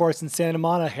volleyball courts in Santa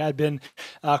Monica had been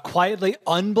quietly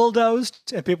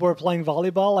unbulldozed and people were playing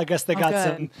volleyball. I guess they got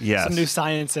some new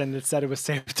science in that said it was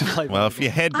safe to play volleyball. Well, if you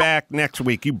head back next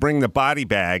week, you bring the body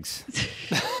bags.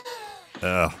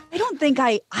 I don't think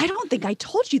I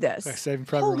told you this. Saving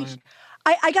Private Ryan.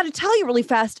 I got to tell you really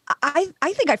fast. I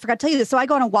think I forgot to tell you this. So I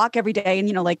go on a walk every day in,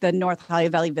 like the North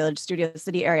Hollywood Valley Village Studio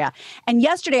City area. And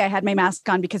yesterday I had my mask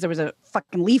on because there was a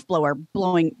fucking leaf blower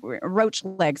blowing roach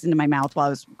legs into my mouth while I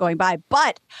was going by.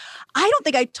 But I don't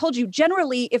think I told you,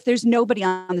 generally, if there's nobody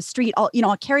on the street,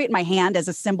 I'll carry it in my hand as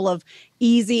a symbol of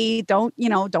easy. Don't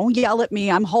yell at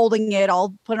me. I'm holding it.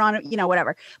 I'll put it on,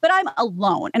 whatever. But I'm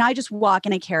alone and I just walk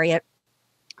and I carry it.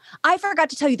 I forgot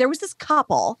to tell you, there was this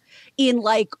couple in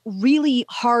like really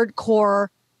hardcore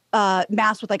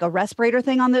mask with like a respirator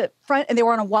thing on the front, and they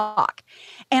were on a walk.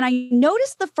 And I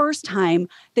noticed the first time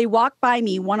they walked by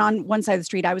me, one on one side of the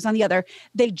street, I was on the other,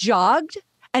 they jogged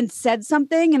and said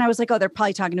something. And I was like, oh, they're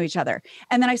probably talking to each other.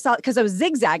 And then I saw, because I was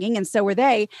zigzagging and so were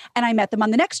they, and I met them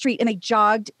on the next street and they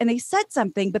jogged and they said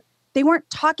something, but they weren't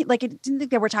talking, like, I didn't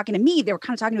think they were talking to me. They were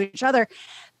kind of talking to each other.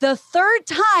 The third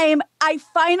time, I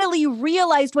finally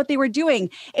realized what they were doing.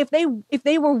 If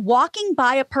they were walking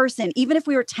by a person, even if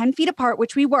we were 10 feet apart,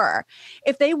 which we were,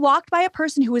 if they walked by a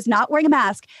person who was not wearing a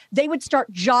mask, they would start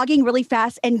jogging really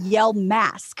fast and yell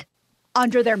mask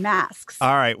under their masks.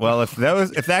 All right. Well, if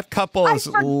that couple is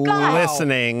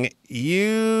listening,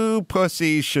 you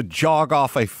pussies should jog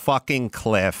off a fucking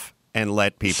cliff and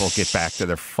let people get back to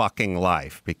their fucking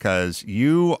life, because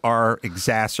you are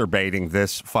exacerbating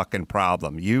this fucking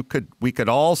problem. We could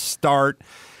all start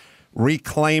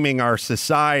reclaiming our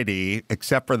society,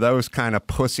 except for those kind of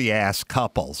pussy ass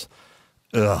couples.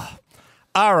 Ugh.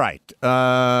 All right.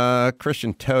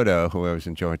 Christian Toto, who I was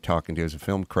enjoying talking to, is a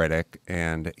film critic,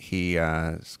 and he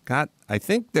got, I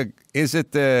think, is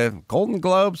it the Golden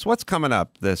Globes? What's coming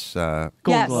up? This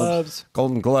Golden Globes.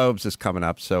 Golden Globes is coming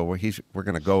up, so we're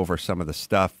going to go over some of the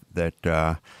stuff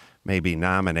that may be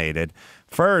nominated.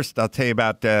 First, I'll tell you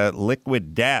about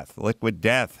Liquid Death. Liquid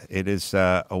Death, it is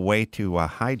a way to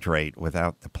hydrate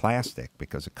without the plastic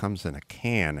because it comes in a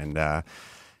can, and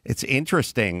it's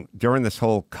interesting, during this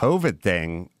whole COVID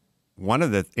thing, one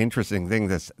of the interesting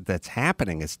things that's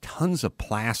happening is tons of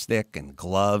plastic and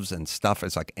gloves and stuff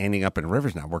is like ending up in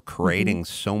rivers now. We're creating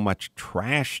so much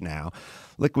trash now.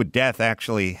 Liquid Death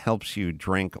actually helps you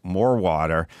drink more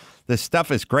water. This stuff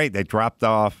is great. They dropped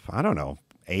off, I don't know,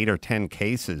 8 or 10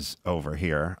 cases over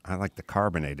here. I like the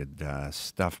carbonated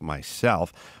stuff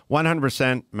myself.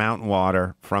 100% mountain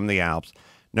water from the Alps.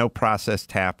 No processed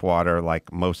tap water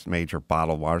like most major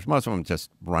bottled waters. Most of them just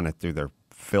run it through their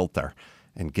filter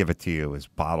and give it to you as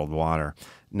bottled water.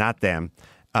 Not them.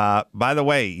 By the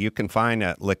way, you can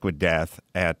find Liquid Death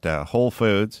at Whole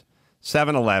Foods,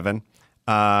 7-Eleven.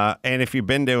 And if you've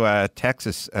been to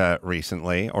Texas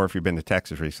recently, or if you've been to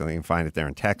Texas recently, you can find it there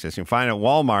in Texas. You can find it at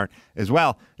Walmart as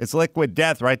well. It's Liquid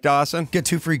Death, right, Dawson? Get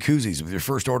 2 free koozies with your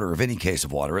first order of any case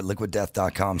of water at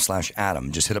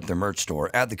liquiddeath.com/Adam. Just hit up their merch store,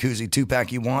 add the koozie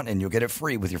 2-pack you want, and you'll get it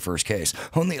free with your first case.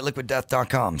 Only at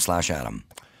liquiddeath.com/Adam.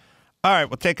 All right,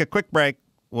 we'll take a quick break.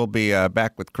 We'll be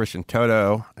back with Christian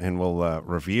Toto, and we'll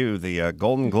review the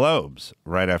Golden Globes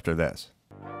right after this.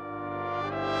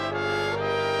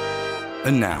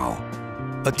 And now,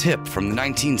 a tip from the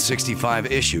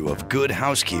 1965 issue of Good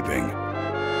Housekeeping.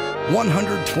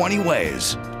 120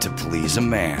 Ways to Please a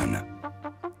Man.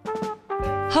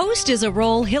 Host is a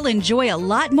role he'll enjoy a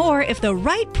lot more if the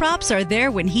right props are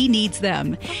there when he needs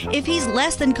them. If he's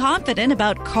less than confident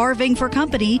about carving for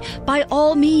company, by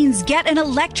all means get an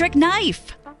electric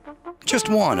knife. Just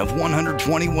one of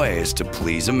 120 ways to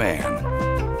please a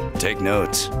man. Take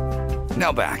notes.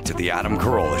 Now back to the Adam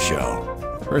Carolla Show.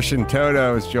 Christian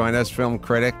Toto has joined us, film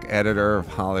critic, editor of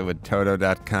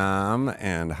HollywoodToto.com,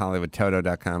 and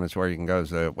HollywoodToto.com is where you can go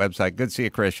to the website. Good to see you,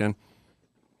 Christian.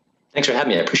 Thanks for having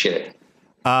me. I appreciate it.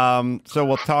 So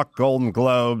we'll talk Golden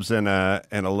Globes and a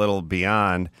little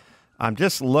beyond. I'm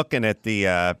just looking at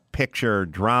the picture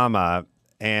drama,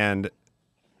 and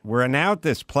we're now at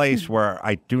this place where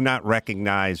I do not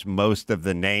recognize most of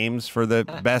the names for the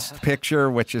best picture,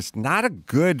 which is not a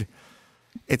good...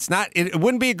 It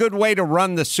wouldn't be a good way to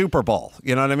run the Super Bowl.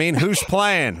 You know what I mean? Who's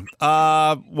playing?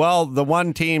 Well, the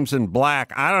one team's in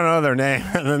black. I don't know their name.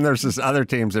 And then there's this other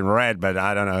team's in red, but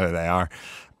I don't know who they are.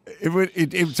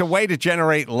 It's a way to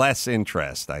generate less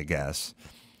interest, I guess.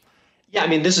 Yeah, I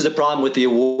mean, this is the problem with the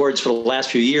awards for the last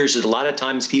few years is a lot of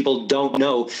times people don't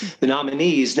know the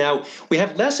nominees. Now, we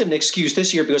have less of an excuse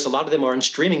this year because a lot of them are on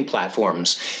streaming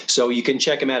platforms. So you can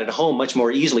check them out at home much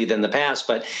more easily than the past.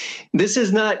 But this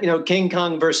is not, King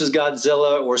Kong versus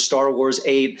Godzilla or Star Wars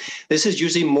 8. This is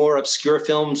usually more obscure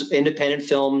films, independent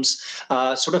films,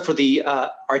 sort of for the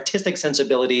artistic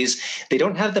sensibilities. They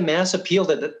don't have the mass appeal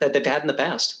that they've had in the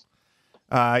past.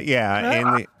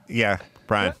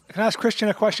 Brian. Can I ask Christian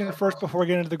a question first before we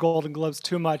get into the Golden Globes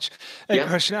too much? Hey, yeah.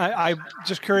 Christian, I'm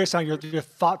just curious on your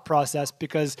thought process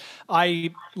because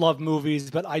I love movies,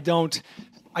 but I don't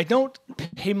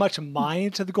pay much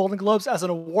mind to the Golden Globes as an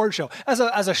award show. As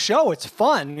a show, it's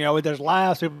fun. There's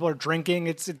laughs, people are drinking,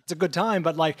 it's a good time.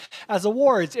 But like as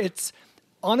awards,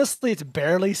 honestly, it's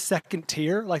barely second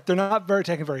tier. Like they're not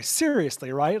taken very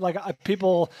seriously, right? Like I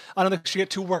don't think should get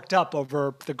too worked up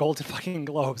over the Golden fucking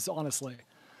Globes, honestly.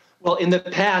 Well, in the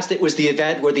past, it was the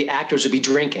event where the actors would be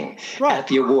drinking at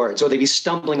the awards, or they'd be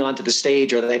stumbling onto the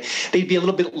stage, or they'd be a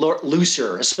little bit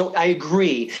looser. So I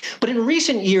agree. But in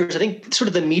recent years, I think sort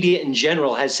of the media in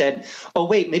general has said, oh,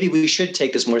 wait, maybe we should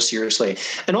take this more seriously.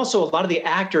 And also a lot of the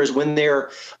actors, when they're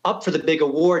up for the big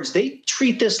awards, they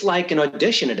treat this like an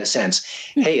audition in a sense.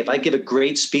 Hey, if I give a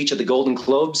great speech at the Golden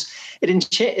Globes, it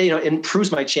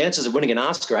improves my chances of winning an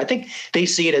Oscar. I think they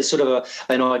see it as sort of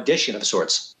an audition of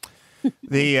sorts.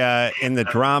 In the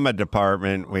drama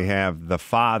department, we have The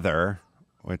Father,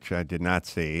 which I did not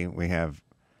see. We have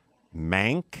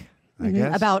Mank, I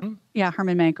guess. About,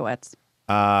 Herman Mankiewicz.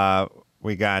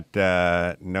 We got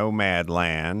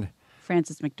Nomadland.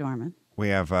 Frances McDormand. We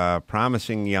have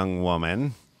Promising Young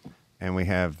Woman. And we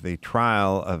have The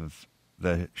Trial of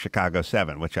the Chicago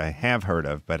 7, which I have heard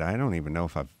of, but I don't even know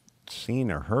if I've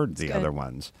seen or heard the other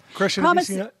ones. Christian, have you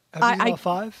seen all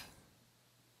 5?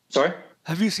 Sorry?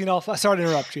 Have you seen all 5? Sorry to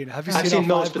interrupt, Gina. Have you seen all 5? I've seen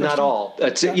most, but not all.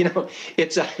 It's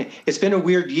been a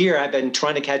weird year. I've been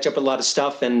trying to catch up with a lot of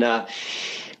stuff, and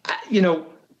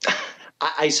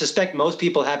I suspect most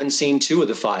people haven't seen 2 of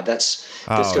the 5. The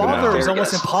Father is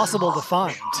almost impossible to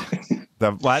find.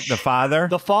 The what? The Father?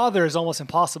 The Father is almost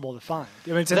impossible to find. I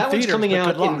mean, it's that one's coming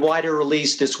out in wider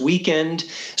release this weekend.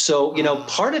 So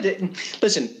part of it.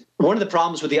 Listen. one of the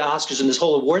problems with the Oscars and this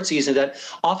whole award season is that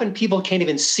often people can't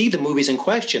even see the movies in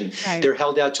question. Right. They're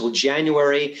held out till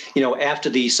January,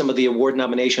 after some of the award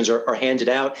nominations are handed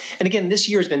out. And again, this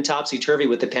year has been topsy-turvy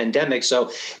with the pandemic.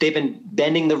 So they've been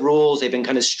bending the rules. They've been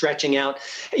kind of stretching out,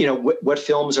 what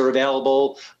films are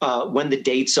available, when the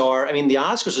dates are. I mean, the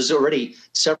Oscars is already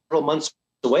several months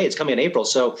away. It's coming in April.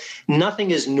 So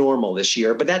nothing is normal this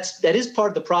year. But that is part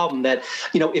of the problem that,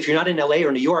 if you're not in LA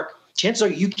or New York, chances are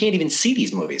you can't even see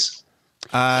these movies.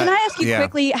 Can I ask you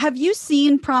quickly, have you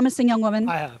seen Promising Young Woman?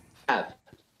 I have.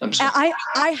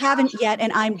 I haven't yet,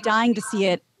 and I'm dying to see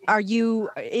it.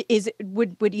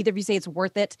 Would either of you say it's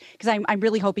worth it? Because I'm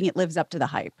really hoping it lives up to the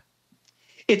hype.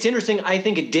 It's interesting. I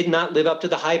think it did not live up to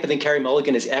the hype. I think Carey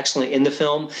Mulligan is excellent in the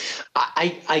film.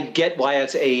 I get why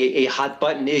it's a hot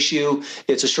button issue.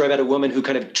 It's a story about a woman who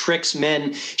kind of tricks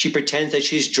men. She pretends that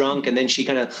she's drunk, and then she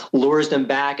kind of lures them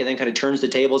back and then kind of turns the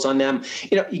tables on them.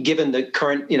 Given the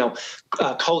current,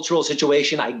 cultural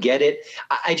situation, I get it.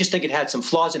 I just think it had some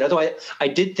flaws in it. Although I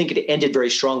did think it ended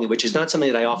very strongly, which is not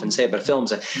something that I often say about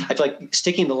films. I feel like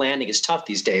sticking the landing is tough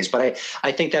these days, but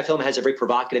I think that film has a very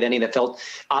provocative ending that felt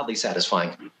oddly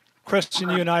satisfying. Christian,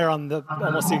 you and I are on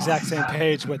almost the exact same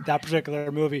page with that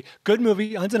particular movie. Good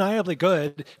movie, undeniably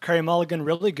good. Carey Mulligan,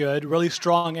 really good, really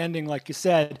strong ending, like you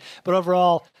said. But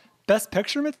overall, best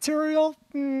picture material,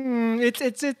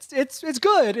 it's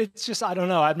good. It's just, I don't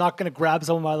know. I'm not going to grab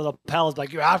some of my little pals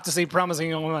like, you have to see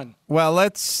Promising Young Woman. Well,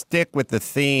 let's stick with the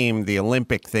theme, the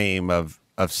Olympic theme of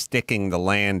sticking the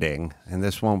landing. And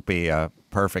this won't be a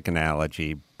perfect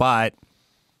analogy, but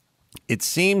it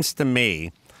seems to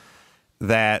me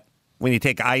that when you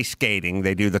take ice skating,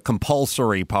 they do the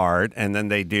compulsory part and then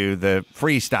they do the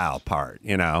freestyle part,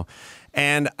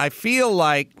 And I feel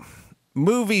like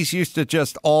movies used to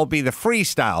just all be the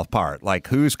freestyle part, like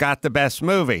who's got the best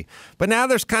movie. But now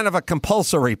there's kind of a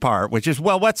compulsory part, which is,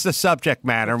 well, what's the subject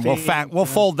matter? And we'll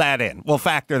fold that in. We'll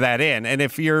factor that in. And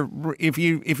if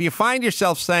you find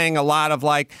yourself saying a lot of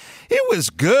like, it was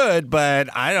good, but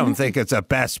I don't think it's a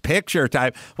best picture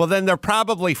type, well, then they're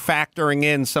probably factoring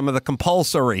in some of the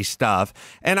compulsory stuff.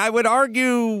 And I would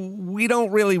argue we don't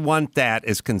really want that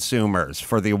as consumers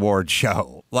for the award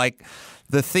show. Like,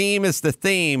 the theme is the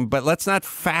theme, but let's not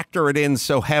factor it in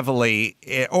so heavily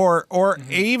or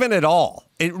even at all.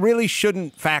 It really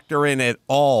shouldn't factor in at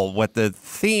all what the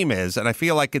theme is. And I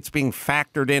feel like it's being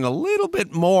factored in a little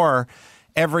bit more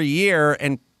every year,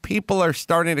 and people are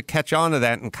starting to catch on to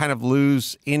that and kind of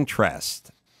lose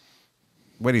interest.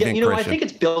 What do you think, Christian? I think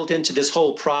it's built into this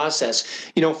whole process.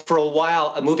 For a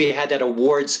while, a movie had that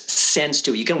awards sense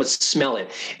to it. You can almost smell it.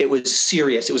 It was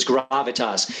serious. It was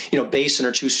gravitas, based on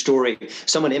a true story,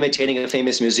 someone imitating a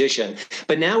famous musician.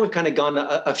 But now we've kind of gone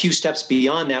a few steps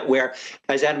beyond that where,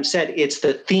 as Adam said, it's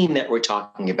the theme that we're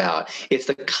talking about. It's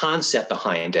the concept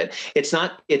behind it. It's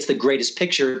the greatest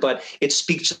picture, but it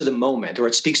speaks to the moment or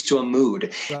it speaks to a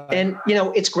mood. Right. And,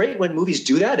 it's great when movies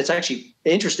do that. It's actually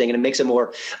interesting and it makes it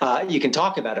more, you can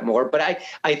talk about it more, but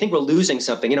I think we're losing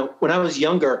something. When I was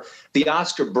younger, the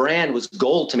Oscar brand was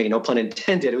gold to me, no pun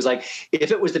intended. It was like,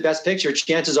 if it was the best picture,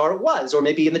 chances are it was, or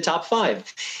maybe in the top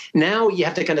 5. Now you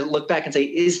have to kind of look back and say,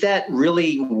 is that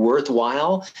really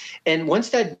worthwhile? And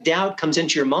once that doubt comes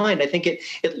into your mind, I think it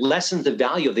lessens the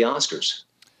value of the Oscars.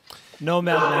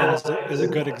 Nomadland is a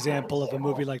good example of a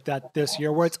movie like that this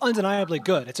year, where it's undeniably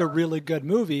good. It's a really good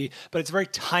movie, but it's very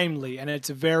timely and it's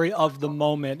very of the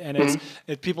moment, and it's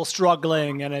people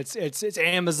struggling, and it's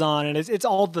Amazon, and it's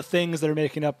all the things that are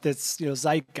making up this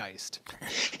zeitgeist.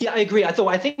 Yeah, I agree.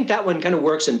 I think that one kind of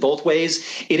works in both ways.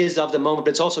 It is of the moment, but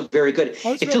it's also very good.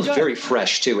 It feels very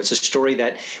fresh too. It's a story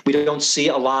that we don't see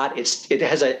a lot. It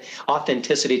has an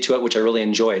authenticity to it, which I really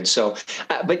enjoyed. So,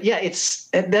 but yeah,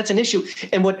 that's an issue.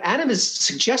 And what Adam is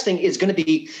suggesting is going to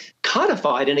be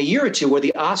codified in a year or two, where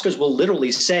the Oscars will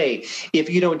literally say, if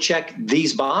you don't check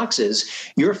these boxes,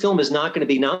 your film is not going to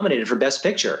be nominated for Best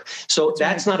Picture. So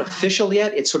that's not official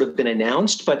yet. It's sort of been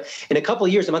announced, but in a couple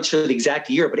of years, I'm not sure the exact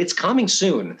year, but it's coming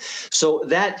soon. So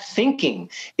that thinking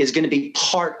is going to be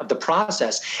part of the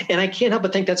process. And I can't help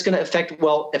but think that's going to affect,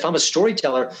 well, if I'm a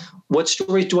storyteller, what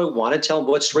stories do I want to tell?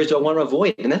 What stories do I want to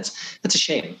avoid? And that's a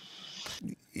shame.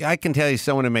 I can tell you,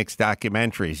 someone who makes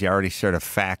documentaries, you already sort of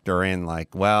factor in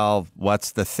like, well,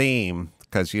 what's the theme?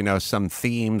 Because, some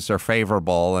themes are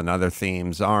favorable and other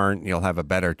themes aren't. You'll have a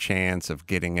better chance of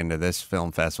getting into this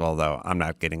film festival, though I'm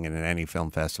not getting into any film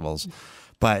festivals.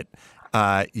 But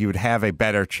you would have a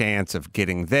better chance of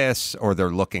getting this, or they're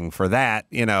looking for that.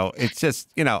 It's just,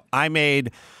 I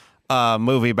made a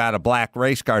movie about a black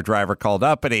race car driver called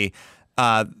Uppity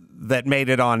that made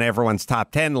it on everyone's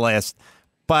top 10 list,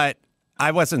 but I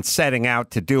wasn't setting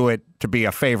out to do it to be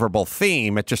a favorable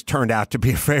theme. It just turned out to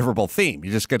be a favorable theme.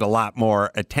 You just get a lot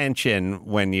more attention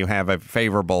when you have a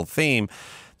favorable theme.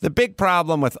 The big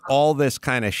problem with all this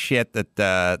kind of shit that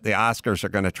the Oscars are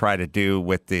going to try to do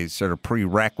with the sort of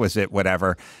prerequisite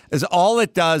whatever is all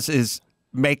it does is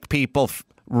make people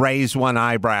raise one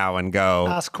eyebrow and go,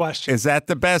 ask questions. Is that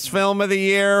the best film of the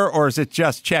year, or is it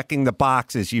just checking the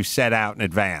boxes you set out in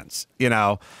advance? You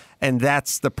know, and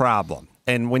that's the problem.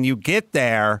 And when you get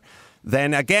there,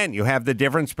 then again, you have the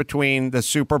difference between the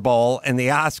Super Bowl and the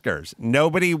Oscars. No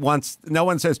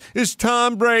one says, is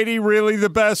Tom Brady really the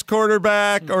best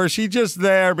quarterback, or is he just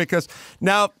there because,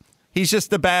 no, he's just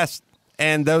the best,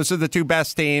 and those are the two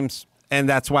best teams, and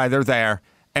that's why they're there,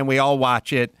 and we all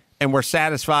watch it, and we're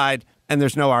satisfied, and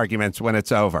there's no arguments when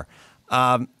it's over.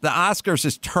 The Oscars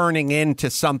is turning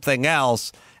into something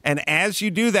else, and as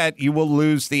you do that, you will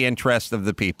lose the interest of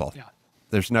the people. Yeah.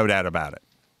 There's no doubt about it.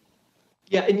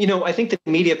 Yeah, and I think the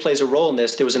media plays a role in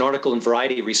this. There was an article in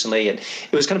Variety recently, and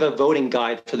it was kind of a voting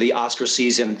guide for the Oscar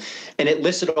season, and it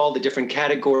listed all the different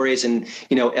categories and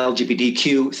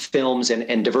LGBTQ films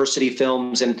and diversity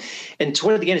films, and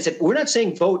toward the end it said, we're not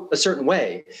saying vote a certain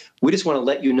way. We just want to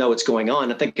let you know what's going on.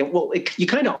 I'm thinking, well, you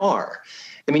kind of are.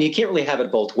 I mean, you can't really have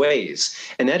it both ways,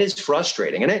 and that is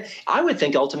frustrating. And I would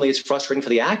think ultimately it's frustrating for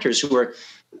the actors who are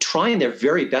trying their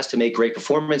very best to make great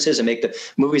performances and make the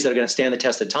movies that are going to stand the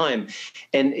test of time.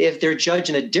 And if they're judged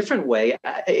in a different way,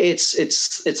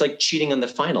 it's like cheating on the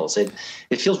finals. It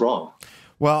feels wrong.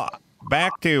 Well,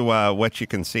 back to what you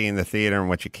can see in the theater and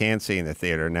what you can't see in the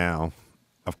theater now.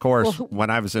 Of course, when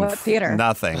I was in theater?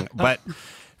 Nothing, but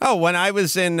when I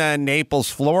was in Naples,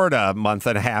 Florida a month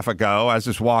and a half ago, I was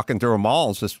just walking through a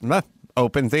mall, it's just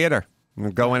open theater. You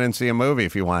can go in and see a movie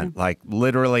if you want. Like,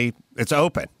 literally, it's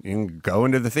open. You can go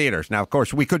into the theaters. Now, of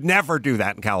course, we could never do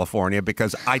that in California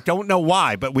because I don't know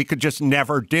why, but we could just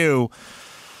never do.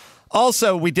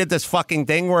 Also, we did this fucking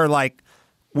thing where, like,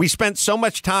 we spent so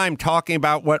much time talking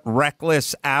about what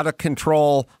reckless,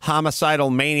 out-of-control, homicidal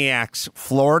maniacs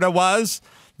Florida was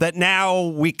that now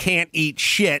we can't eat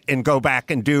shit and go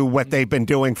back and do what they've been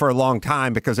doing for a long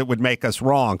time because it would make us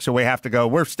wrong. So we have to go,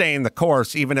 we're staying the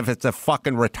course, even if it's a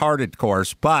fucking retarded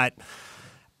course. But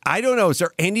I don't know, is there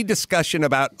any discussion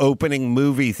about opening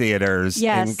movie theaters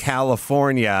in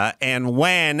California and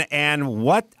when and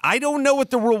what? I don't know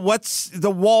what's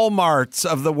the Walmarts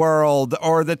of the world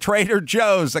or the Trader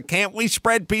Joe's. Can't we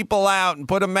spread people out and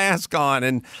put a mask on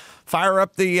and fire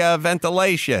up the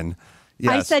ventilation?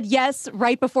 Yes. I said yes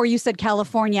right before you said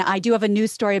California. I do have a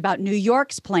news story about New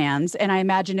York's plans, and I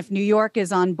imagine if New York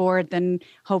is on board, then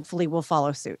hopefully we'll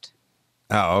follow suit.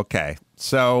 Oh, okay.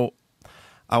 So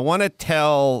I want to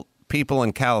tell people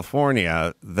in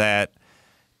California that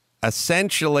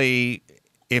essentially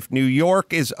if New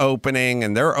York is opening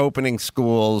and they're opening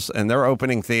schools and they're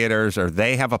opening theaters or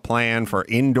they have a plan for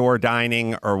indoor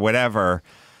dining or whatever,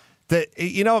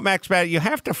 Max Bad, you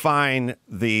have to find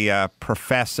the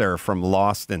professor from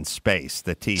Lost in Space,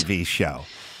 the TV show,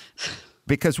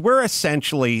 because we're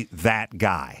essentially that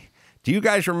guy. Do you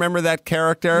guys remember that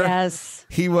character? Yes.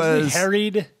 He was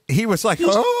harried. He was like,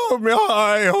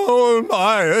 oh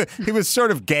my. He was sort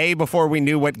of gay before we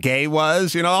knew what gay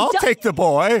was. I'll take the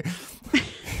boy.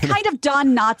 Kind of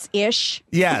Don Knotts-ish.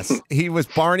 Yes, he was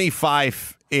Barney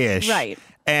Fife-ish. Right.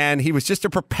 And he was just a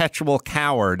perpetual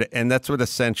coward, and that's what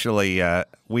essentially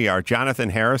we are. Jonathan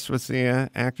Harris was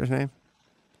the actor's name.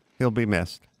 He'll be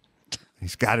missed.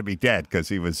 He's got to be dead because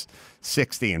he was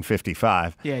 60 and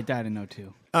 55. Yeah, he died in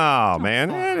 2002. Oh, man.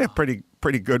 Had a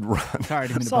pretty good run. Sorry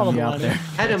to bum you out there.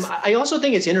 Adam, I also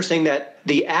think it's interesting that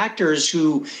the actors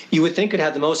who you would think could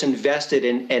have the most invested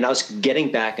in us getting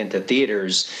back into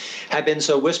theaters have been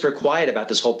so whisper quiet about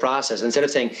this whole process. Instead of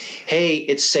saying, hey,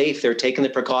 it's safe, they're taking the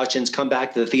precautions, come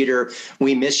back to the theater,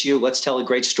 we miss you, let's tell a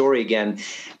great story again.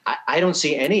 I don't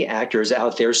see any actors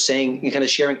out there saying, kind of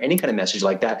sharing any kind of message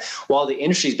like that, while the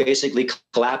industry is basically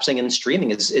collapsing and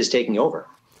streaming is taking over.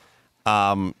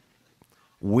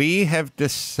 We have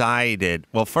decided,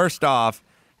 well, first off,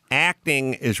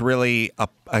 acting is really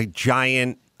a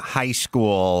giant high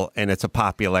school, and it's a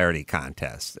popularity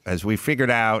contest. As we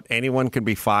figured out, anyone can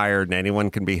be fired, and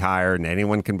anyone can be hired, and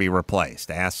anyone can be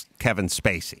replaced. Ask Kevin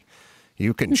Spacey.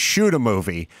 You can shoot a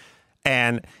movie,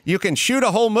 and you can shoot a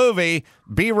whole movie,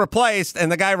 be replaced,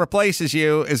 and the guy replaces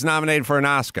you is nominated for an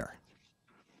Oscar.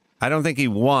 I don't think he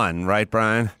won, right,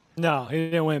 Brian? No, he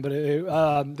didn't win, but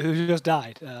who just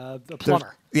died? A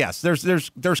plumber.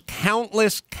 There's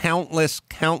countless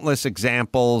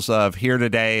examples of here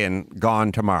today and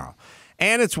gone tomorrow.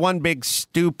 And it's one big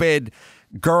stupid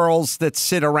girls that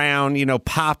sit around,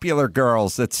 popular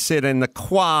girls that sit in the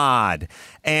quad.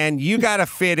 And you got to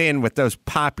fit in with those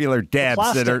popular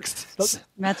debs that are.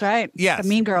 That's right. Yes. The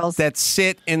mean girls. That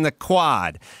sit in the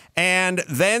quad. And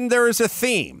then there's a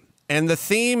theme. And the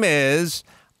theme is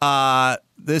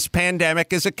this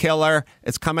pandemic is a killer.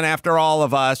 It's coming after all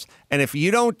of us. And if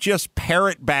you don't just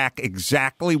parrot back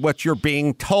exactly what you're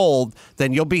being told,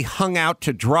 then you'll be hung out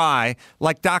to dry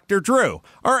like Dr. Drew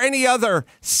or any other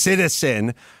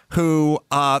citizen who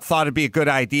thought it'd be a good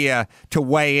idea to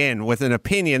weigh in with an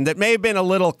opinion that may have been a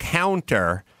little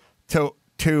counter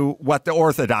to what the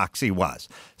orthodoxy was.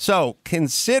 So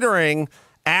considering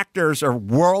actors are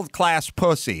world-class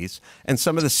pussies and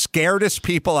some of the scaredest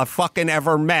people I've fucking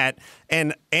ever met,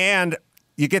 and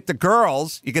you get the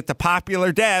girls, you get the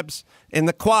popular debs in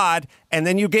the quad, and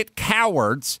then you get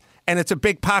cowards, and it's a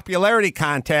big popularity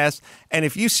contest, and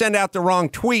if you send out the wrong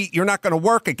tweet, you're not going to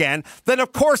work again, then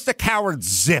of course the cowards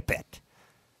zip it.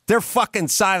 They're fucking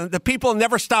silent. The people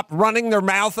never stop running their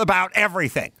mouth about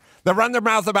everything. They run their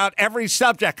mouth about every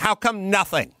subject. How come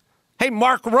nothing? Hey,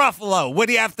 Mark Ruffalo, what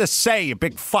do you have to say, you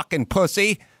big fucking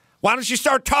pussy? Why don't you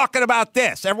start talking about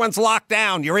this? Everyone's locked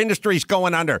down. Your industry's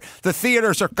going under. The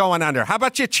theaters are going under. How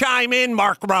about you chime in,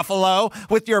 Mark Ruffalo,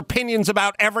 with your opinions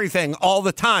about everything all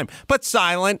the time, but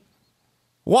silent?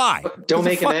 Why? Don't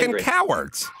make them him fucking angry.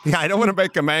 Cowards. Yeah, I don't want to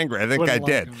make them angry. I think I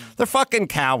did. They're fucking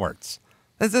cowards.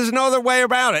 There's no other way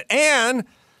about it. And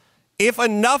if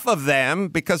enough of them,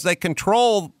 because they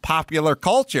control popular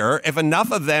culture, if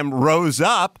enough of them rose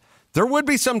up, there would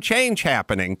be some change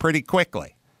happening pretty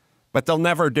quickly, but they'll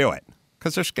never do it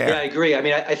because they're scared. Yeah, I agree. I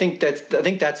mean, I think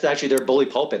that's actually their bully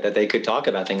pulpit, that they could talk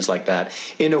about things like that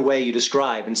in a way you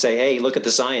describe and say, hey, look at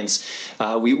the science.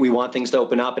 We want things to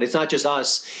open up. And it's not just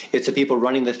us. It's the people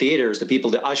running the theaters, the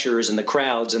people, the ushers and the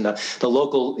crowds and the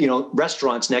local,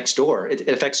 restaurants next door. It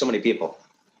affects so many people.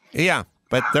 Yeah.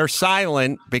 But they're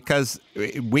silent because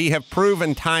we have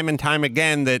proven time and time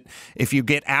again that if you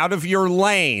get out of your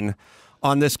lane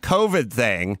on this COVID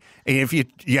thing, if you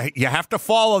have to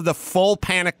follow the full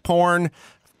panic porn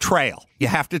trail. You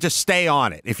have to just stay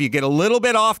on it. If you get a little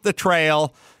bit off the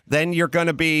trail, then you're going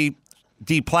to be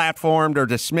deplatformed or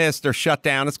dismissed or shut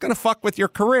down. It's going to fuck with your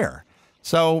career.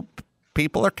 So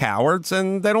people are cowards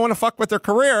and they don't want to fuck with their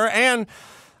career. And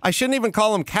I shouldn't even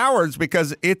call them cowards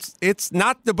because it's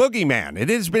not the boogeyman. It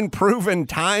has been proven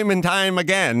time and time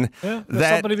again that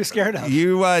somebody to be scared of.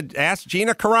 You ask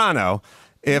Gina Carano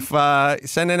if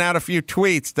sending out a few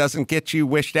tweets doesn't get you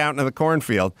wished out into the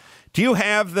cornfield. Do you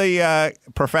have the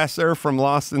professor from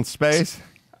Lost in Space?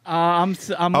 I'm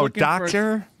looking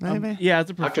doctor, for, maybe? Yeah,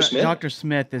 it's a Dr. Smith. Dr.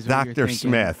 Smith is what you're Dr. thinking.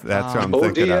 Smith. That's what I'm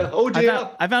thinking of. Oh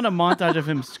dear! I found a montage of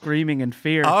him screaming in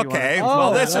fear. Okay,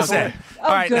 well this is it. All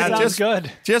right, good. now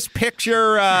just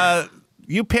picture.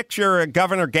 You picture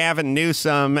Governor Gavin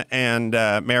Newsom and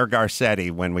Mayor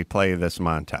Garcetti when we play this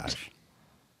montage.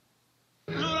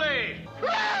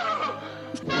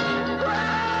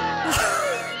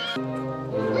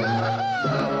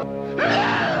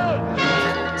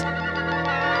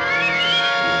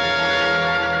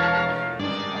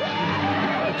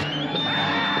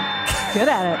 Good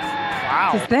at it.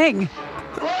 Wow. It's his thing.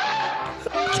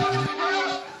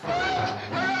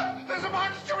 There's a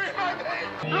monster in my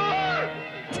veins!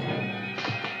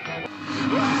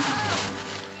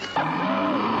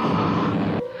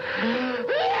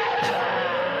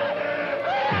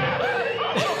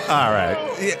 All right.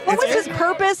 What was his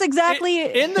purpose exactly?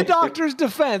 In the doctor's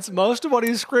defense, most of what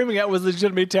he was screaming at was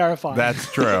legitimately terrifying. That's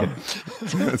true.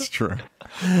 That's true.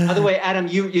 By the way, Adam,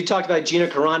 you talked about Gina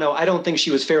Carano. I don't think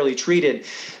she was fairly treated.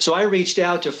 So I reached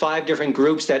out to 5 different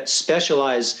groups that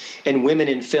specialize in women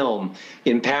in film,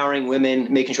 empowering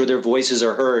women, making sure their voices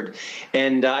are heard.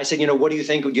 And I said, what do you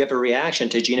think? Do you have a reaction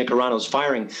to Gina Carano's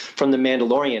firing from The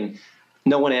Mandalorian?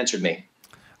 No one answered me.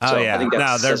 Oh, So yeah. I think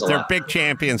that says a They're lot. big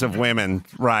champions of women's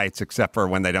rights, except for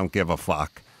when they don't give a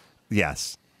fuck.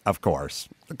 Yes, of course,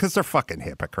 because they're fucking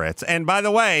hypocrites. And by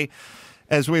the way,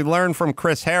 as we learned from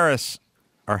Chris Harris,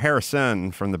 or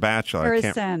Harrison from The Bachelor.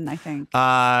 Harrison, I think.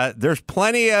 There's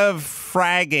plenty of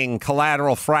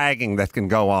collateral fragging that can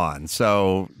go on.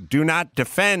 So do not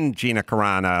defend Gina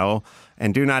Carano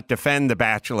and do not defend the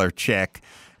Bachelor chick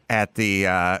at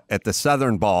the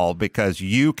Southern Ball, because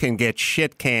you can get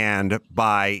shit canned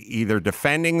by either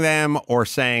defending them or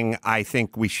saying, I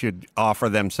think we should offer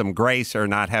them some grace or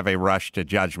not have a rush to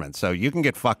judgment. So you can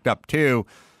get fucked up too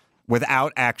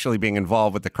without actually being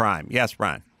involved with the crime. Yes,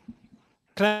 Brian.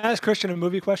 Can I ask Christian a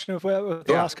movie question with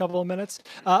the last couple of minutes?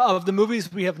 Of the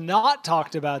movies we have not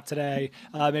talked about today,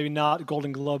 maybe not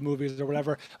Golden Globe movies or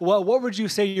whatever, what would you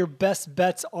say your best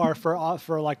bets are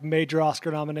for like major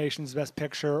Oscar nominations, Best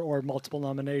Picture or multiple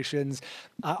nominations?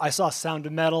 I saw Sound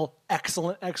of Metal,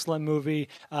 excellent movie.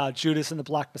 Judas and the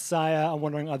Black Messiah. I'm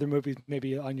wondering other movies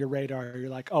maybe on your radar. You're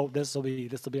like, oh, this will be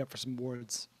up for some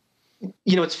awards.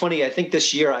 You know, it's funny. I think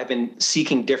this year I've been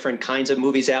seeking different kinds of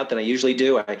movies out than I usually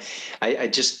do. I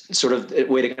just sort of a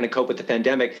way to kind of cope with the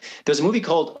pandemic. There's a movie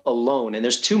called Alone, and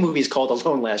there's 2 movies called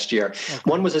Alone last year. Okay.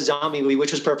 One was a zombie movie,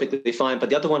 which was perfectly fine, but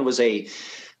the other one was a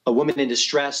woman in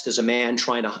distress. There's a man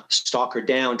trying to stalk her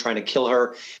down, trying to kill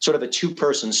her, sort of a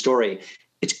 2-person story.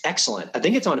 It's excellent. I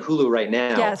think it's on Hulu right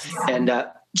now. Yes. And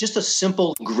just a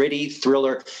simple, gritty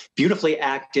thriller, beautifully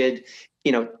acted,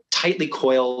 you know, tightly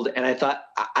coiled. And I thought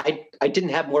I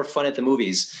didn't have more fun at the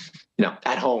movies, you know,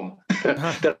 at home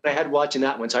than I had watching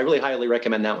that one. So I really highly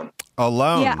recommend that one.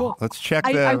 Alone. Yeah. Let's check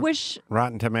the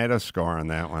Rotten Tomatoes score on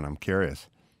that one. I'm curious.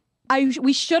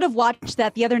 We should have watched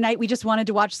that the other night. We just wanted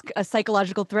to watch a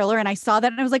psychological thriller, and I saw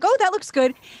that, and I was like, oh, that looks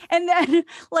good. And then,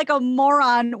 like a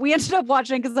moron, we ended up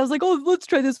watching because I was like, oh, let's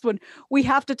try this one. We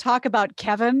have to talk about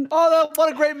Kevin. Oh,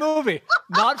 what a great movie!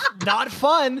 Not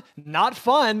fun,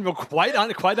 but quite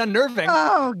unnerving.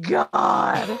 Oh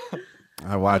God!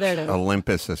 I watched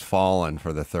Olympus Has Fallen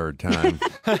for the 3rd time.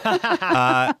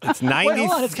 It's 90. Wait,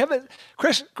 hold on, it's Kevin.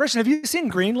 Christian, have you seen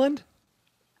Greenland?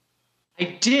 I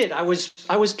did. I was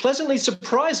pleasantly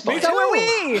surprised by it. So were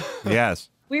we. Yes.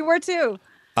 We were too.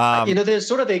 You know, there's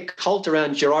sort of a cult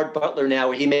around Gerard Butler now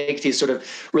where he makes these sort of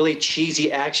really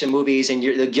cheesy action movies and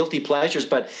the guilty pleasures.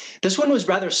 But this one was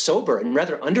rather sober and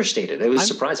rather understated. It was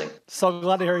surprising. So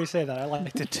glad to hear you say that. I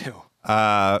liked it too.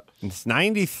 It's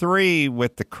 93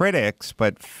 with the critics,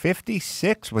 but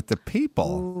 56 with the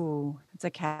people. Ooh, it's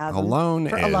a chasm. Alone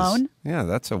is. Alone? Yeah,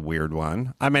 that's a weird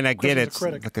one. I mean, I get it's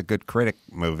like a good critic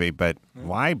movie, but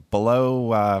why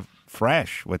blow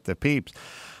fresh with the peeps?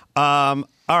 All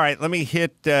right, let me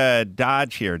hit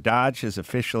Dodge here. Dodge has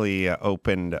officially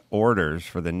opened orders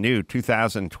for the new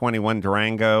 2021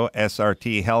 Durango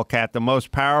SRT Hellcat, the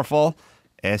most powerful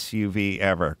SUV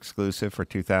ever, exclusive for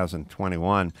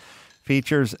 2021.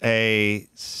 Features a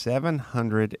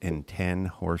 710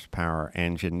 horsepower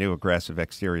engine, new aggressive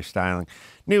exterior styling,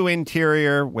 new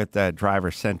interior with a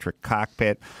driver-centric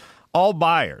cockpit. All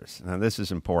buyers, now this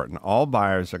is important, all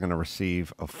buyers are going to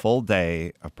receive a full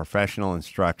day of professional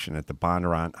instruction at the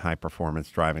Bondurant High Performance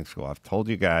Driving School. I've told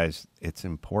you guys it's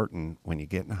important when you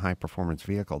get in a high-performance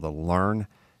vehicle to learn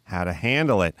how to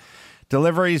handle it.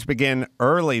 Deliveries begin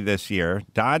early this year.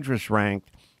 Dodge was ranked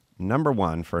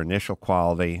 #1 for initial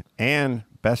quality and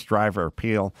best driver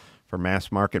appeal for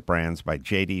mass market brands by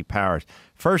J.D. Powers.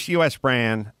 First U.S.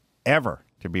 brand ever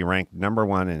to be ranked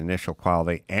 #1 in initial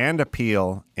quality and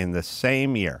appeal in the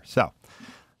same year. So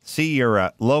see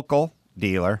your local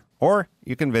dealer, or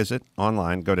you can visit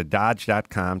online. Go to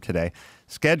Dodge.com today.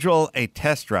 Schedule a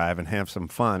test drive and have some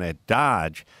fun at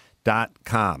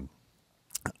Dodge.com.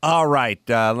 All right,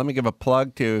 let me give a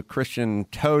plug to Christian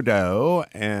Toto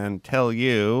and tell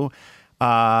you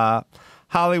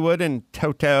Hollywood and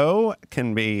Toto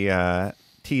can be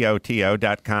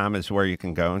TOTO.com is where you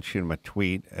can go and shoot them a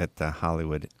tweet at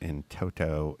Hollywood and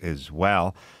Toto as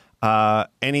well.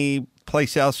 Any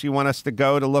place else you want us to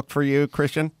go to look for you,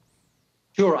 Christian?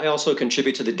 Sure. I also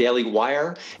contribute to the Daily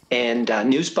Wire and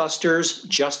Newsbusters,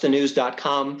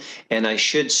 justthenews.com, and I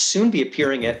should soon be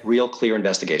appearing at Real Clear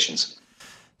Investigations.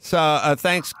 So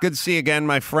thanks. Good to see you again,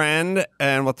 my friend.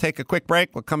 And we'll take a quick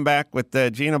break. We'll come back with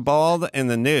Gina Bald in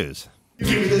the news.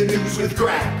 Give me the news with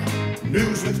Grad.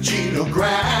 News with Gina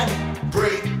Grad.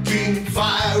 Breaking,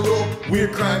 viral,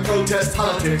 weird crime, protest,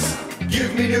 politics.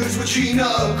 Give me news with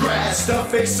Gina Grad.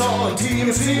 Stuff they saw on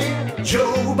TMZ.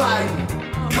 Joe Biden,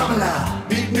 Kamala.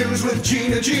 Meet news with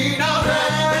Gina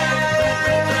Grad.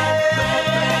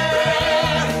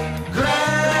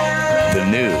 The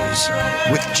news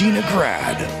with Gina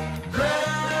Grad.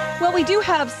 Well, we do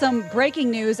have some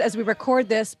breaking news as we record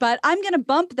this, but I'm going to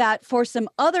bump that for some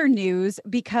other news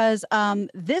because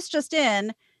this just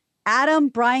in, Adam,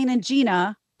 Brian, and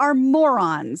Gina are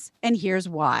morons, and here's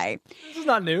why. This is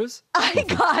not news.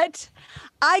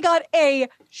 I got a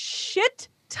shit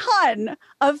ton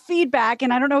of feedback,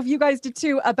 and I don't know if you guys did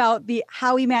too, about the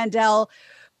Howie Mandel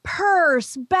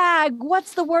purse, bag,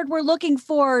 what's the word we're looking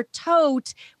for?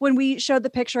 Tote. When we showed the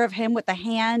picture of him with the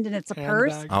hand and it's a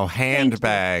purse. Oh,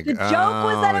 handbag. The joke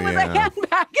was that it was a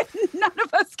handbag and none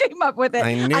of us came up with it.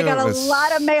 I got a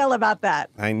lot of mail about that.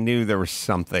 I knew there was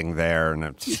something there and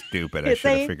it's stupid. I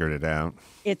should have figured it out.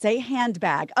 It's a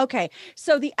handbag. Okay.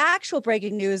 So the actual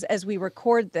breaking news as we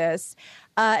record this,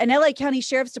 an LA County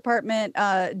Sheriff's Department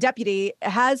deputy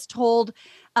has told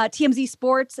TMZ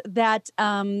Sports that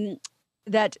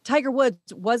that Tiger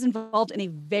Woods was involved in a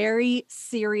very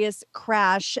serious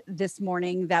crash this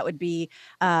morning. That would be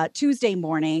Tuesday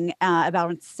morning,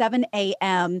 about 7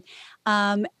 a.m.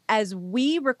 As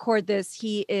we record this,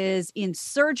 he is in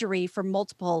surgery for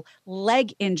multiple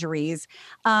leg injuries.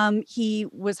 He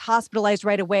was hospitalized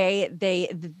right away.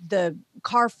 The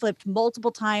car flipped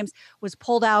multiple times, was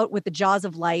pulled out with the jaws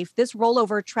of life. This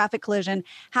rollover traffic collision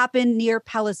happened near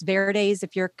Palos Verdes,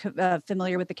 if you're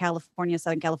familiar with the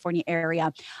Southern California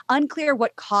area. Unclear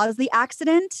what caused the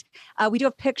accident. We do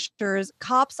have pictures.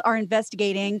 Cops are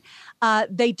investigating.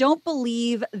 They don't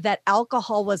believe that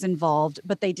alcohol was involved,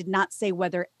 but they did not say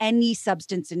whether any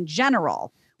substance in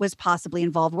general was possibly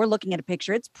involved. We're looking at a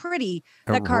picture. It's pretty.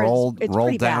 That car rolled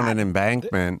pretty down bad. an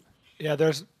embankment. Yeah,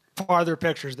 there's farther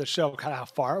pictures that show kind of how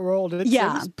far it rolled. It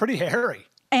was pretty hairy.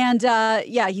 And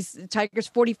Tiger's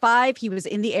 45. He was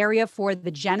in the area for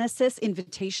the Genesis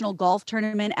Invitational Golf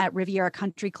Tournament at Riviera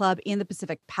Country Club in the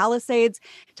Pacific Palisades.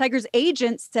 Tiger's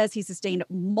agent says he sustained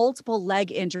multiple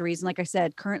leg injuries. And like I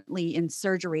said, currently in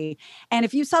surgery. And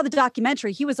if you saw the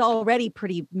documentary, he was already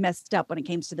pretty messed up when it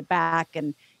came to the back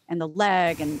and the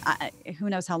leg. And who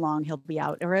knows how long he'll be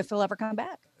out or if he'll ever come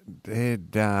back.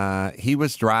 He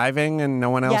was driving and no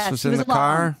one else was in the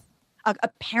car?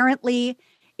 Apparently,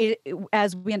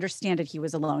 as we understand it, he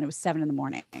was alone. It was 7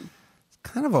 a.m. It's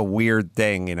kind of a weird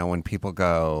thing, when people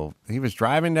go, he was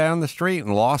driving down the street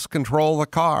and lost control of the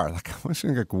car. Like, I was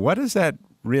thinking, what does that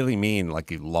really mean? Like,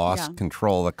 you lost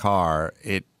control of the car.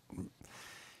 It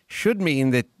should mean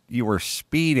that you were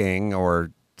speeding or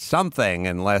something,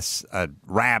 unless a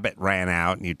rabbit ran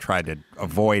out and you tried to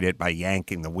avoid it by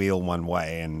yanking the wheel one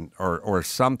way or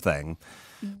something.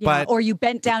 Yeah, or you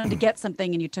bent down to get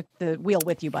something and you took the wheel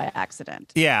with you by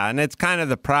accident. Yeah, and it's kind of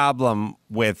the problem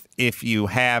with if you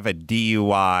have a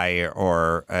DUI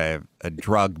or a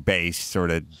drug-based sort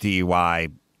of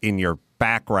DUI in your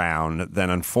background,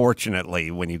 then unfortunately,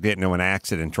 when you get into an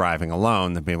accident driving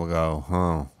alone, then people go,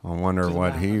 oh, I wonder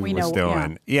what he was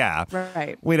doing. Yeah,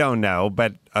 right. We don't know,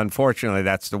 but unfortunately,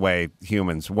 that's the way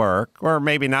humans work. Or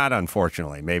maybe not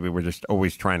unfortunately. Maybe we're just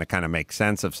always trying to kind of make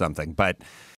sense of something. But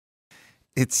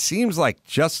it seems like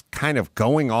just kind of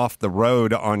going off the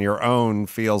road on your own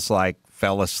feels like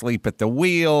fell asleep at the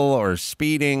wheel or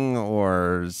speeding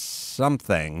or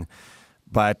something.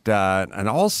 But, and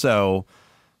also,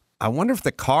 I wonder if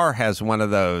the car has one of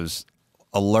those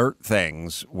alert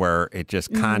things where it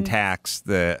just contacts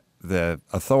the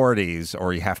authorities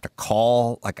or you have to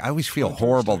call. Like, I always feel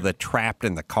horrible. The trapped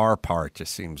in the car part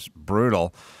just seems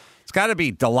brutal. It's got to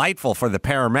be delightful for the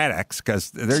paramedics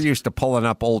because they're used to pulling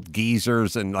up old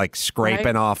geezers and like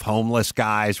scraping off homeless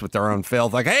guys with their own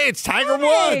filth. Like, hey, it's Tiger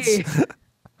Woods.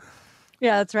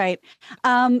 Yeah, that's right.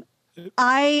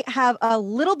 I have a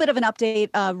little bit of an update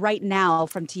right now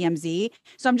from TMZ,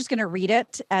 so I'm just going to read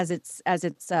it as it's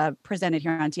presented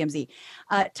here on TMZ.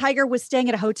 Tiger was staying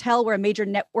at a hotel where a major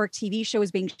network TV show was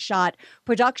being shot.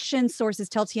 Production sources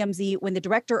tell TMZ when the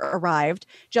director arrived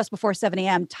just before 7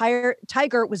 a.m.,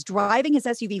 Tiger was driving his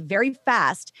SUV very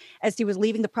fast as he was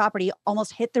leaving the property,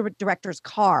 almost hit the director's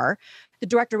car. The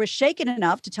director was shaken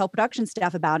enough to tell production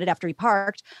staff about it after he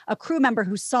parked. A crew member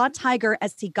who saw Tiger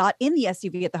as he got in the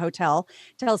SUV at the hotel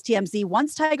tells TMZ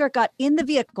once Tiger got in the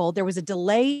vehicle, there was a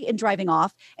delay in driving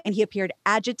off, and he appeared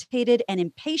agitated and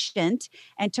impatient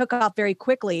and took off very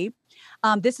quickly.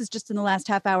 This is just in the last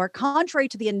half hour. Contrary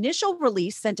to the initial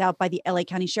release sent out by the LA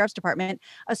County Sheriff's Department,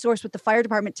 a source with the fire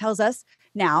department tells us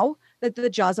now that the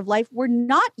jaws of life were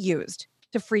not used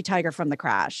to free Tiger from the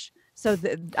crash. So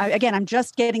again, I'm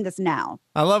just getting this now.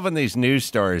 I love when these news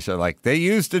stories are like, they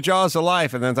used the jaws of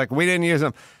life, and then it's like, we didn't use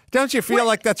them. Don't you feel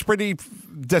like that's pretty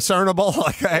discernible?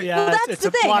 Yeah, well, that's it's the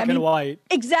a thing. black and white.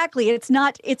 Exactly. It's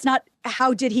not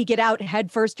how did he get out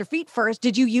head first or feet first?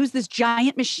 Did you use this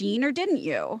giant machine or didn't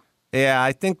you? Yeah,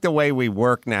 I think the way we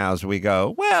work now is we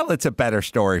go, well, it's a better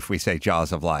story if we say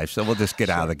jaws of life, so we'll just get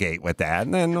out of the gate with that,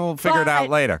 and then we'll figure it out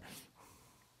later.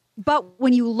 But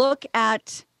when you look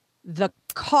at the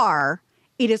car,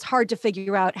 it is hard to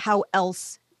figure out how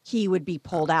else he would be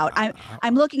pulled out.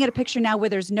 I'm looking at a picture now where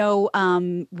there's no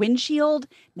windshield.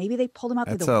 Maybe they pulled him out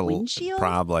through the windshield?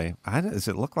 Probably. Does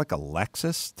it look like a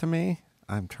Lexus to me?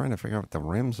 I'm trying to figure out what the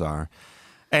rims are.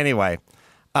 Anyway,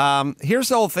 here's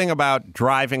the whole thing about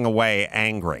driving away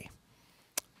angry.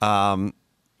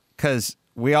 Because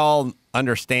we all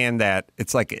understand that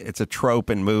it's like it's a trope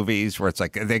in movies where it's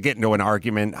like they get into an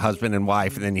argument, husband and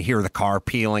wife, and then you hear the car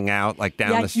peeling out like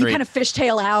down the street. You kind of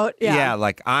fishtail out. Yeah,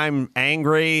 like I'm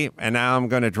angry and now I'm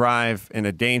going to drive in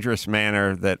a dangerous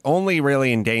manner that only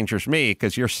really endangers me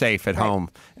because you're safe at home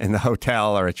in the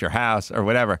hotel or at your house or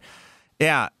whatever.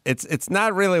 Yeah, it's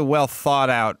not really a well thought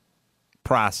out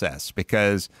process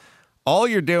because all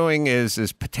you're doing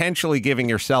is potentially giving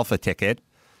yourself a ticket,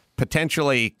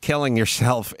 potentially killing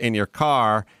yourself in your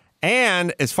car.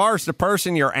 And as far as the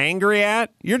person you're angry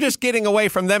at, you're just getting away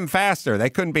from them faster. They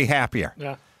couldn't be happier.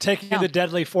 Yeah. Taking the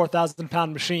deadly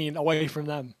 4,000-pound machine away from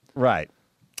them. Right.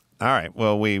 All right.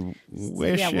 Well, we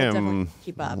wish him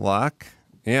luck.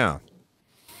 Yeah.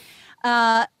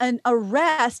 An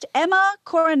arrest, Emma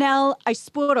Coronel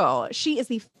Aispuro. She is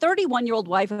the 31-year-old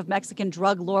wife of Mexican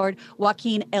drug lord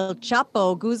Joaquin El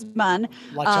Chapo Guzman.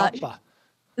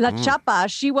 La Chapa.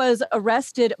 She was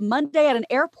arrested Monday at an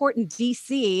airport in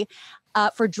D.C.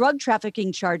 For drug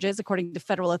trafficking charges, according to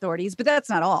federal authorities. But that's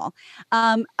not all.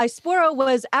 Aispuro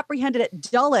was apprehended at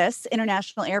Dulles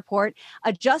International Airport.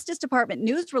 A Justice Department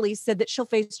news release said that she'll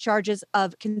face charges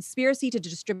of conspiracy to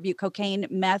distribute cocaine,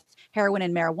 meth, heroin,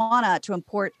 and marijuana to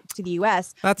import to the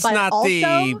U.S. That's not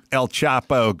the El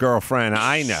Chapo girlfriend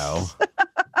I know.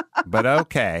 But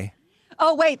okay.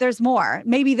 Oh, wait, there's more.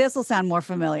 Maybe this will sound more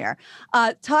familiar.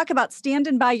 Talk about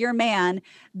standing by your man.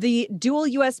 The dual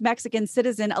U.S. Mexican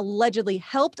citizen allegedly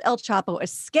helped El Chapo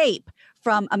escape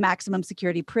from a maximum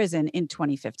security prison in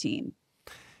 2015.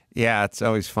 Yeah, it's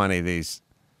always funny, these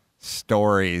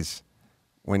stories,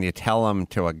 when you tell them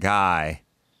to a guy,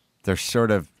 they're sort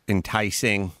of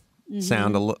enticing,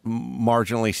 sound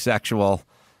marginally sexual,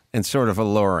 and sort of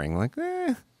alluring. Like,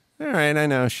 all right, I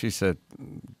know she's a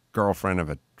girlfriend of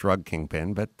a drug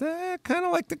kingpin, but kind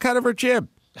of like the cut of her jib.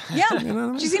 Yeah, you know what I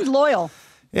mean? She seems loyal.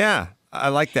 Yeah, I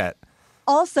like that.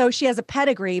 Also, she has a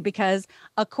pedigree because,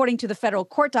 according to the federal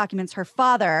court documents, her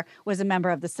father was a member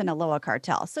of the Sinaloa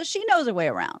cartel. So she knows her way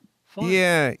around. Fun.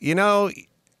 Yeah, you know,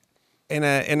 in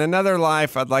another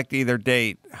life, I'd like to either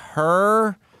date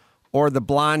her or the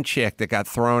blonde chick that got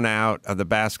thrown out of the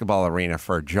basketball arena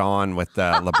for John with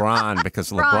LeBron because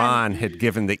LeBron had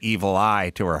given the evil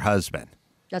eye to her husband.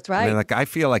 That's right. I mean, like I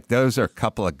feel like those are a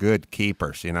couple of good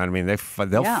keepers. You know what I mean?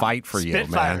 They'll fight for you,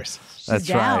 man. That's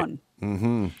down. Right.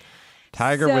 Mm-hmm.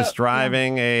 Tiger was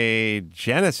driving a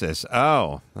Genesis.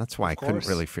 Oh, that's why I couldn't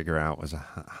really figure out it was a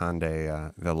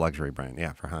Hyundai, the luxury brand.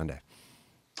 Yeah, for Hyundai.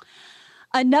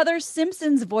 Another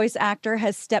Simpsons voice actor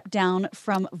has stepped down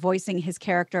from voicing his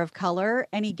character of color.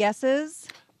 Any guesses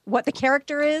what the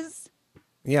character is?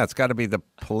 Yeah, it's got to be the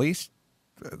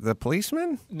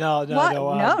policeman? No,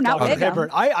 not Dr. Hibbert.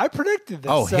 I predicted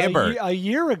this Hibbert. A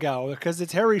year ago because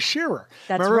it's Harry Shearer.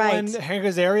 That's Remember right. when Hank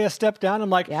Azaria stepped down? I'm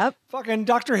like, fucking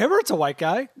Dr. Hibbert's a white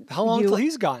guy. How long until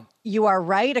he's gone? You are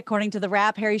right. According to the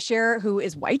Wrap, Harry Shearer, who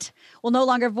is white, will no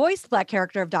longer voice the black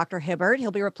character of Dr. Hibbert.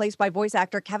 He'll be replaced by voice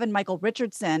actor Kevin Michael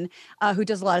Richardson, who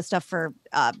does a lot of stuff for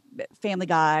Family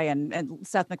Guy and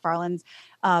Seth MacFarlane's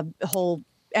whole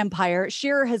empire.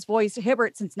 Shearer has voiced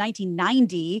Hibbert since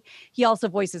 1990. He also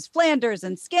voices Flanders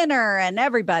and Skinner and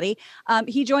everybody.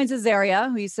 He joins Azaria,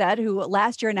 who you said, who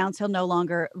last year announced he'll no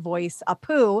longer voice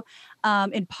Apu,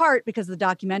 in part because of the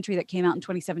documentary that came out in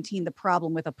 2017, The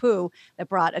Problem with Apu, that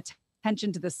brought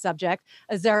attention to this subject.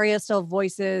 Azaria still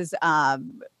voices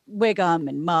Wiggum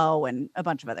and Mo and a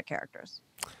bunch of other characters.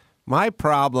 My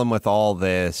problem with all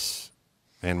this,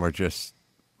 and we're just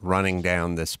running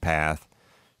down this path,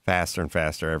 faster and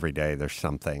faster every day. There's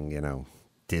something, you know,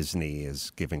 Disney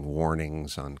is giving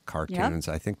warnings on cartoons.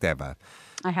 Yep. I think they have a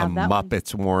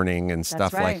Muppets warning and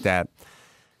stuff like that.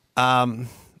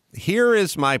 Here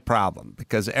is my problem,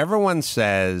 because everyone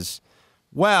says,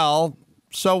 well,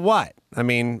 so what? I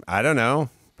mean, I don't know,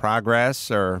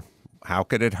 progress, or how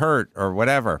could it hurt, or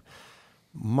whatever.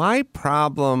 My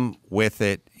problem with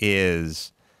it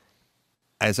is,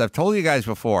 as I've told you guys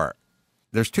before,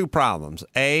 there's two problems.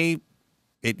 A,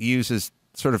 it uses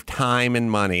sort of time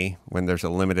and money when there's a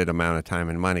limited amount of time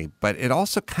and money, but it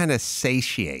also kind of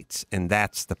satiates, and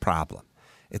that's the problem.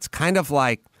 It's kind of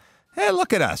like, hey,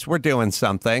 look at us, we're doing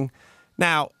something.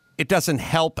 Now, it doesn't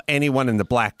help anyone in the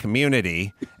black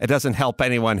community. It doesn't help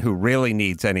anyone who really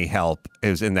needs any help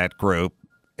is in that group.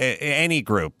 Any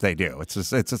group they do. It's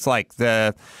just like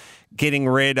the getting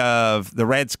rid of the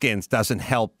Redskins doesn't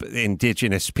help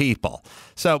indigenous people.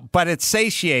 So, but it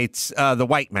satiates the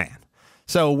white man.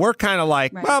 So we're kind of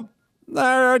like, well,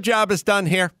 our job is done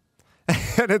here.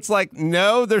 And it's like,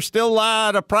 no, there's still a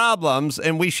lot of problems,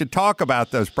 and we should talk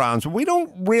about those problems. We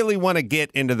don't really want to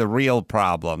get into the real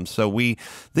problems. So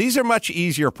these are much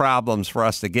easier problems for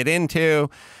us to get into,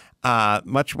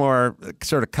 much more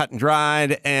sort of cut and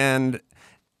dried, and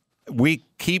we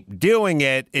keep doing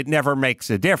it. It never makes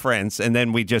a difference, and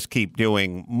then we just keep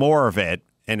doing more of it,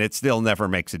 and it still never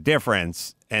makes a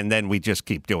difference, and then we just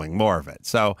keep doing more of it.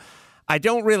 So I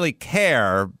don't really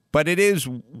care, but it is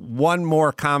one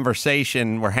more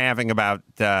conversation we're having about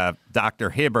Dr.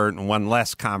 Hibbert and one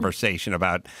less conversation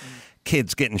about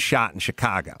kids getting shot in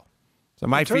Chicago. So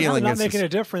my feeling not is making a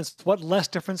difference. What less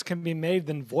difference can be made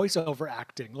than voiceover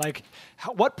acting? Like,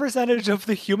 what percentage of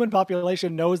the human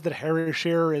population knows that Harry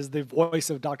Shearer is the voice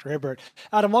of Dr. Hibbert?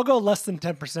 Adam, I'll go less than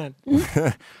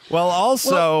 10%. Well,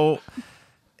 also,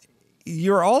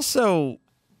 you're also...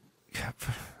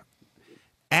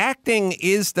 Acting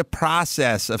is the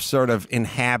process of sort of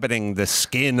inhabiting the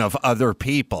skin of other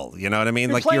people. You know what I mean?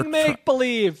 You're playing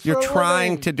make-believe. You're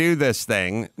trying to do this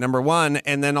thing, number one.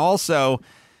 And then also,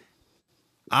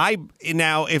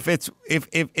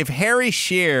 if Harry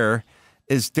Shearer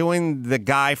is doing the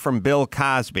guy from Bill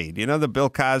Cosby, do you know the Bill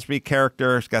Cosby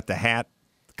character? He's got the hat,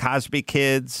 Cosby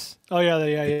Kids. Oh,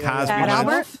 yeah. Cosby Fat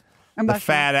Albert? The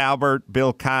Fat Albert,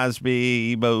 Bill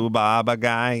Cosby, Ibo Baba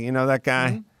guy. You know that guy?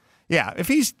 Mm-hmm. Yeah,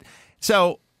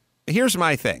 so here's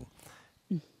my thing.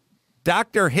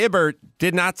 Dr. Hibbert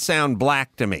did not sound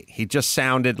black to me. He just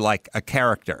sounded like a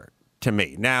character to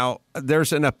me. Now,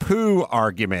 there's an Apu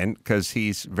argument because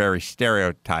he's very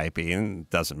stereotypy and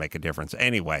doesn't make a difference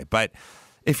anyway. But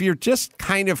if you're just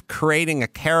kind of creating a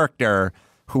character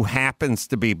who happens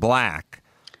to be black,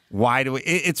 why do we?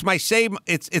 It's my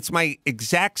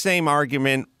exact same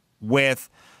argument with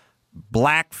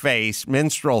blackface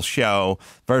minstrel show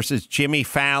versus Jimmy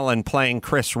Fallon playing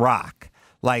Chris Rock.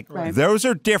 Like, those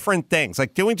are different things.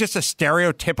 Like, doing just a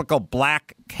stereotypical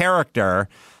black character,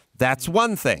 that's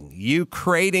one thing. You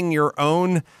creating your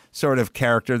own sort of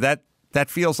character, that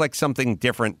feels like something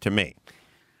different to me.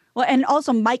 Well, and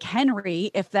also Mike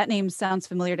Henry, if that name sounds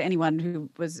familiar to anyone who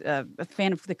was a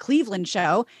fan of the Cleveland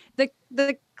show, the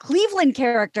Cleveland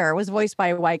character was voiced by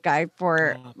a white guy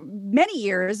for many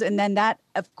years, and then that,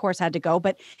 of course, had to go.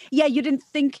 But yeah, you didn't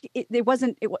think it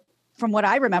wasn't. From what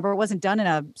I remember, it wasn't done in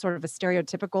a sort of a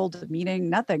stereotypical, demeaning,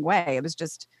 nothing way. It was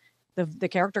just the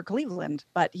character Cleveland.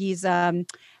 But he's, I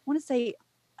want to say,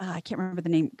 I can't remember the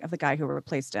name of the guy who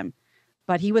replaced him,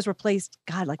 but he was replaced,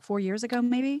 God, like 4 years ago,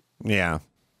 maybe. Yeah.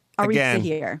 Again,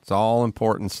 here. It's all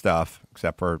important stuff,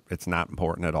 except for it's not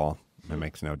important at all. It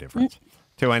makes no difference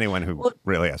to anyone who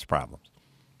really has problems.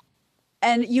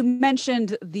 And you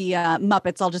mentioned the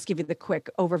Muppets. I'll just give you the quick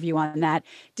overview on that.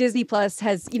 Disney Plus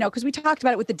has, because we talked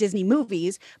about it with the Disney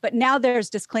movies, but now there's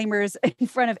disclaimers in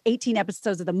front of 18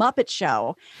 episodes of The Muppet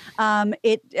Show.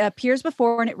 It appears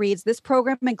before and it reads, this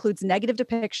program includes negative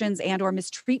depictions and or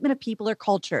mistreatment of people or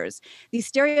cultures. These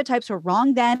stereotypes were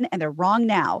wrong then and they're wrong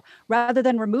now. Rather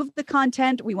than remove the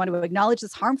content, we want to acknowledge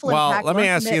this harmful impact. Well, let me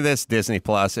ask you this, Disney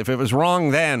Plus. If it was wrong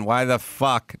then, why the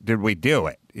fuck did we do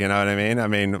it? You know what I mean? I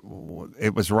mean,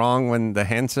 it was wrong when the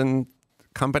Henson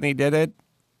Company did it.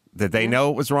 Did they know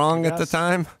it was wrong at the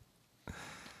time?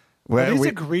 Are these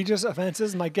egregious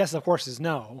offenses? My guess, of course, is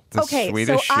no. The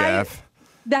Swedish chef.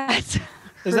 That's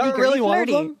is that really one of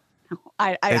them?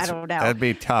 I don't know. That'd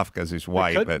be tough because he's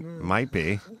white, but it might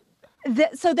be.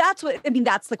 So that's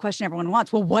that's the question everyone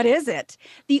wants. Well, what is it?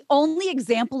 The only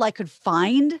example I could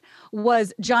find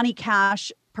was Johnny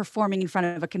Cash performing in front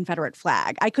of a Confederate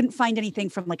flag. I couldn't find anything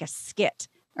from like a skit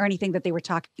or anything that they were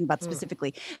talking about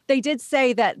specifically. They did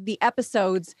say that the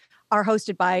episodes are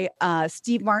hosted by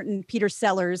Steve Martin, Peter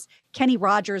Sellers, Kenny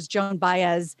Rogers, Joan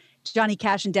Baez, Johnny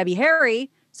Cash, and Debbie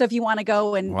Harry. So if you want to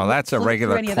go and that's a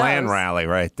regular Klan rally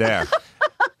right there.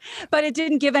 But it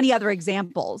didn't give any other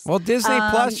examples. Well, Disney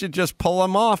Plus should just pull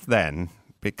them off then,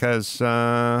 because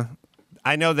I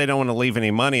know they don't want to leave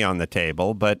any money on the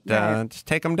table, but just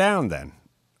take them down then.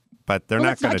 But they're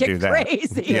not going to do that.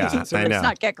 Crazy. Yeah, I know. Let's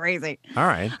not get crazy. All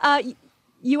right.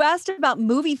 You asked about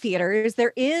movie theaters.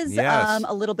 There is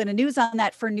a little bit of news on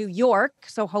that for New York.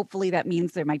 So hopefully that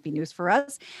means there might be news for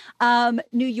us.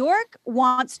 New York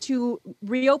wants to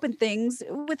reopen things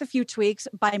with a few tweaks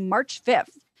by March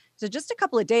 5th. So just a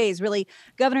couple of days, really.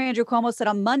 Governor Andrew Cuomo said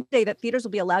on Monday that theaters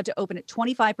will be allowed to open at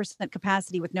 25%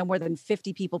 capacity with no more than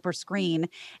 50 people per screen.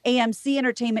 AMC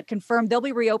Entertainment confirmed they'll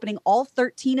be reopening all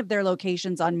 13 of their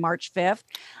locations on March 5th.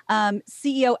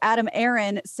 CEO Adam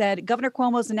Aaron said Governor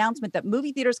Cuomo's announcement that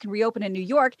movie theaters can reopen in New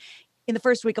York in the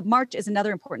first week of March is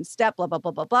another important step, blah, blah,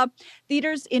 blah, blah, blah.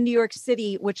 Theaters in New York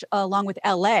City, which along with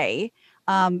LA,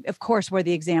 Of course, we're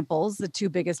the examples, the two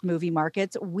biggest movie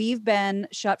markets. We've been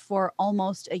shut for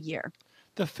almost a year.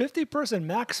 The 50-person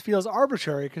max feels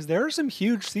arbitrary because there are some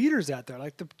huge theaters out there.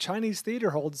 Like the Chinese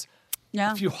theater holds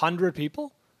a few hundred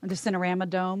people. The Cinerama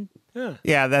Dome.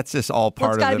 Yeah, that's just all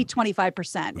part It's got to of be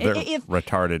 25%. their If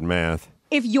retarded math.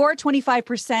 if your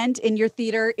 25% in your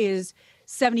theater is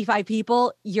 75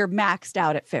 people, you're maxed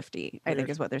out at 50, I think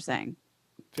is what they're saying.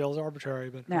 Feels arbitrary,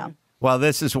 but No. Well,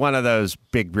 this is one of those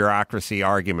big bureaucracy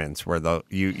arguments where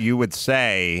you would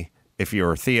say, if you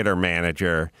were a theater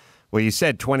manager, well, you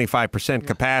said 25%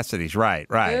 capacities. Right.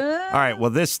 All right,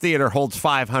 well, this theater holds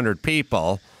 500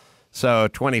 people, so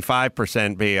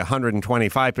 25% be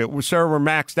 125 people. Sir, we're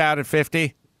maxed out at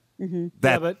 50?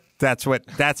 Mm-hmm.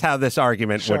 That's how this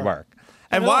argument would work.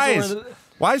 And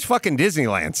why is fucking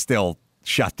Disneyland still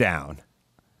shut down?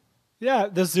 Yeah,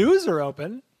 the zoos are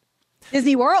open.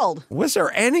 Disney World. Was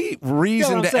there any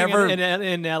reason to ever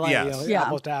in LA? Yes.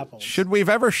 Apples to apples. Should we have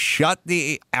ever shut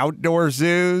the outdoor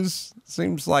zoos?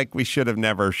 Seems like we should have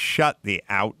never shut the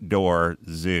outdoor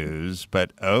zoos,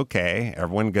 but okay,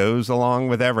 everyone goes along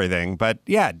with everything. But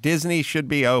yeah, Disney should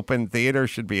be open, theaters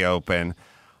should be open,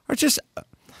 or just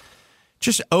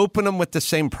open them with the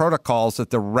same protocols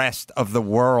that the rest of the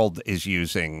world is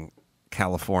using.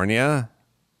 California,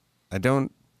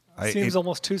 Seems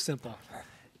almost too simple.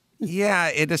 Yeah,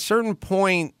 at a certain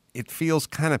point, it feels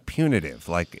kind of punitive.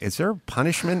 Like, is there a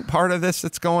punishment part of this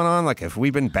that's going on? Like, if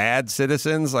we've been bad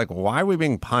citizens, like, why are we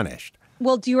being punished?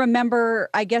 Well, do you remember,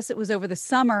 I guess it was over the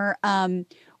summer, Newsom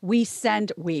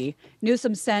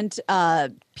sent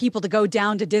people to go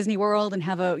down to Disney World and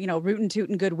have a, rootin'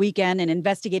 tootin' good weekend and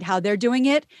investigate how they're doing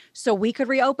it so we could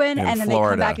reopen. In and then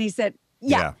Florida. they come back and he said,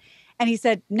 yeah. And he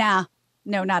said, nah,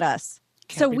 no, not us.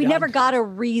 So we never got a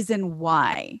reason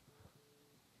why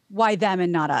them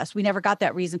and not us. We never got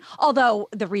that reason. Although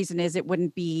the reason is it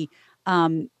wouldn't be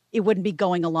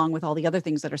going along with all the other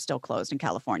things that are still closed in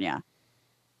California.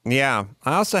 Yeah.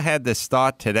 I also had this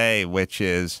thought today, which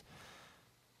is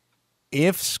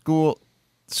if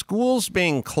schools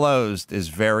being closed is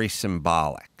very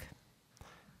symbolic,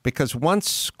 because once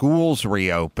schools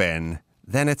reopen,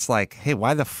 then it's like, hey,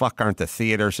 why the fuck aren't the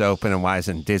theaters open, and why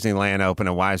isn't Disneyland open,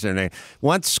 and why is there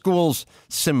once schools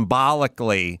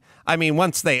symbolically,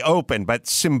 once they open, but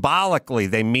symbolically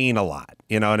they mean a lot.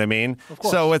 You know what I mean?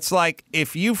 So it's like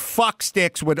if you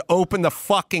fucksticks would open the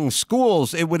fucking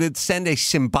schools, it would send a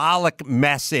symbolic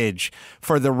message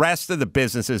for the rest of the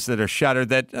businesses that are shuttered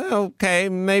that, okay,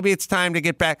 maybe it's time to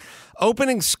get back.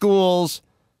 Opening schools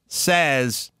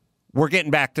says we're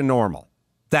getting back to normal.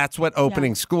 That's what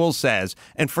opening schools says.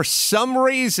 And for some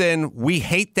reason, we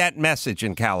hate that message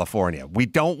in California. We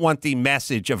don't want the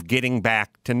message of getting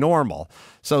back to normal.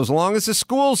 So as long as the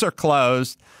schools are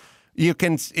closed, you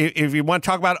can, if you want to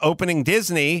talk about opening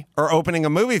Disney or opening a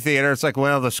movie theater, it's like,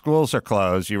 well, the schools are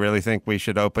closed. You really think we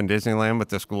should open Disneyland with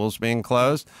the schools being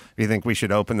closed? Do you think we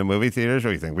should open the movie theaters? Or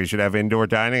do you think we should have indoor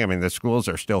dining? The schools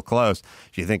are still closed.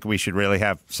 Do you think we should really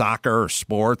have soccer or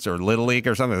sports or Little League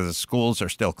or something? The schools are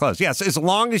still closed. Yes, as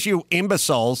long as you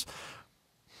imbeciles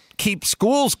keep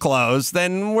schools closed,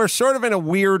 then we're sort of in a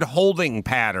weird holding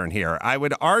pattern here. I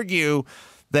would argue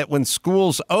that when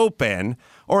schools open,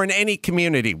 or in any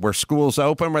community where schools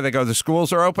open, where they go, the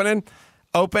schools are open,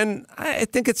 I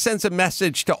think it sends a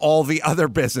message to all the other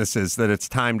businesses that it's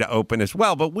time to open as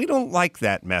well. But we don't like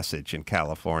that message in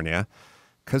California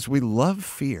because we love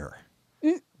fear.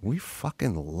 We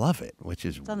fucking love it, which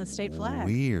is It's on the state flag.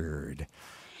 Weird.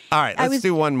 All right, let's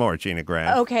do one more, Gina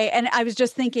Grant. Okay, and I was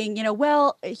just thinking,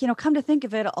 come to think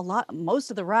of it, most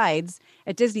of the rides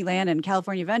at Disneyland and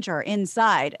California Adventure are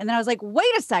inside. And then I was like,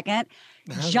 wait a second,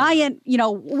 giant,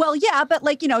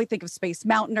 but you think of Space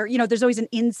Mountain or, there's always an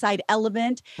inside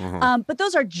element. Mm-hmm. But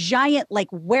those are giant,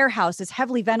 warehouses,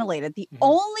 heavily ventilated. The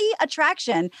only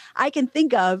attraction I can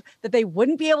think of that they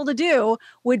wouldn't be able to do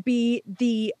would be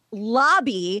the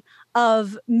lobby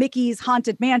of Mickey's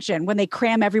Haunted Mansion when they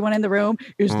cram everyone in the room.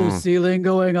 Is the ceiling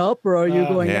going up or are you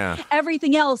going down?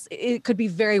 Everything else, it could be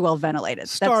very well ventilated.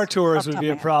 Star Tours would be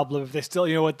a problem if they still,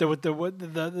 with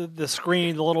the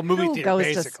screen, the little movie theater. Who goes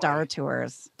basically. to Star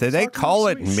Tours? Did they call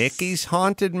it Mickey's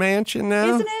Haunted Mansion now?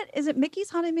 Isn't it? Is it Mickey's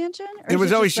Haunted Mansion? It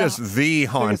was always just the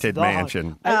Haunted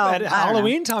Mansion. At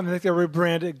Halloween time, I think they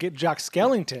rebranded Get Jack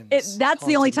Skellington. That's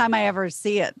the only time I ever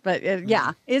see it. But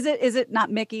yeah, is it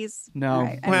not Mickey's? No,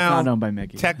 Right. it's not owned by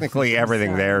Mickey. Technically,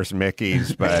 everything there's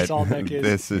Mickey's, but It's all Mickey's.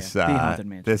 this is the Haunted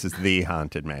Mansion. This is the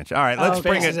Haunted Mansion. All right, let's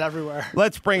bring it everywhere.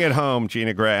 Let's bring it home,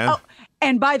 Gina Grant. Oh,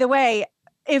 and by the way,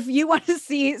 if you want to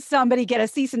see somebody get a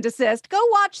cease and desist, go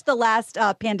watch the last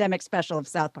pandemic special of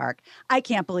South Park. I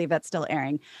can't believe that's still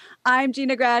airing. I'm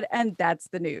Gina Grad, and that's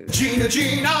the news. Gina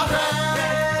Grad.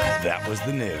 That was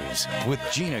the news with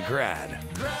Gina Grad.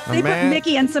 They put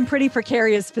Mickey in some pretty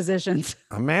precarious positions.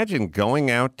 Imagine going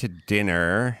out to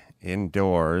dinner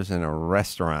indoors in a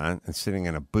restaurant and sitting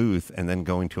in a booth and then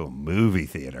going to a movie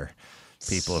theater.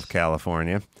 People of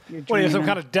California. What are you, some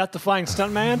kind of death-defying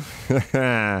stuntman?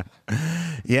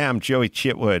 Yeah, I'm Joey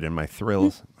Chitwood and my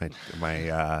thrills,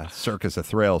 my circus of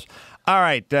thrills. All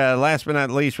right, last but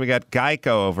not least, we got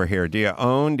Geico over here. Do you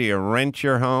own, do you rent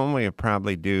your home? Well, you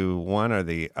probably do one or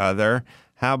the other.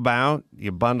 How about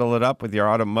you bundle it up with your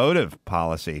automotive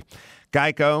policy?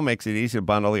 Geico makes it easy to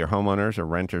bundle your homeowners or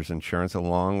renters insurance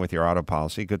along with your auto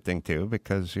policy. Good thing, too,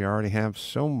 because you already have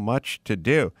so much to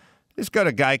do. Just go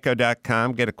to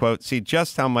geico.com, get a quote, see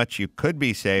just how much you could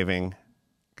be saving.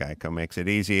 Geico makes it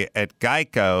easy at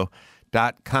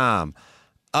geico.com.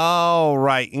 All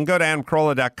right, you can go to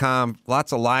adamcarolla.com.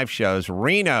 Lots of live shows.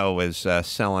 Reno is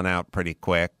selling out pretty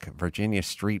quick. Virginia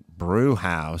Street Brew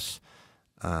House,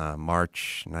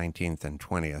 March 19th and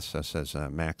 20th, so says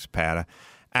Max Pata.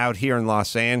 Out here in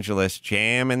Los Angeles,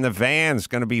 Jam in the Van is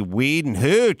going to be weed and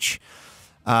hooch.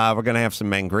 We're going to have some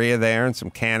Mangria there and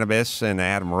some cannabis, and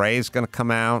Adam Ray's going to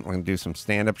come out. We're going to do some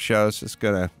stand-up shows. Just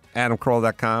go to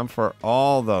adamcarolla.com for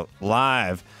all the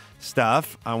live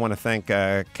stuff. I want to thank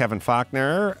Kevin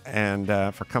Faulconer and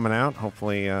for coming out.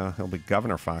 Hopefully he'll be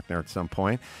Governor Faulconer at some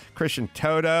point. Christian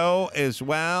Toto as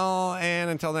well. And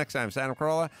until next time, it's Adam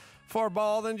Carolla for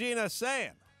Bald and Gina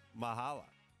saying mahalo.